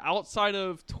team, outside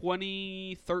of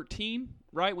 2013,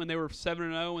 right, when they were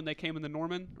 7-0 when they came into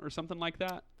Norman or something like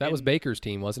that. That was Baker's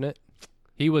team, wasn't it?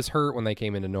 He was hurt when they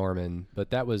came into Norman,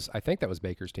 but I think that was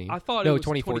Baker's team. I thought it was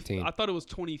 2014. I thought it was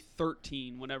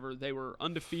 2013 whenever they were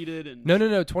undefeated and No.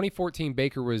 2014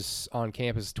 Baker was on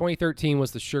campus. 2013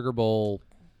 was the Sugar Bowl.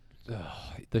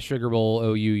 The Sugar Bowl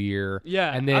OU year.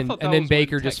 Yeah, and then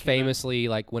Baker just famously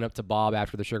like went up to Bob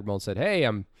after the Sugar Bowl and said, "Hey,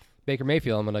 I'm Baker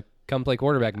Mayfield. I'm gonna come play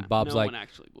quarterback." And Bob's no like, one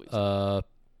actually believes that.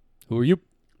 "Who are you?"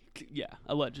 Yeah,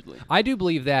 allegedly. I do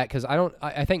believe that because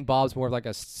I think Bob's more of like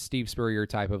a Steve Spurrier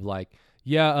type of like,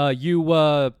 yeah, you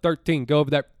 13, go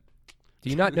over there. Do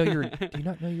you not know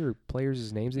your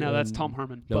players' names? No, that's Tom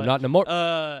Herman. No, not no more.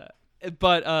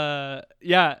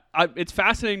 Yeah, it's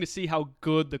fascinating to see how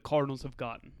good the Cardinals have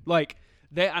gotten. Like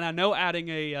and I know adding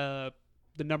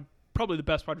probably the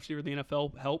best wide receiver in the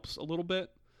NFL helps a little bit.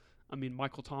 I mean,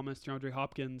 Michael Thomas, DeAndre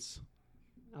Hopkins.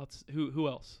 Who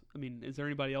else? I mean, is there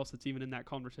anybody else that's even in that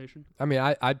conversation? I mean,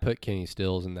 I'd put Kenny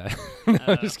Stills in that.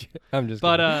 I'm just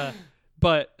kidding.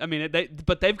 But I mean,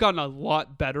 they've gotten a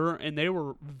lot better, and they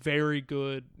were very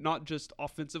good, not just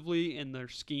offensively in their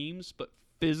schemes, but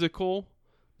physical.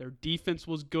 Their defense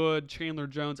was good. Chandler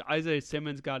Jones, Isaiah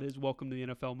Simmons got his welcome to the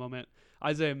NFL moment.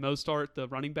 Isaiah Mostert, the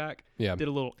running back, did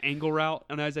a little angle route,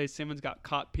 and Isaiah Simmons got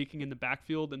caught peeking in the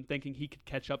backfield and thinking he could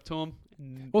catch up to him.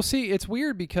 Well, see, it's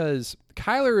weird because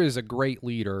Kyler is a great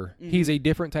leader. Mm-hmm. He's a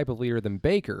different type of leader than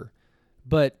Baker.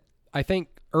 But I think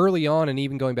early on, and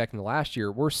even going back into last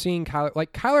year, we're seeing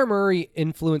Kyler Murray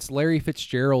influenced Larry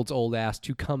Fitzgerald's old ass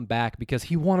to come back because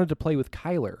he wanted to play with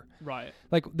Kyler. Right.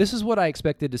 Like, this is what I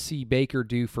expected to see Baker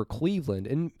do for Cleveland.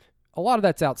 And a lot of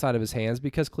that's outside of his hands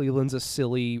because Cleveland's a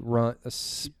silly run,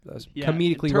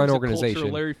 comedically run organization.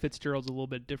 Culture, Larry Fitzgerald's a little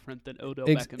bit different than Odell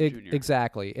Beckham Jr.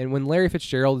 Exactly. And when Larry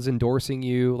Fitzgerald is endorsing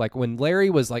you, like when Larry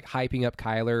was like hyping up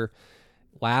Kyler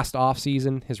last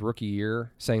offseason, his rookie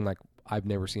year, saying like, I've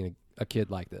never seen a kid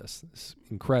like this. It's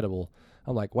incredible.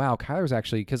 I'm like, wow, Kyler's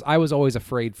actually, because I was always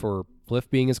afraid for Cliff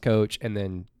being his coach and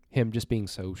then him just being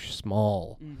so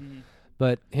small. Mm-hmm.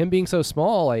 But him being so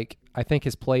small, like, I think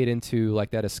has played into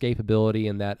like that escapability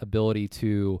and that ability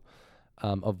to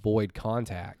avoid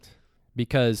contact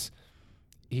because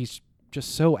he's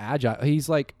just so agile. He's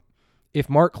like, if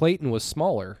Mark Clayton was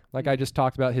smaller, like I just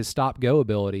talked about his stop-go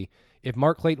ability, if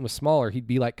Mark Clayton was smaller, he'd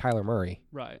be like Kyler Murray.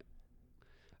 Right.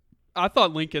 I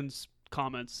thought Lincoln's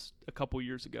comments a couple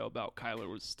years ago about Kyler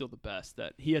was still the best,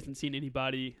 that he hasn't seen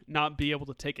anybody not be able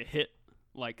to take a hit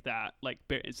like that,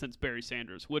 since Barry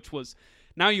Sanders, which was,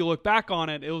 now you look back on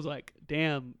it, it was like,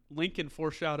 damn, Lincoln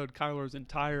foreshadowed Kyler's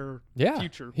entire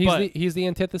future. He's the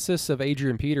antithesis of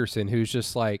Adrian Peterson, who's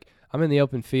just like, I'm in the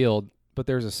open field, but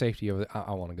there's a safety over there.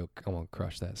 I want to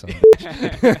crush that son of a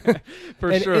bitch. For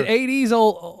and, sure. And AD's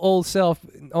old self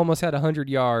almost had 100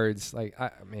 yards. Like,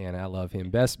 man, I love him.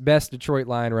 Best Detroit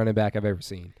Lion running back I've ever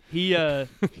seen. He, that's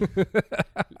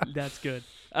good.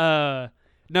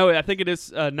 No, I think it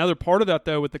is another part of that,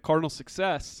 though, with the Cardinals'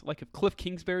 success. Like, if Cliff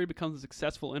Kingsbury becomes a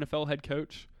successful NFL head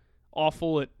coach,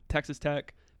 awful at Texas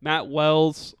Tech, Matt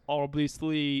Wells,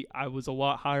 obviously, I was a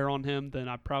lot higher on him than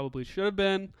I probably should have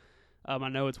been. I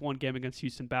know it's one game against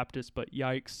Houston Baptist, but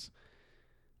yikes.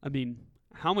 I mean,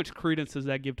 how much credence does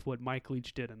that give to what Mike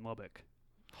Leach did in Lubbock?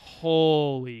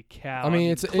 Holy cow. I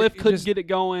mean, Cliff couldn't get it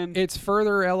going. It's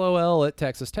further LOL at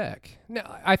Texas Tech.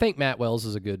 Now, I think Matt Wells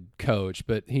is a good coach,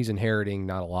 but he's inheriting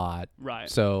not a lot. Right.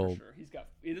 So for sure.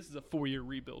 This is a 4-year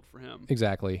rebuild for him.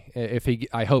 Exactly.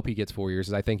 I hope he gets 4 years,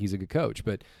 because I think he's a good coach.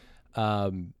 But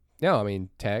no, I mean,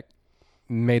 Tech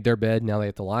made their bed. Now they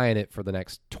have to lie in it for the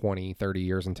next 20, 30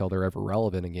 years until they're ever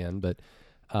relevant again. But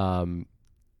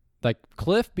like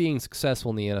Cliff being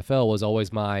successful in the NFL was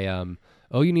always my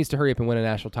OU needs to hurry up and win a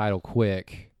national title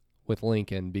quick with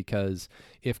Lincoln, because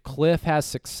if Cliff has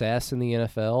success in the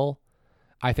NFL,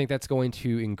 I think that's going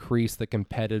to increase the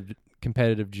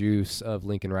competitive juice of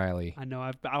Lincoln Riley. I know.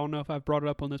 I don't know if I've brought it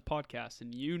up on this podcast,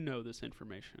 and you know this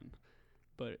information,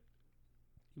 but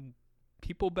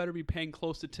people better be paying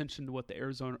close attention to what the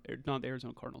Arizona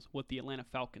Cardinals, what the Atlanta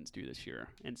Falcons do this year.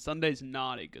 And Sunday's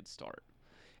not a good start.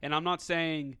 And I'm not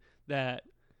saying that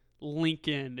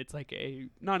Lincoln, it's like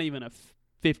not even a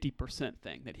 50%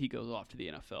 thing that he goes off to the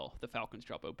NFL. The Falcons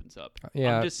job opens up.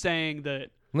 Yeah. I'm just saying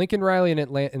that Lincoln Riley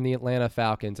in the Atlanta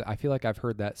Falcons, I feel like I've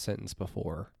heard that sentence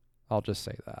before. I'll just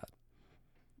say that.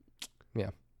 Yeah.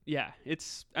 Yeah.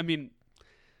 I mean,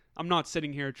 I'm not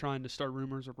sitting here trying to start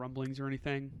rumors or rumblings or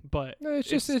anything, but No, it's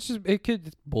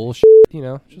bullshit,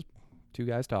 just two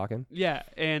guys talking. Yeah,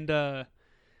 and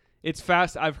it's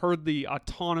fast. I've heard the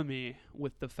autonomy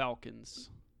with the Falcons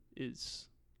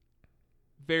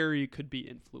could be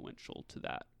influential to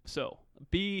that. So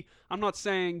I'm not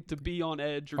saying to be on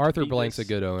edge. Or Arthur Blank's a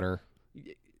good owner.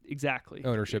 Exactly.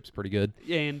 Ownership's pretty good.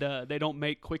 And they don't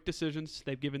make quick decisions.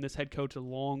 They've given this head coach a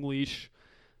long leash,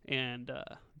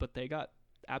 but they got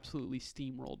absolutely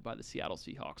steamrolled by the Seattle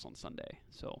Seahawks on Sunday.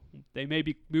 So they may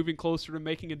be moving closer to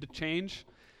making a change,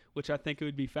 which I think it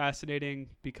would be fascinating,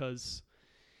 because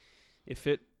if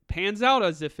it pans out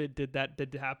as if it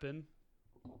did happen,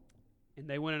 and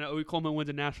they win, and Oklahoma wins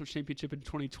a national championship in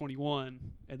 2021,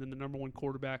 and then the number one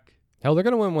quarterback. Hell, they're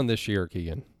going to win one this year,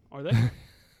 Keegan. Are they?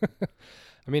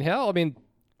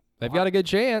 They've got a good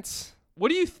chance. What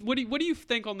do you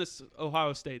think on this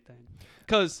Ohio State thing?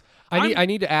 Because I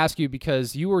need to ask you,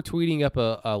 because you were tweeting up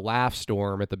a laugh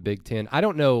storm at the Big Ten. I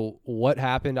don't know what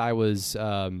happened. I was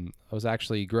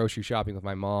actually grocery shopping with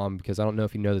my mom, because I don't know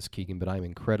if you know this, Keegan, but I'm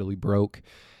incredibly broke,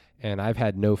 and I've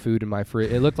had no food in my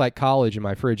fridge. It looked like college in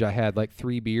my fridge. I had like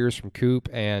 3 beers from Coop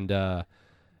and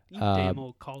you damn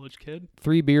old college kid.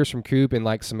 3 beers from Coop and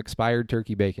like some expired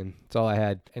turkey bacon. That's all I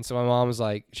had. And so my mom was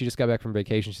like, she just got back from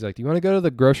vacation. She's like, "Do you want to go to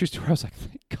the grocery store?" I was like,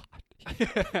 "Thank God."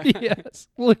 Yes,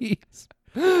 please.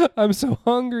 I'm so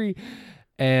hungry.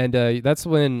 And that's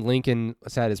when Lincoln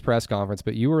had his press conference.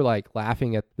 But you were like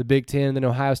laughing at the Big Ten, and then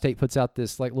Ohio State puts out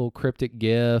this like little cryptic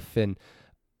GIF, and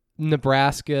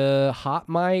Nebraska hot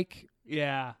mic.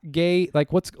 Yeah. Gay. Like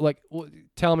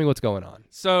tell me what's going on.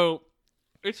 So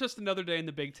it's just another day in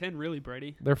the Big Ten, really,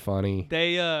 Brady. They're funny.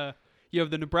 They you have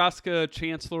the Nebraska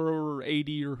chancellor or AD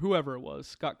or whoever it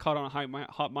was got caught on a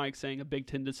hot mic saying a Big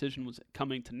Ten decision was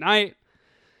coming tonight.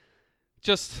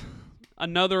 Just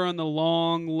another on the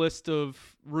long list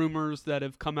of rumors that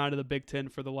have come out of the Big Ten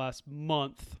for the last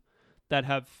month that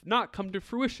have not come to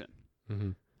fruition.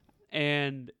 Mm-hmm.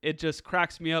 And it just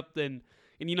cracks me up. And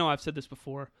I've said this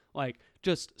before, like,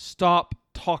 just stop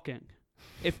talking.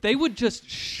 If they would just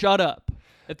shut up.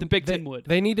 If the Big Ten would.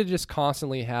 They need to just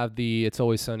constantly have the "It's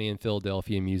Always Sunny in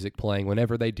Philadelphia" music playing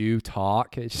whenever they do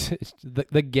talk.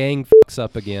 The gang fucks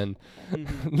up again.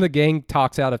 Mm-hmm. The gang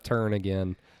talks out of turn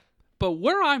again. But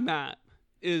where I'm at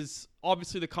is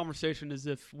obviously the conversation is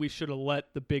if we should have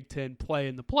let the Big Ten play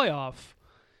in the playoff.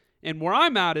 And where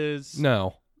I'm at is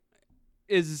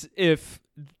if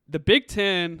the Big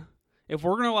Ten, if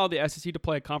we're going to allow the SEC to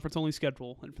play a conference-only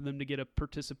schedule and for them to get a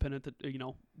participant at the,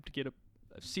 to get a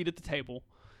seat at the table,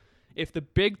 if the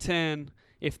Big Ten,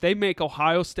 if they make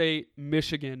Ohio State,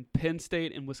 Michigan, Penn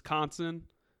State, and Wisconsin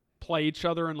play each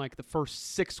other in like the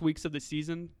first 6 weeks of the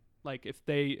season, like if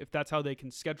that's how they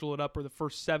can schedule it up, or the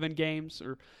first 7 games,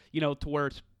 or to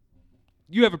where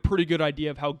you have a pretty good idea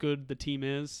of how good the team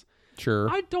is. Sure.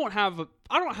 I don't have a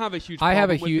huge problem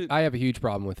I have a huge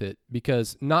problem with it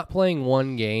because not playing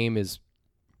one game is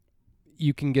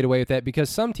you can get away with that because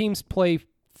some teams play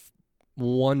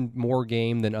one more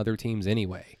game than other teams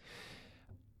anyway.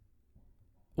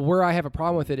 Where I have a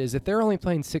problem with it is if they're only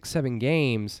playing 6-7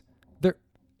 games,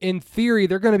 in theory,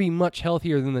 they're going to be much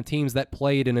healthier than the teams that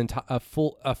played a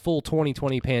full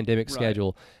 2020 pandemic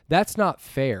schedule. That's not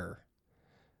fair.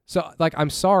 So,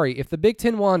 I'm sorry. If the Big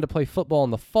Ten wanted to play football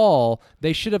in the fall,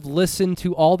 they should have listened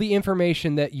to all the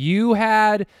information that you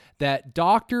had, that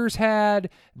doctors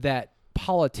had, that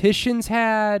politicians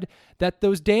had, that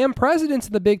those damn presidents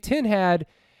of the Big Ten had,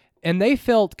 and they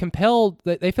felt compelled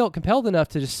enough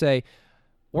to just say,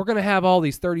 we're going to have all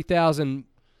these 30,000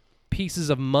 pieces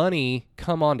of money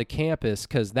come onto campus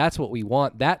because that's what we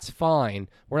want. That's fine.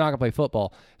 We're not going to play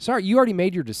football. Sorry, you already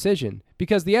made your decision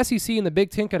because the SEC and the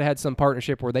Big Ten could have had some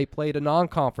partnership where they played a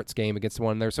non-conference game against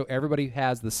one another so everybody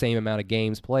has the same amount of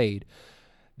games played.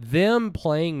 Them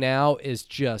playing now is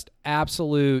just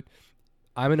absolute.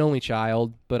 I'm an only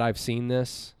child, but I've seen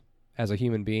this as a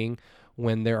human being.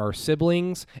 When there are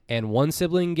siblings and one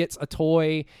sibling gets a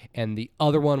toy and the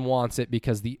other one wants it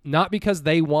not because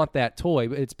they want that toy,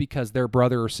 but it's because their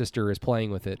brother or sister is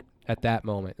playing with it at that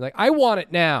moment. Like, I want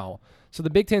it now. So the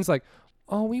Big Ten's like,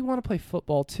 oh, we want to play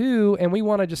football too, and we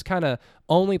want to just kind of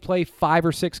only play 5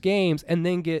 or 6 games and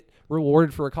then get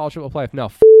rewarded for a college football playoff. No,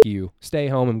 you. Stay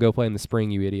home and go play in the spring,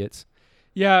 you idiots.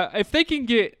 Yeah, if they can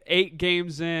get 8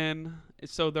 games in,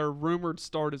 so their rumored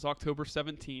start is October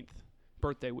 17th.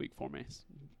 Birthday week for me.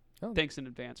 Oh. Thanks in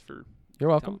advance for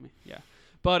You're welcome. telling me. Yeah.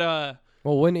 But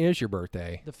well, when is your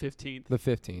birthday? the 15th. The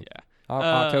 15th. Yeah.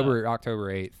 October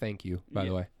 8th. Thank you, by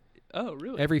the way. Oh,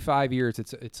 really? Every 5 years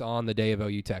it's on the day of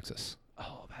OU Texas.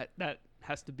 Oh, that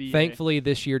has to be Thankfully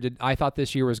this year I thought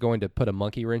this year was going to put a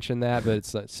monkey wrench in that, but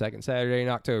it's the second Saturday in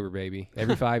October, baby.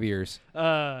 Every 5 years.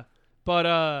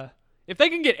 But if they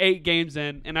can get 8 games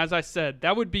in, and as I said,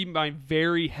 that would be my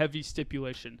very heavy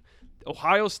stipulation.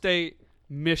 Ohio State,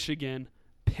 Michigan,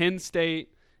 Penn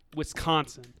State,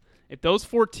 Wisconsin. If those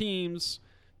 4 teams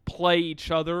play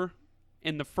each other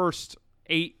in the first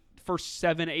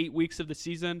 7-8 weeks of the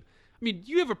season, I mean,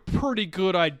 you have a pretty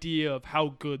good idea of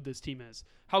how good this team is,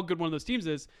 how good one of those teams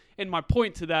is. And my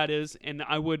point to that is, and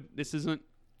this isn't,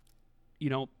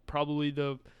 probably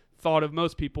the thought of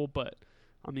most people, but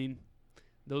I mean,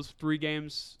 those 3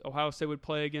 games Ohio State would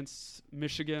play against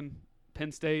Michigan,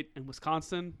 Penn State, and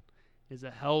Wisconsin is a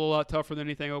hell of a lot tougher than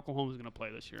anything Oklahoma's going to play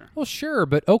this year. Well, sure,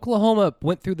 but Oklahoma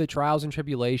went through the trials and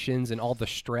tribulations and all the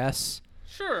stress.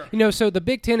 Sure. So the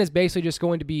Big Ten is basically just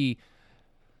going to be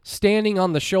standing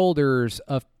on the shoulders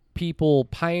of people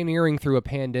pioneering through a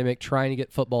pandemic, trying to get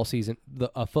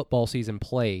a football season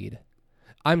played.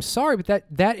 I'm sorry, but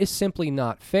that is simply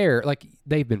not fair. Like,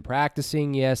 they've been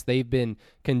practicing, yes, they've been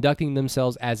conducting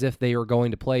themselves as if they are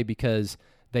going to play because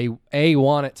they, A,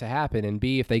 want it to happen, and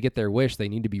B, if they get their wish, they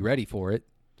need to be ready for it.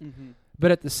 Mm-hmm.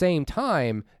 But at the same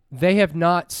time, they have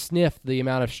not sniffed the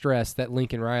amount of stress that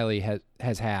Lincoln Riley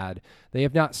has had. They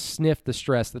have not sniffed the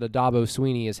stress that Adabo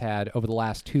Sweeney has had over the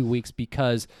last 2 weeks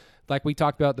because, like we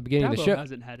talked about at the beginning of the show. Dabo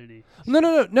hasn't had any.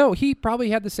 No. He probably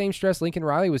had the same stress Lincoln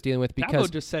Riley was dealing with because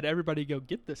Dabo just said everybody go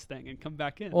get this thing and come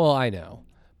back in. Well, I know.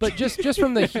 But just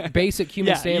from the basic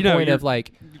human standpoint of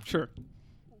like, sure,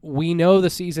 we know the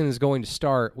season is going to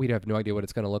start. We have no idea what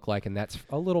it's going to look like, and that's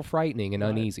a little frightening and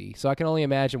uneasy. So I can only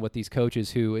imagine what these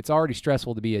coaches who it's already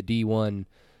stressful to be a D1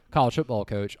 college football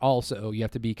coach. Also, you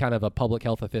have to be kind of a public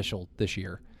health official this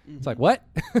year. Mm-hmm. It's like, what?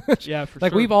 Yeah, for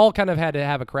like sure. We've all kind of had to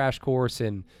have a crash course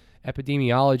in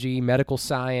epidemiology, medical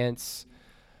science,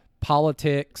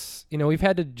 politics. We've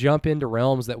had to jump into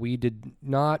realms that we did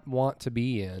not want to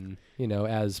be in,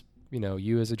 as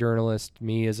you as a journalist,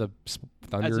 me as a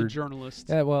Thunder. As a journalist.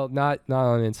 Yeah, well, not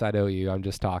on Inside OU. I'm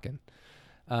just talking.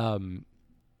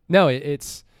 No,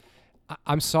 it's.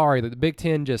 I'm sorry that the Big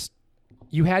Ten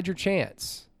you had your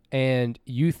chance. and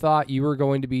you thought you were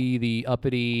going to be the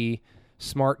uppity,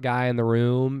 smart guy in the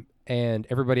room, and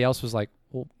everybody else was like,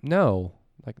 well, no.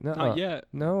 Like, no. Not yet.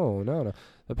 No.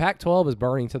 The Pac-12 is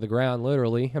burning to the ground,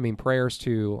 literally. I mean, prayers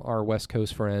to our West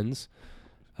Coast friends.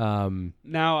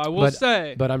 Now, I will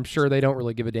say. But I'm sure they don't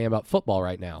really give a damn about football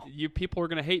right now. You people are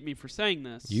going to hate me for saying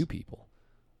this. You people.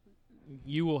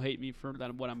 You will hate me for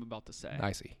what I'm about to say.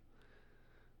 I see.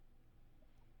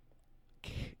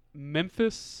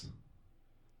 Memphis,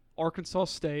 Arkansas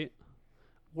State,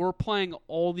 we're playing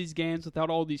all these games without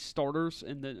all these starters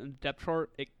in the depth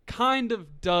chart. It kind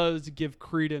of does give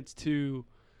credence to,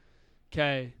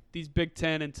 okay, these Big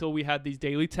Ten, until we had these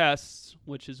daily tests,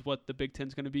 which is what the Big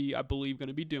Ten's going to be, I believe, going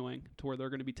to be doing, to where they're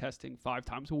going to be testing 5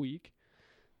 times a week,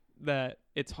 that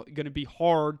it's going to be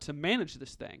hard to manage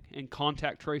this thing, and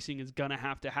contact tracing is going to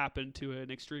have to happen to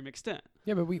an extreme extent.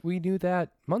 Yeah, but we knew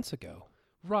that months ago.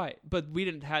 Right, but they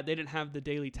didn't have the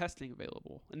daily testing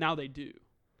available, and now they do.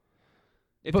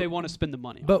 If they want to spend the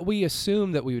money. But we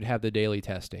assumed that we would have the daily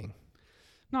testing.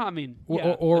 No, I mean,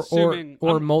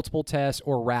 or multiple tests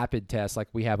or rapid tests like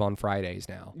we have on Fridays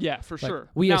now. Yeah, for sure.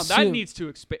 That needs to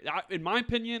expand. In my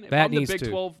opinion, if I'm the Big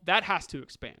 12, that has to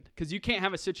expand, because you can't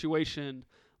have a situation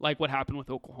like what happened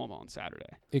with Oklahoma on Saturday.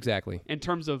 Exactly. In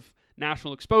terms of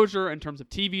national exposure, in terms of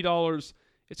TV dollars,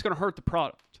 it's going to hurt the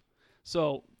product.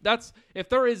 So that's, if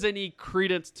there is any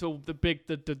credence to the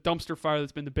dumpster fire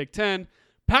that's been the Big Ten,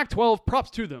 Pac-12, props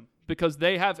to them, because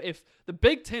they have, if the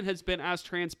Big Ten has been as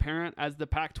transparent as the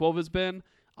Pac-12 has been,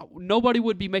 nobody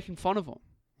would be making fun of them.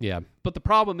 Yeah. But the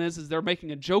problem is they're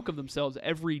making a joke of themselves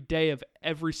every day of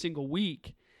every single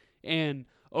week. And,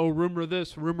 oh, rumor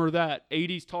this, rumor that.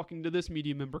 AD's talking to this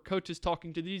media member. Coach is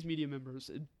talking to these media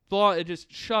members. It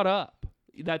just shut up.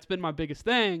 That's been my biggest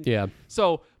thing. Yeah.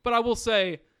 So, but I will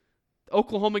say,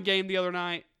 Oklahoma game the other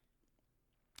night,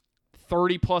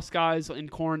 30-plus guys in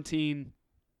quarantine,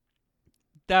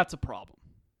 that's a problem.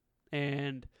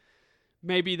 And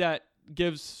maybe that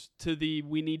gives to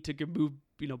we need to move,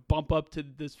 bump up to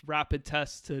this rapid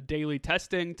test to daily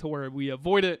testing to where we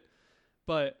avoid it.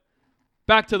 But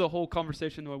back to the whole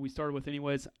conversation that we started with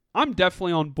anyways, I'm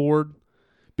definitely on board,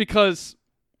 because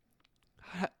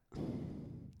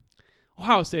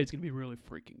Ohio State's going to be really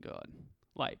freaking good.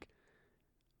 Like,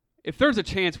 if there's a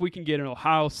chance we can get an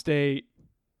Ohio State,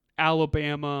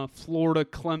 Alabama, Florida,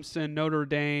 Clemson, Notre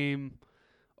Dame,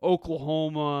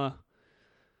 Oklahoma,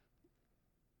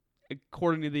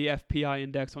 according to the FPI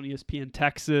index on ESPN,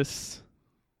 Texas,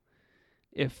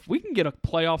 if we can get a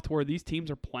playoff to where these teams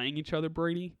are playing each other,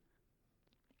 Brady,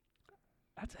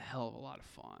 that's a hell of a lot of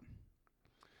fun.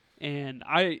 And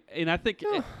I think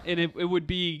it would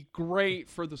be great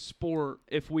for the sport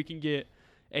if we can get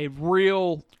a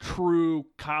real, true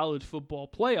college football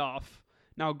playoff.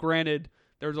 Now, granted,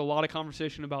 there's a lot of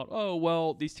conversation about, oh,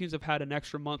 well, these teams have had an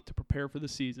extra month to prepare for the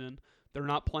season. They're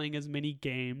not playing as many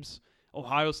games.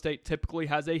 Ohio State typically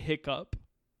has a hiccup.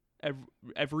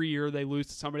 Every year they lose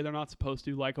to somebody they're not supposed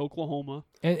to, like Oklahoma.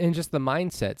 And just the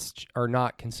mindsets are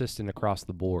not consistent across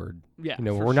the board. Yeah,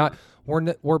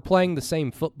 we're playing the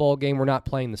same football game. We're not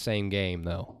playing the same game,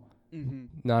 though. Mm-hmm.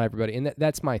 Not everybody. And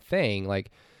that's my thing.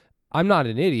 Like, I'm not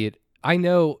an idiot. I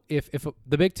know if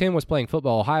the Big Ten was playing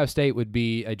football, Ohio State would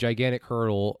be a gigantic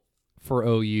hurdle for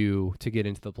OU to get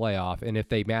into the playoff. And if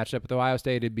they matched up with Ohio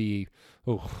State, it'd be,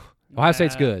 Ohio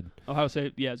State's good. Ohio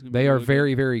State, yeah. It's gonna be they are really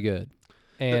very, very good.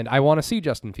 And I want to see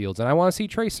Justin Fields, and I want to see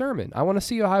Trey Sermon. I want to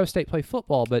see Ohio State play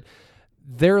football, but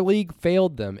their league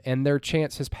failed them, and their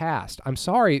chance has passed. I'm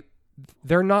sorry,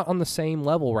 they're not on the same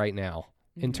level right now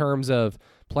in terms of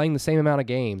playing the same amount of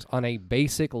games on a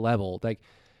basic level. Like,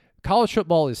 college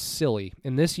football is silly,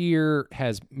 and this year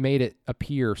has made it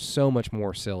appear so much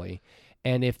more silly.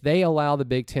 And if they allow the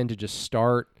Big Ten to just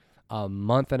start a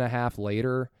month and a half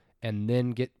later and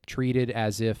then get treated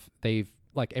as if they've,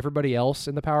 like everybody else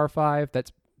in the Power Five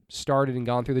that's started and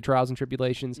gone through the trials and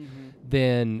tribulations,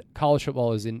 then college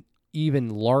football is an even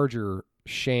larger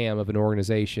sham of an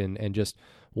organization and just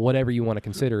whatever you want to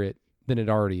consider it than it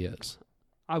already is.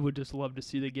 I would just love to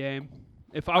see the game.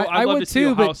 I'd love to see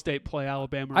Ohio State play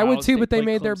Alabama. I would too, but they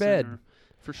made Clemson their bed.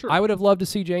 For sure. I would have loved to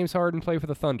see James Harden play for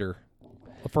the Thunder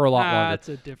for a lot longer. That's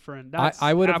a different. That's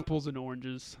apples and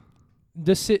oranges.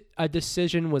 A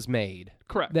decision was made.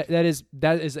 Correct. That is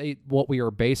what we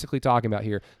are basically talking about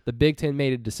here. The Big Ten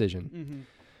made a decision.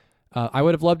 I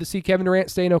would have loved to see Kevin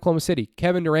Durant stay in Oklahoma City.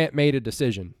 Kevin Durant made a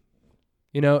decision.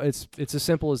 It's as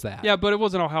simple as that. Yeah, but it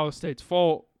wasn't Ohio State's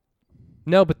fault.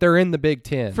 No, but they're in the Big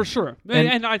Ten for sure,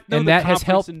 and I know that has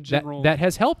helped. In general. That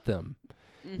has helped them.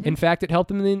 In fact, it helped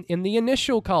them in the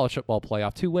initial college football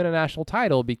playoff to win a national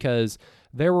title because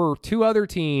there were two other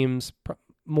teams,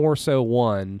 more so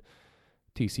one,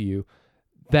 TCU,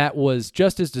 that was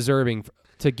just as deserving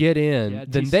to get in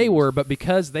than they TCU were, but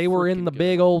because they were in freaking the good.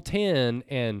 Big Old Ten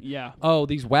and Yeah.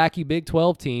 these wacky Big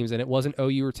 12 teams, and it wasn't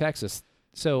OU or Texas.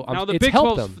 So Now the it's Big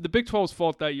helped 12's them. the Big 12's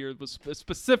fault that year was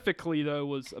specifically though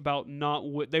was about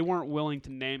they weren't willing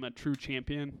to name a true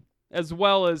champion, as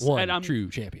well as One true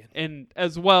champion. and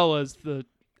as well as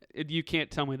you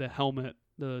can't tell me the helmet,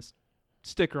 the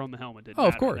sticker on the helmet didn't Oh,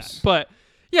 of matter in course. that. But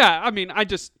yeah, I mean, I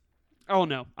don't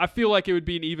know. I feel like it would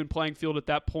be an even playing field at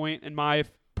that point in my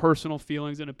personal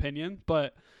feelings and opinion,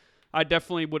 but I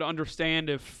definitely would understand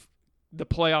if the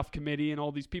playoff committee and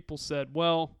all these people said,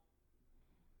 well,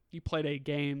 you played 8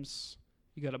 games,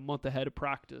 you got a month ahead of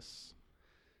practice.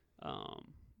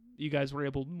 You guys were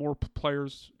more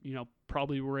players,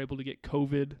 probably were able to get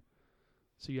COVID,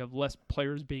 so you have less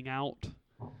players being out.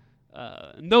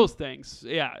 And those things,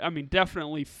 yeah, I mean,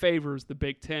 definitely favors the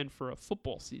Big Ten for a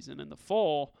football season in the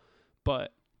fall,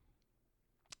 but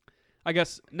I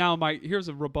guess now here's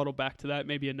a rebuttal back to that,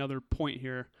 maybe another point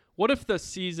here. What if the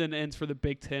season ends for the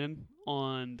Big Ten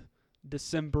on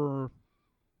December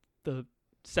the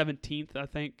 17th, I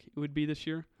think it would be this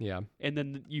year? Yeah. And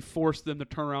then you force them to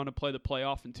turn around and play the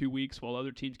playoff in 2 weeks while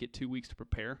other teams get 2 weeks to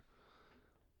prepare.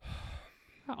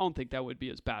 I don't think that would be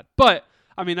as bad. But,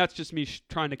 I mean, that's just me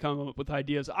trying to come up with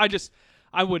ideas. I guess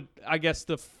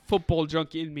the football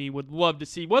junkie in me would love to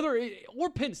see or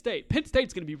Penn State. Penn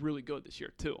State's going to be really good this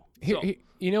year, too. So,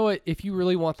 You know what? If you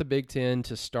really want the Big Ten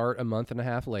to start a month and a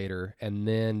half later and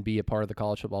then be a part of the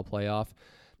college football playoff,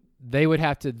 they would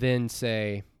have to then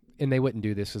say, and they wouldn't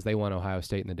do this because they want Ohio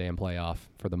State in the damn playoff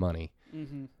for the money.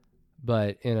 mm-hmm.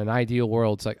 But in an ideal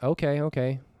world, it's like,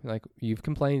 okay. Like, you've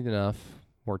complained enough.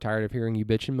 We're tired of hearing you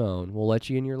bitch and moan. We'll let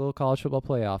you in your little college football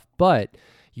playoff. But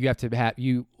you have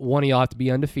to one of y'all have to be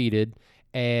undefeated,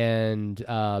 and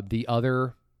the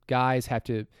other guys have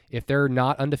to, if they're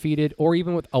not undefeated or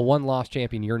even with a one-loss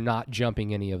champion, you're not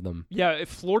jumping any of them. Yeah, if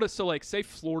Florida, say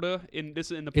Florida in the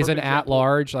Is an perfect example,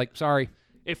 at-large, like, sorry.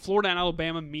 If Florida and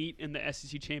Alabama meet in the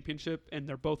SEC championship and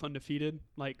they're both undefeated,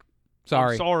 like,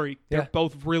 Sorry. I'm sorry, they're Yeah.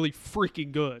 both really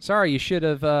freaking good. Sorry, you should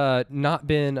have not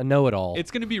been a know-it-all. It's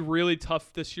going to be really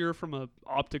tough this year from a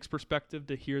optics perspective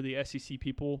to hear the SEC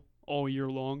people all year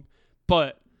long.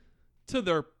 But to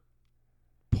their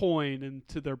point and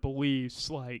to their beliefs,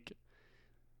 like,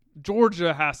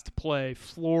 Georgia has to play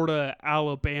Florida,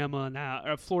 Alabama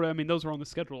now. Florida, I mean, those are on the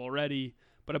schedule already,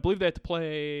 but I believe they have to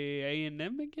play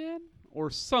A&M again or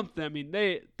something. I mean,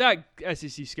 that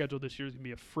SEC schedule this year is going to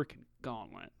be a freaking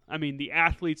gauntlet. I mean, the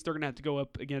athletes they're going to have to go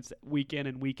up against week in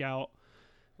and week out.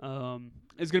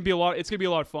 It's going to be a lot. It's going to be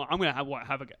a lot of fun. I'm going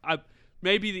to have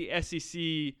maybe the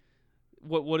SEC.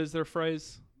 What is their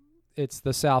phrase? It's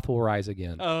the South will rise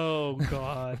again. Oh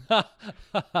God.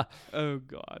 Oh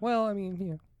God. Well, I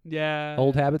mean, Yeah.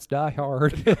 old habits die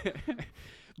hard.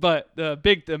 But the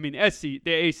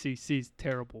ACC is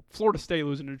terrible. Florida State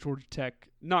losing to Georgia Tech,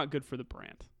 not good for the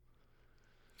brand.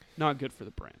 Not good for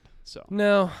the brand. So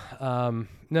No,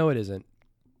 it isn't.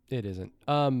 It isn't.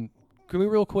 Can we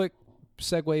real quick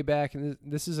segue back? And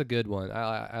this is a good one.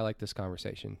 I like this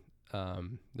conversation.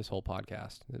 This whole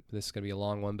podcast. This is gonna be a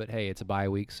long one, but hey, it's a bye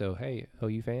week, so hey,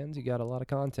 OU fans, you got a lot of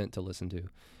content to listen to.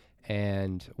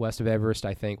 And West of Everest,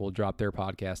 I think, will drop their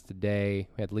podcast today.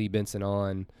 We had Lee Benson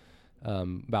on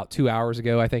about 2 hours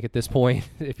ago, I think, at this point.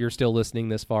 If you're still listening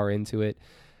this far into it,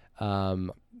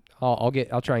 I'll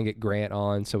try and get Grant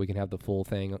on so we can have the full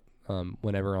thing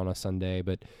whenever on a Sunday.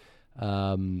 But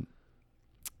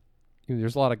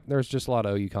there's just a lot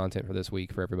of OU content for this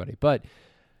week for everybody. But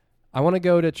I want to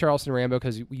go to Charleston Rambo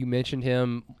because you mentioned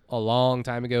him a long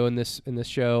time ago in this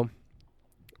show,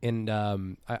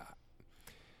 and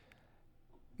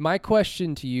my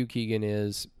question to you, Keegan,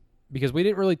 is because we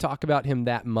didn't really talk about him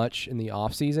that much in the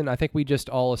offseason. I think we just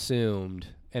all assumed,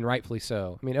 and rightfully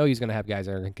so. I mean, OU's going to have guys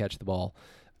that are going to catch the ball.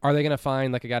 Are they going to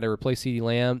find like a guy to replace CeeDee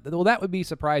Lamb? Well, that would be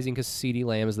surprising because CeeDee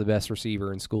Lamb is the best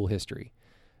receiver in school history.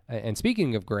 And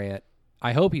speaking of Grant,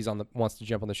 I hope wants to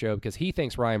jump on the show because he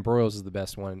thinks Ryan Broyles is the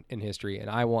best one in history, and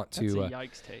I want to. that's a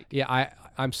yikes take. Yeah,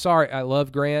 I'm sorry. I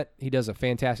love Grant. He does a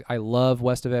fantastic. I love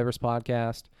West of Everest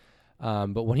podcast.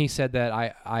 But when he said that,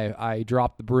 I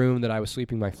dropped the broom that I was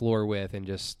sweeping my floor with, and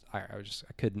I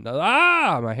couldn't.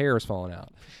 My hair was falling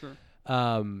out. For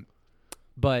sure.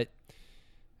 But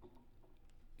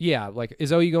yeah, like,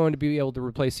 is OU going to be able to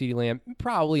replace CeeDee Lamb?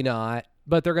 Probably not.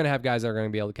 But they're going to have guys that are going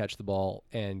to be able to catch the ball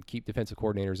and keep defensive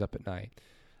coordinators up at night.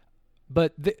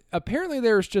 But apparently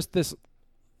there's just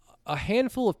a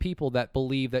handful of people that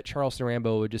believe that Charleston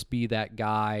Rambo would just be that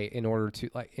guy in order to,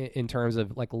 like, in terms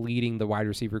of like leading the wide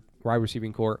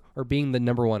receiving corps or being the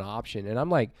number one option. And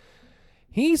I'm like,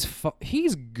 He's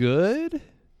good.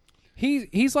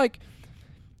 He's like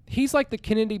the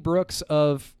Kennedy Brooks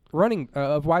of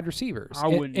wide receivers. I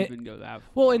wouldn't even go that far.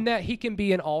 Well, in that he can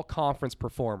be an all-conference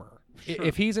performer. Sure.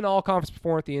 If he's an all-conference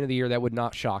performer at the end of the year, that would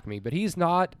not shock me. But he's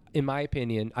not, in my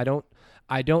opinion. I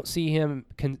don't see him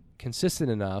consistent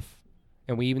enough,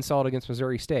 and we even saw it against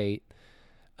Missouri State.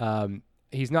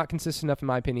 He's not consistent enough, in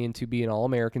my opinion, to be an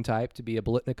All-American type, to be a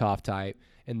Biletnikoff type,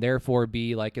 and therefore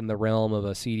be like in the realm of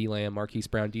a CeeDee Lamb, Marquise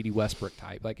Brown, D.D. Westbrook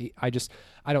type. Like I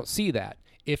don't see that.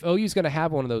 If OU's going to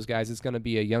have one of those guys, it's going to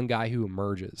be a young guy who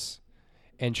emerges.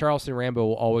 And Charleston Rambo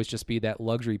will always just be that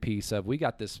luxury piece of, we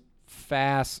got this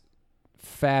fast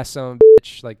son of a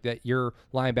bitch like that your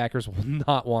linebackers will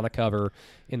not want to cover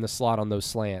in the slot on those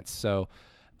slants. So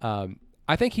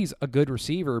I think he's a good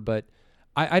receiver, but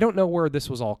I don't know where this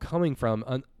was all coming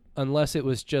from unless it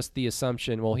was just the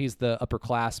assumption, well, he's the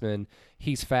upperclassman,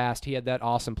 he's fast, he had that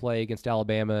awesome play against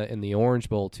Alabama in the Orange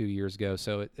Bowl 2 years ago,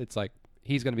 so it's like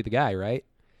he's going to be the guy, right?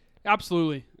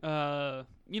 Absolutely.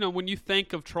 When you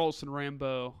think of Charleston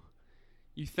Rambo,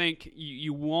 you think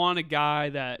you want a guy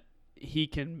that he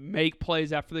can make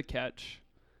plays after the catch,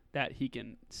 that he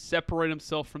can separate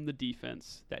himself from the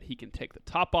defense, that he can take the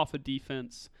top off of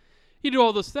defense. He do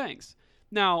all those things.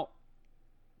 Now,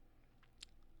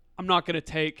 I'm not going to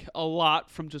take a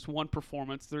lot from just one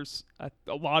performance. There's a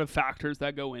lot of factors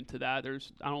that go into that.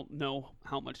 I don't know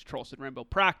how much Charleston Rambo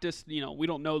practiced. We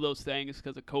don't know those things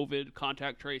because of COVID,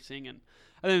 contact tracing, and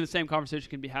I think the same conversation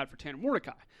can be had for Tanner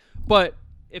Mordecai. But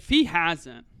if he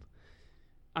hasn't,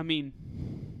 I mean,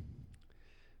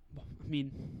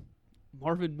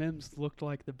 Marvin Mims looked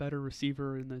like the better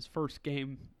receiver in his first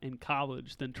game in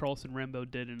college than Charleston Rambo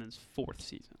did in his fourth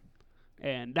season.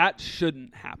 And that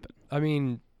shouldn't happen. I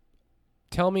mean,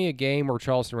 tell me a game where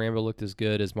Charleston Rambo looked as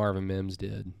good as Marvin Mims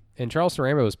did. And Charleston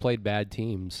Rambo has played bad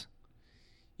teams.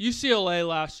 UCLA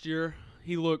last year,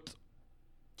 he looked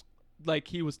like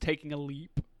he was taking a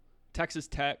leap. Texas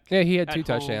Tech. Yeah, he had two home.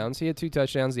 touchdowns. He had 2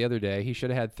 touchdowns the other day. He should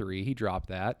have had 3. He dropped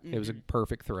that. Mm-hmm. It was a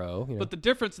perfect throw. But the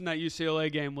difference in that UCLA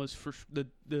game was for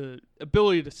the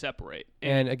ability to separate.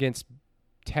 And against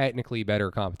technically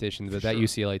better competition, but that sure.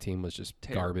 UCLA team was just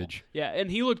Terrible. garbage. Yeah, and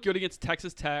he looked good against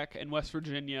Texas Tech and West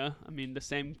Virginia. I mean, the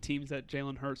same teams that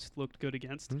Jalen Hurts looked good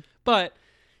against. Mm-hmm. But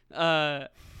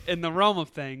in the realm of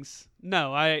things,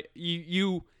 no,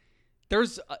 he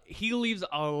leaves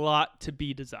a lot to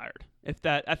be desired.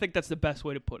 I think that's the best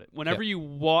way to put it. Whenever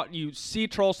you see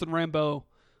Charleston Rambo,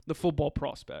 the football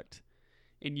prospect,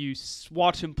 and you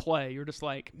watch him play, you're just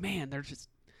like, man,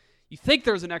 you think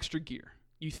there's an extra gear.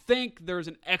 You think there's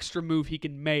an extra move he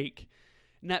can make.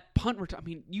 And that punt return, I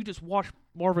mean, you just watch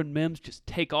Marvin Mims just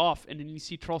take off, and then you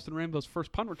see Charleston Rambo's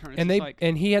first punt return.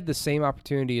 And he had the same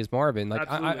opportunity as Marvin. Like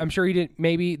I'm sure he didn't.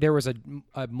 Maybe there was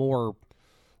a more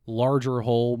larger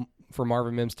hole for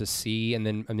Marvin Mims to see and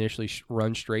then initially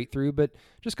run straight through. But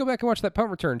just go back and watch that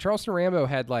punt return. Charleston Rambo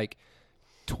had like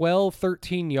 12,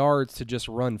 13 yards to just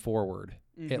run forward.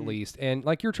 Mm-hmm. At least. And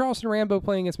like you're Charleston Rambo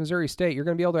playing against Missouri State, you're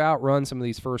going to be able to outrun some of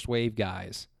these first wave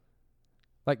guys.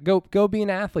 Like go be an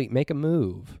athlete, make a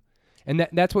move. And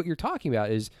that's what you're talking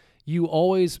about is you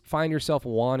always find yourself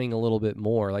wanting a little bit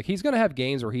more. Like he's going to have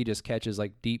games where he just catches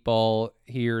like deep ball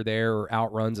here, there, or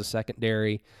outruns a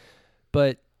secondary.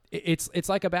 But it's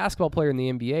like a basketball player in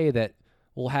the NBA that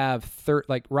will have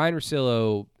like Ryan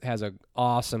Russillo has an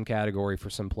awesome category for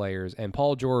some players, and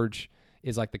Paul George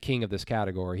is like the king of this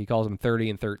category. He calls them 30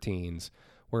 and 13s,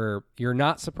 where you're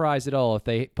not surprised at all if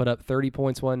they put up 30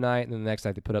 points one night and then the next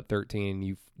night they put up 13 and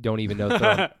you don't even know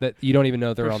that you don't even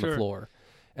know they're on the floor.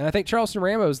 And I think Charleston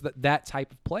Rambo is that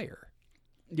type of player.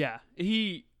 Yeah,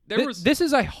 this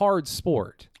is a hard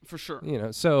sport for sure.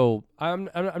 So I'm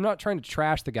not trying to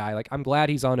trash the guy. Like I'm glad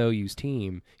he's on OU's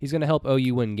team. He's going to help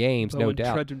OU win games, no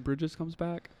doubt. When Trejan Bridges comes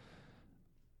back,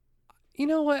 you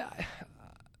know what?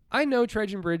 I know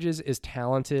Trejan Bridges is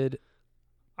talented.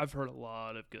 I've heard a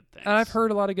lot of good things. And I've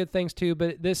heard a lot of good things too,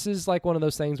 but this is like one of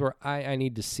those things where I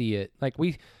need to see it. Like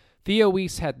Theo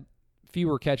Weiss had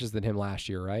fewer catches than him last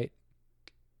year, right?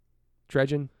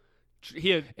 Trejan?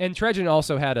 And Trejan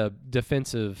also had a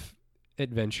defensive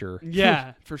adventure.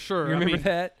 Yeah, for sure. You remember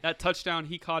that? That touchdown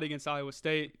he caught against Iowa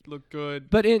State looked good.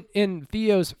 But in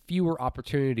Theo's fewer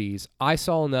opportunities, I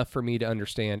saw enough for me to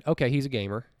understand, okay, he's a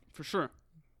gamer. For sure.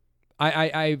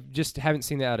 I just haven't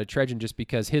seen that out of Trejan just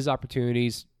because his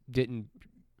opportunities didn't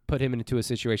put him into a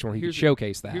situation where he could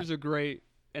showcase that. Here's a great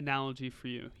analogy for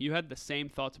you. You had the same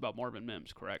thoughts about Marvin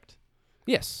Mims, correct?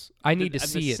 Yes. I need to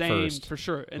see it first. For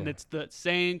sure. And it's the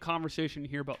same conversation you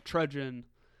hear about Trejan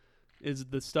is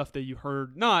the stuff that you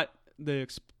heard. Not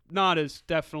as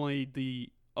definitely the,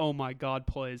 oh my God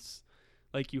plays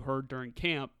like you heard during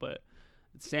camp, but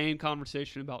the same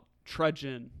conversation about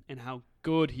Trejan and how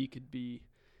good he could be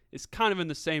is kind of in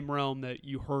the same realm that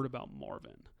you heard about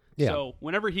Marvin. Yeah. So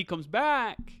whenever he comes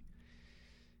back,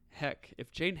 heck,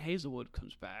 if Jaden Hazelwood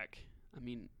comes back, I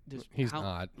mean, He's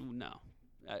not. No,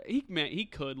 he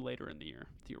could later in the year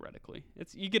theoretically.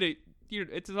 It's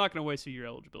not going to waste your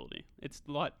eligibility. It's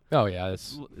a lot. Oh yeah,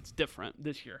 It's different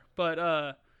this year,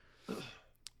 but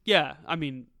yeah, I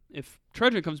mean, if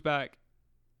Trejan comes back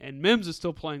and Mims is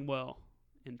still playing well,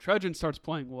 and Trejan starts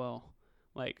playing well,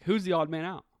 like who's the odd man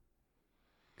out?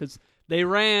 Because they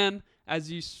ran,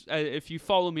 if you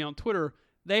follow me on Twitter,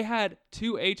 they had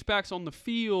 2 H-backs on the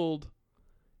field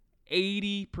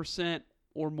 80%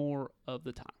 or more of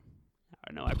the time.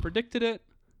 I know I predicted it,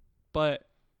 but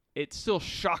it's still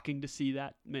shocking to see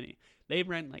that many. They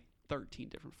ran like 13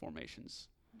 different formations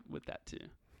with that too.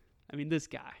 I mean, this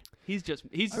guy, he's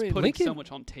putting Lincoln, so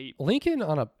much on tape. Lincoln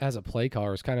as a play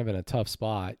caller is kind of in a tough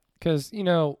spot because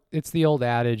it's the old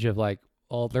adage of like,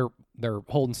 oh, they're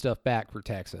holding stuff back for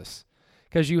Texas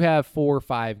because you have 4 or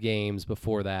 5 games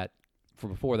before that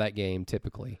game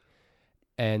typically,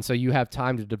 and so you have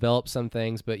time to develop some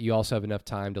things, but you also have enough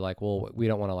time to like, well, we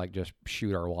don't want to like just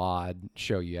shoot our wad,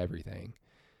 show you everything.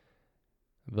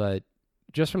 But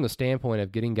just from the standpoint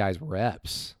of getting guys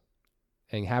reps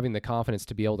and having the confidence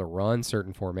to be able to run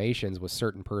certain formations with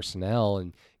certain personnel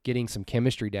and getting some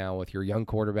chemistry down with your young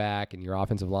quarterback and your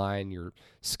offensive line, your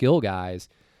skill guys,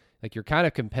 like you're kind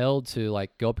of compelled to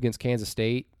like go up against Kansas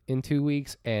State in 2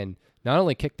 weeks and not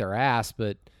only kick their ass,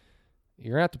 but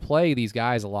you're gonna have to play these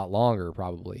guys a lot longer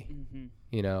probably,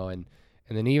 and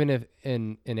then even if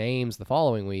in Ames the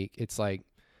following week, it's like,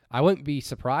 I wouldn't be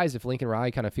surprised if Lincoln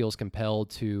Riley kind of feels compelled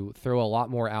to throw a lot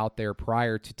more out there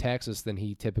prior to Texas than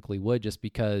he typically would, just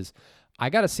because I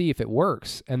got to see if it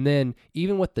works. And then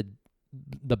even with the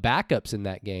backups in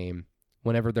that game,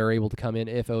 whenever they're able to come in,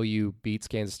 if OU beats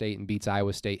Kansas State and beats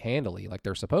Iowa State handily like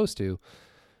they're supposed to,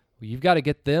 you've got to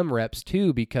get them reps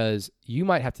too, because you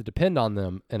might have to depend on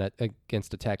them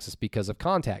against a Texas because of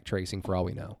contact tracing for all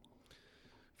we know.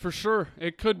 For sure.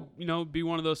 It could, be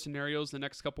one of those scenarios the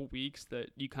next couple weeks that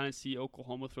you kind of see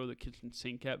Oklahoma throw the kitchen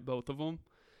sink at both of them.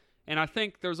 And I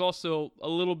think there's also a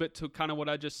little bit to kind of what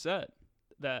I just said,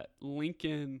 that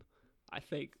Lincoln, I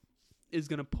think, is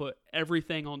going to put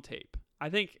everything on tape. I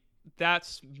think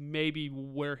that's maybe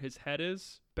where his head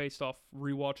is based off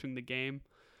rewatching the game,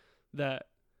 that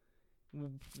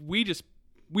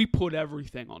we put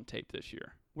everything on tape this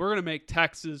year. We're going to make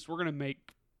Texas, we're going to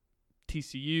make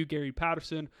TCU, Gary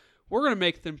Patterson, we're going to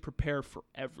make them prepare for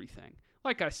everything.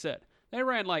 Like I said, they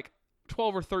ran like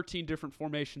 12 or 13 different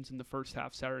formations in the first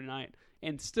half Saturday night,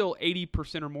 and still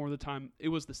 80% or more of the time, it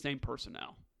was the same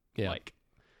personnel. Yeah.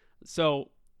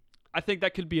 So I think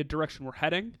that could be a direction we're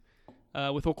heading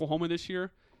with Oklahoma this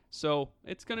year. So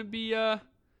it's going to be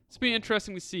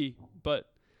interesting to see. But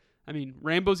I mean,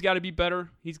 Rambo's got to be better.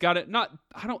 He's got it.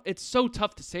 It's so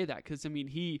tough to say that because I mean,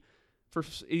 he's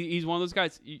one of those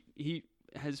guys. He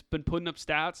has been putting up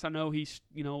stats. I know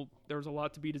there was a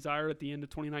lot to be desired at the end of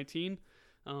 2019,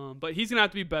 but he's gonna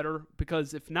have to be better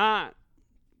because if not,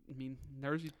 I mean,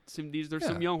 there's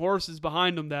some young horses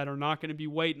behind him that are not going to be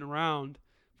waiting around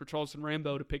for Charleston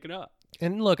Rambo to pick it up.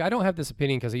 And look, I don't have this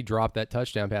opinion because he dropped that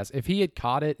touchdown pass. If he had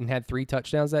caught it and had 3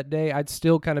 touchdowns that day, I'd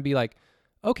still kind of be like,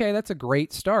 okay, that's a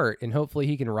great start, and hopefully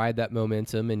he can ride that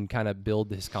momentum and kind of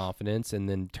build his confidence and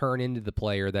then turn into the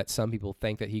player that some people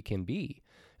think that he can be.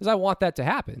 Because I want that to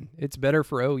happen. It's better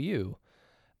for OU.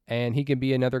 And he can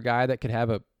be another guy that could have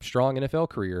a strong NFL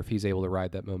career if he's able to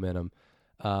ride that momentum.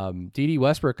 D.D.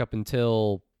 Westbrook, up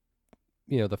until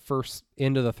the first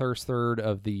end of the first third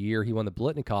of the year he won the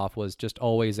Blitnikoff, was just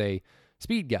always a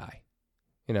speed guy.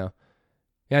 Yeah,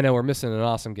 I know we're missing an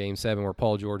awesome Game 7 where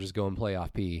Paul George is going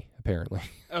playoff P, apparently.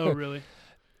 Oh, really?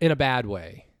 In a bad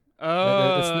way.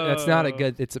 Oh. That's not a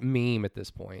good – it's a meme at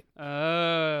this point.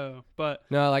 Oh, but –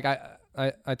 No, like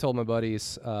I told my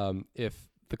buddies, if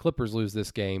the Clippers lose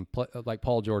this game, like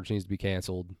Paul George needs to be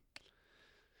canceled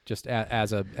just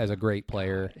as a great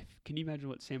player. Can you imagine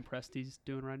what Sam Presti's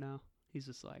doing right now? He's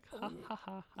just like, ha, ha,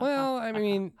 ha, well, I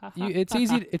mean, it's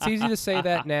easy to say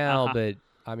that now, but,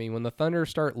 I mean, when the Thunder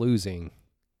start losing –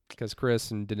 because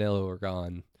Chris and Danilo are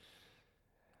gone.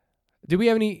 Do we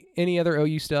have any other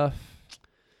OU stuff?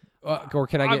 Or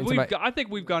can I get into my... I think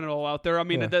we've got it all out there. I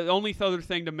mean, The only other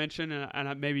thing to mention,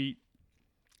 and maybe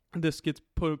this gets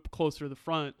put closer to the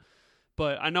front,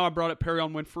 but I know I brought up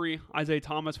Perion Winfrey. Isaiah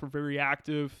Thomas were very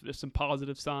active. There's some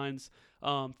positive signs.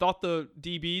 Thought the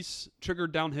DBs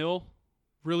triggered downhill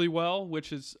really well,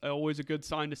 which is always a good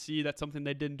sign to see. That's something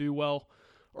they didn't do well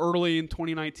early in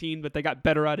 2019, but they got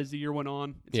better at as the year went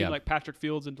on. It Yeah. seemed like Patrick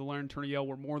Fields and DeLaren Turner-Yell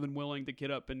were more than willing to get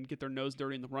up and get their nose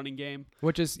dirty in the running game.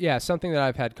 Which is, something that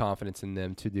I've had confidence in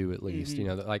them to do at least. Mm-hmm. You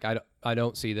know, that, like I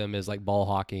don't see them as like ball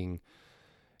hawking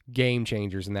game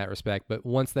changers in that respect. But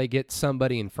once they get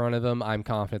somebody in front of them, I'm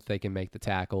confident they can make the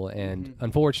tackle. And Mm-hmm.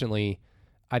 unfortunately,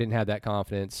 I didn't have that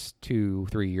confidence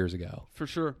 2-3 years ago. For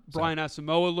sure. Brian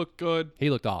Asamoah looked good. He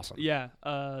looked awesome. Yeah.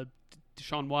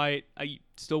 Deshaun White, I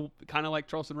still kind of like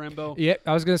Charleston Rambo. Yeah,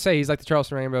 I was going to say he's like the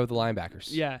Charleston Rambo of the linebackers.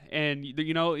 Yeah, and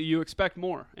you expect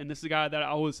more. And this is a guy that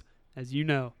I was, as you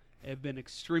know, have been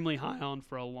extremely high on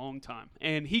for a long time.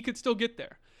 And he could still get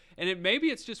there. And maybe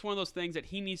it's just one of those things that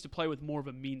he needs to play with more of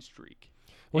a mean streak.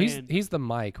 Well, And- he's the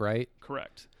Mike, right?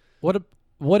 correct. What if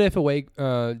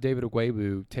David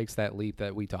Ogwebu takes that leap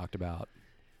that we talked about?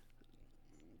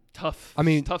 Tough. I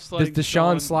mean, tough does sledding.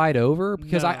 Deshaun slide over?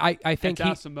 Because No, I think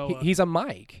it's Asamoah. he's a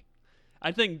Mike.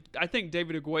 I think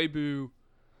David Ogwebu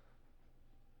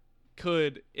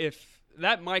could, if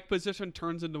that Mike position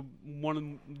turns into one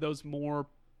of those more,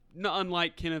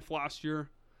 unlike Kenneth last year,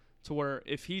 to where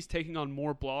if he's taking on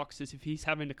more blocks, if he's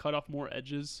having to cut off more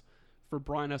edges for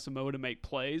Brian Asamoah to make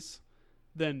plays,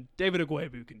 then David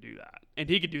Ogwebu can do that, and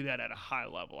he could do that at a high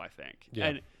level, I think.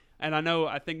 Yeah. And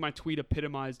I think my tweet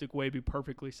epitomized Ogwebu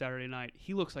perfectly Saturday night.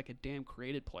 He looks like a damn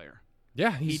created player.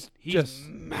 Yeah, He's just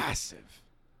massive.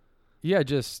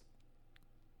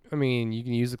 I mean, you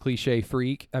can use the cliche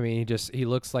freak. I mean, he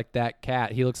looks like that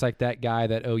cat. He looks like that guy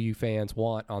that OU fans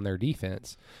want on their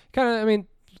defense. Kind of, I mean,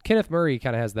 Kenneth Murray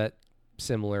kind of has that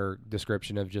similar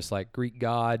description of just like Greek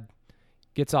god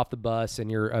gets off the bus and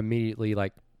you're immediately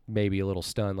like maybe a little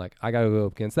stunned, like I gotta go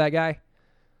up against that guy.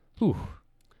 Whew.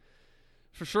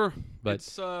 For sure. But-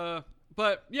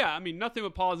 But yeah, I mean, nothing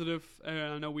but positive.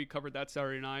 I know we covered that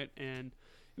Saturday night, and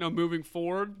moving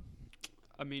forward,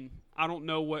 I mean, I don't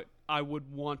know what I would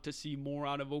want to see more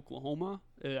out of Oklahoma.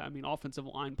 I mean, offensive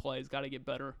line play has got to get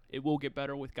better. It will get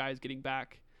better with guys getting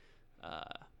back.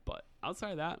 But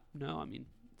outside of that, no. I mean,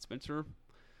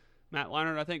 Matt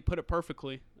Leinart, I think, put it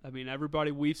perfectly. I mean,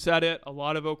 we've said it. A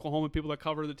lot of Oklahoma people that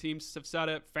cover the teams have said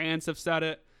it. Fans have said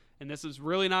it. And this is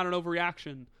really not an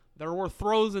overreaction. There were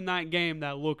throws in that game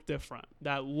that look different,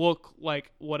 that look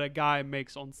like what a guy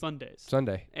makes on Sundays.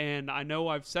 Sunday. And I know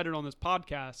I've said it on this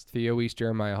podcast. Theo East,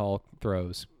 Jeremiah Hall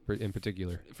throws in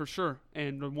particular. For sure.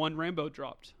 And the one Rambo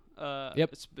dropped.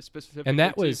 Yep. Specifically And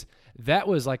that too.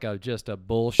 was like just a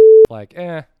bullshit, like,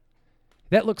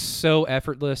 that looks so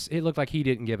effortless. It looked like he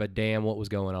didn't give a damn what was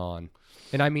going on.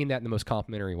 And I mean that in the most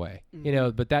complimentary way.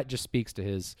 But that just speaks to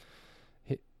his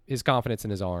confidence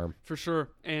in his arm. For sure.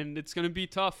 And it's going to be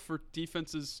tough for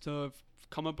defenses to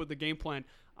come up with a game plan.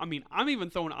 I mean, I'm even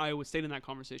throwing Iowa State in that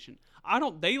conversation.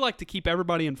 They like to keep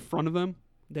everybody in front of them.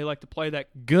 They like to play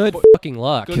that. Good fucking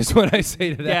luck is what I say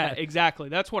to that. Yeah, exactly.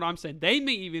 That's what I'm saying. They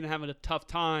may even have a tough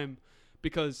time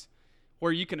because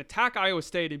where you can attack Iowa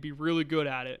State and be really good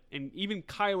at it, and even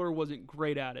Kyler wasn't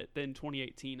great at it in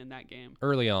 2018 in that game.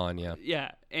 Early on, yeah.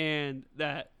 Yeah, and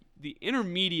that the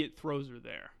intermediate throws are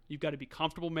there. You've got to be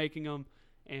comfortable making them,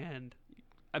 and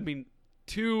I mean,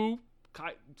 to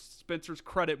Spencer's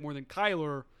credit more than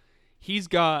Kyler, he's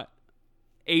got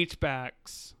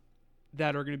H-backs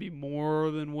that are going to be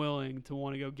more than willing to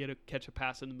want to go catch a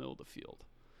pass in the middle of the field.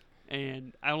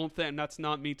 And I don't think that's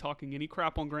not me talking any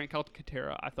crap on Grant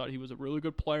Calcaterra. I thought he was a really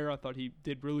good player. I thought he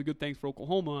did really good things for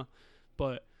Oklahoma,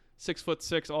 but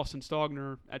 6'6" Austin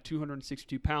Stogner at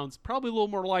 262 pounds, probably a little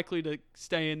more likely to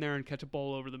stay in there and catch a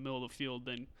ball over the middle of the field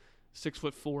than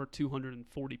 6'4",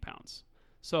 240 pounds.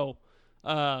 So,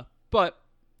 but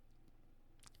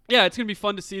yeah, it's gonna be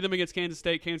fun to see them against Kansas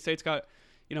State. Kansas State's got,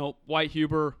 White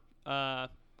Huber, a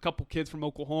couple kids from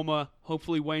Oklahoma.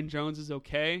 Hopefully Wayne Jones is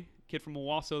okay. Kid from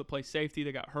Owasso that plays safety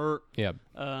that got hurt. Yeah.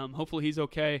 Hopefully he's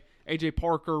okay. AJ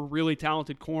Parker, really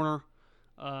talented corner.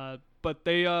 But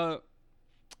they, I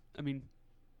mean,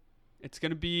 it's going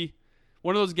to be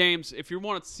one of those games. If you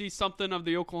want to see something of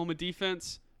the Oklahoma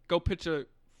defense, go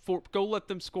let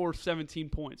them score 17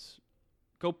 points.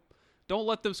 Don't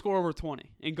let them score over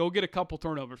 20, and go get a couple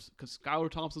turnovers because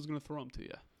Skylar Thompson's going to throw them to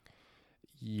you.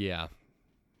 Yeah.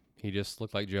 He just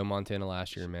looked like Joe Montana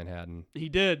last year in Manhattan. He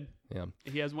did. Yeah.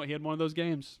 He had one of those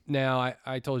games. Now,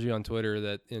 I told you on Twitter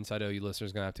that Inside OU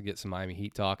listeners are gonna have to get some Miami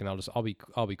Heat talk, and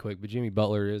I'll be quick. But Jimmy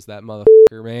Butler is that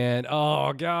motherfucker, man.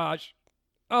 Oh gosh.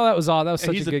 Oh, that was all. That was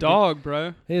such He's a good dog,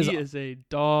 bro. He is a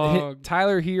dog.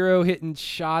 Tyler Hero hitting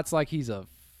shots like he's a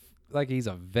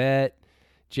vet.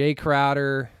 Jay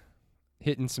Crowder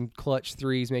hitting some clutch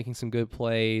threes, making some good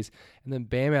plays, and then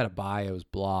Bam Adebayo's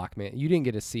block, man. You didn't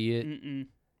get to see it.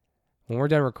 When we're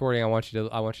done recording, I want you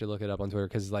to look it up on Twitter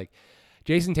because like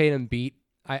Jason Tatum beat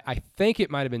I think it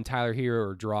might have been Tyler Hero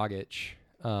or Dragic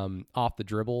off the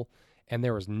dribble, and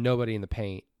there was nobody in the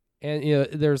paint. And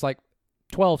there's like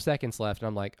 12 seconds left, and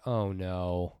I'm like, oh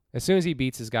no. As soon as he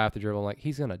beats his guy off the dribble, I'm like,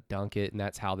 he's going to dunk it, and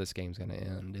that's how this game's going to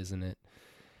end, isn't it?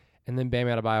 And then Bam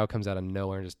Adebayo comes out of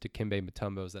nowhere and just Dikembe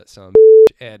Mutombo's that son of a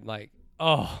bitch. And like,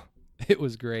 oh, it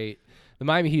was great. The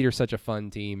Miami Heat are such a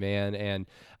fun team, man. And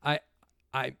I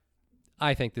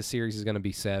think this series is going to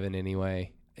be 7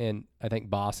 anyway. And I think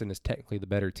Boston is technically the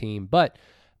better team. But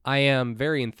I am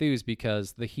very enthused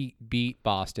because the Heat beat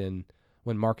Boston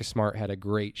when Marcus Smart had a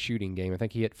great shooting game. I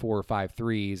think he hit 4 or 5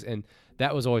 threes. And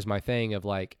that was always my thing of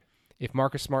like, if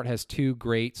Marcus Smart has 2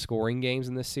 great scoring games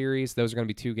in this series, those are going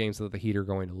to be 2 games that the Heat are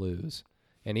going to lose.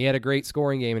 And he had a great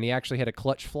scoring game, and he actually had a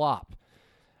clutch flop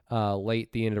late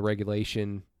at the end of the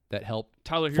regulation that helped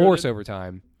Tyler Hero force did?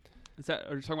 overtime.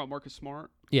 Are you talking about Marcus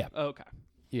Smart? Yeah. Oh, okay.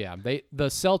 Yeah, the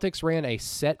Celtics ran a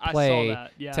set I play saw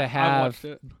that. Yeah, to I have watched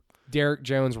it. Derek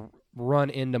Jones run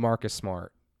into Marcus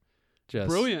Smart. Just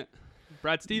Brilliant.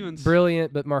 Brad Stevens.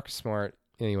 Brilliant, but Marcus Smart.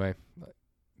 Anyway,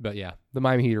 but yeah, the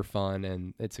Miami Heat are fun,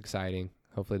 and it's exciting.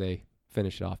 Hopefully they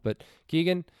finish it off. But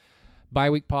Keegan,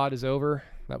 bye-week pod is over.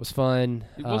 That was fun.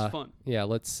 It was fun. Yeah,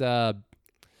 let's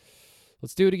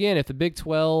do it again. If the Big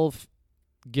 12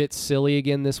 gets silly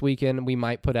again this weekend, we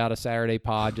might put out a Saturday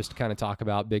pod just to kind of talk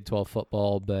about Big 12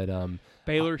 football. But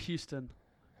Baylor, Houston.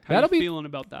 How that'll you be- feeling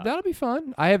about that? that'll be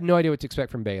fun. I have no idea what to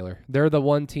expect from Baylor. They're the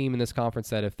one team in this conference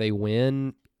that if they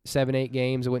win 7-8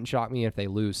 games, it wouldn't shock me. If they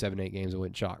lose 7-8 games, it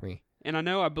wouldn't shock me. And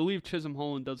I believe Chisholm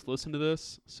Holland does listen to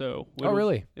this, so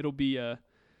Really? It'll be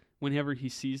whenever he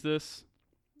sees this,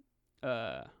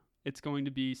 it's going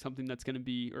to be something that's going to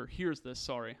be or hears this.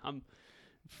 Sorry, I'm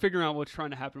figuring out what's trying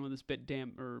to happen with this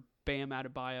Bam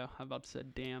Adebayo. I'm about to say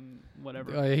damn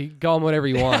whatever. He call him whatever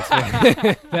he wants.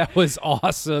 Man. That was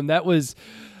awesome. That was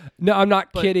no, I'm not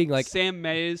But kidding. Like Sam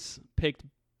Mays picked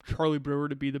Charlie Brewer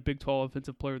to be the Big 12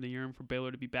 Offensive Player of the Year and for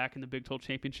Baylor to be back in the Big 12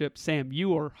 championship. Sam,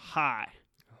 you are high.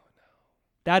 Oh no,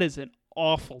 that is an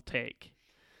awful take.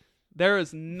 There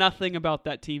is nothing about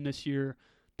that team this year.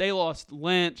 They lost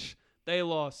Lynch. They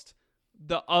lost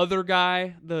the other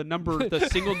guy, the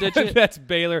single digit. That's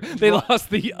Baylor. They lost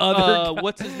the other. Guy.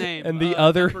 What's his name? And the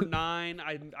other number 9.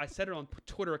 I said it on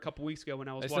Twitter a couple weeks ago when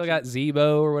I was. They watching. still got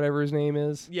Zebo or whatever his name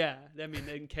is. Yeah, I mean,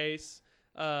 in case.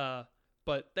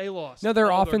 But they lost. No,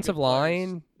 their all offensive good players.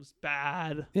 line Was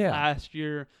bad Yeah. last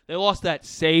year. They lost that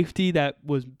safety that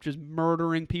was just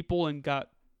murdering people and got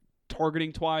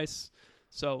targeting twice.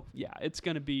 So, yeah, it's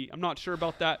going to be – I'm not sure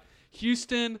about that.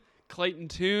 Houston, Clayton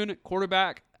Tune,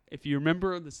 quarterback. If you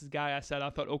remember, this is the guy I said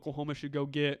I thought Oklahoma should go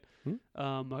get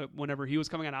whenever he was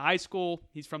coming out of high school.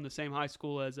 He's from the same high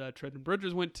school as Trenton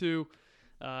Bridges went to.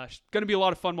 Going to be a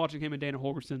lot of fun watching him and Dana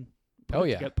Holgorsen put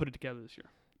it together this year.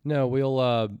 No, we'll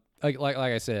like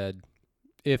I said,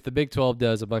 if the Big 12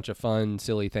 does a bunch of fun,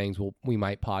 silly things, we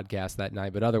might podcast that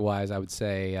night. But otherwise, I would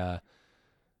say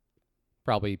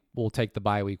probably we'll take the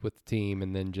bye week with the team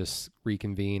and then just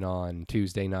reconvene on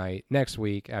Tuesday night next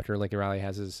week after Lincoln Riley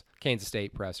has his Kansas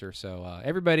State presser. So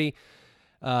everybody,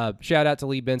 shout out to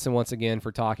Lee Benson once again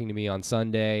for talking to me on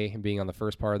Sunday and being on the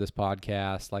first part of this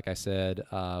podcast. Like I said,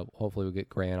 hopefully we'll get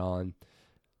Grant on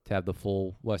to have the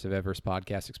full West of Everest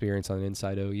podcast experience on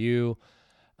Inside OU.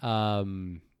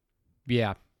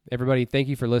 Yeah, everybody, thank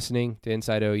you for listening to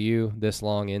Inside OU this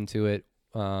long into it.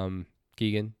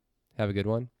 Keegan, have a good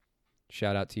one.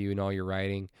 Shout out to you and all your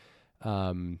writing.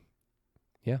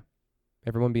 Yeah,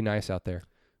 everyone be nice out there.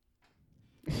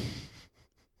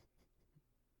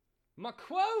 My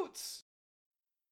quotes!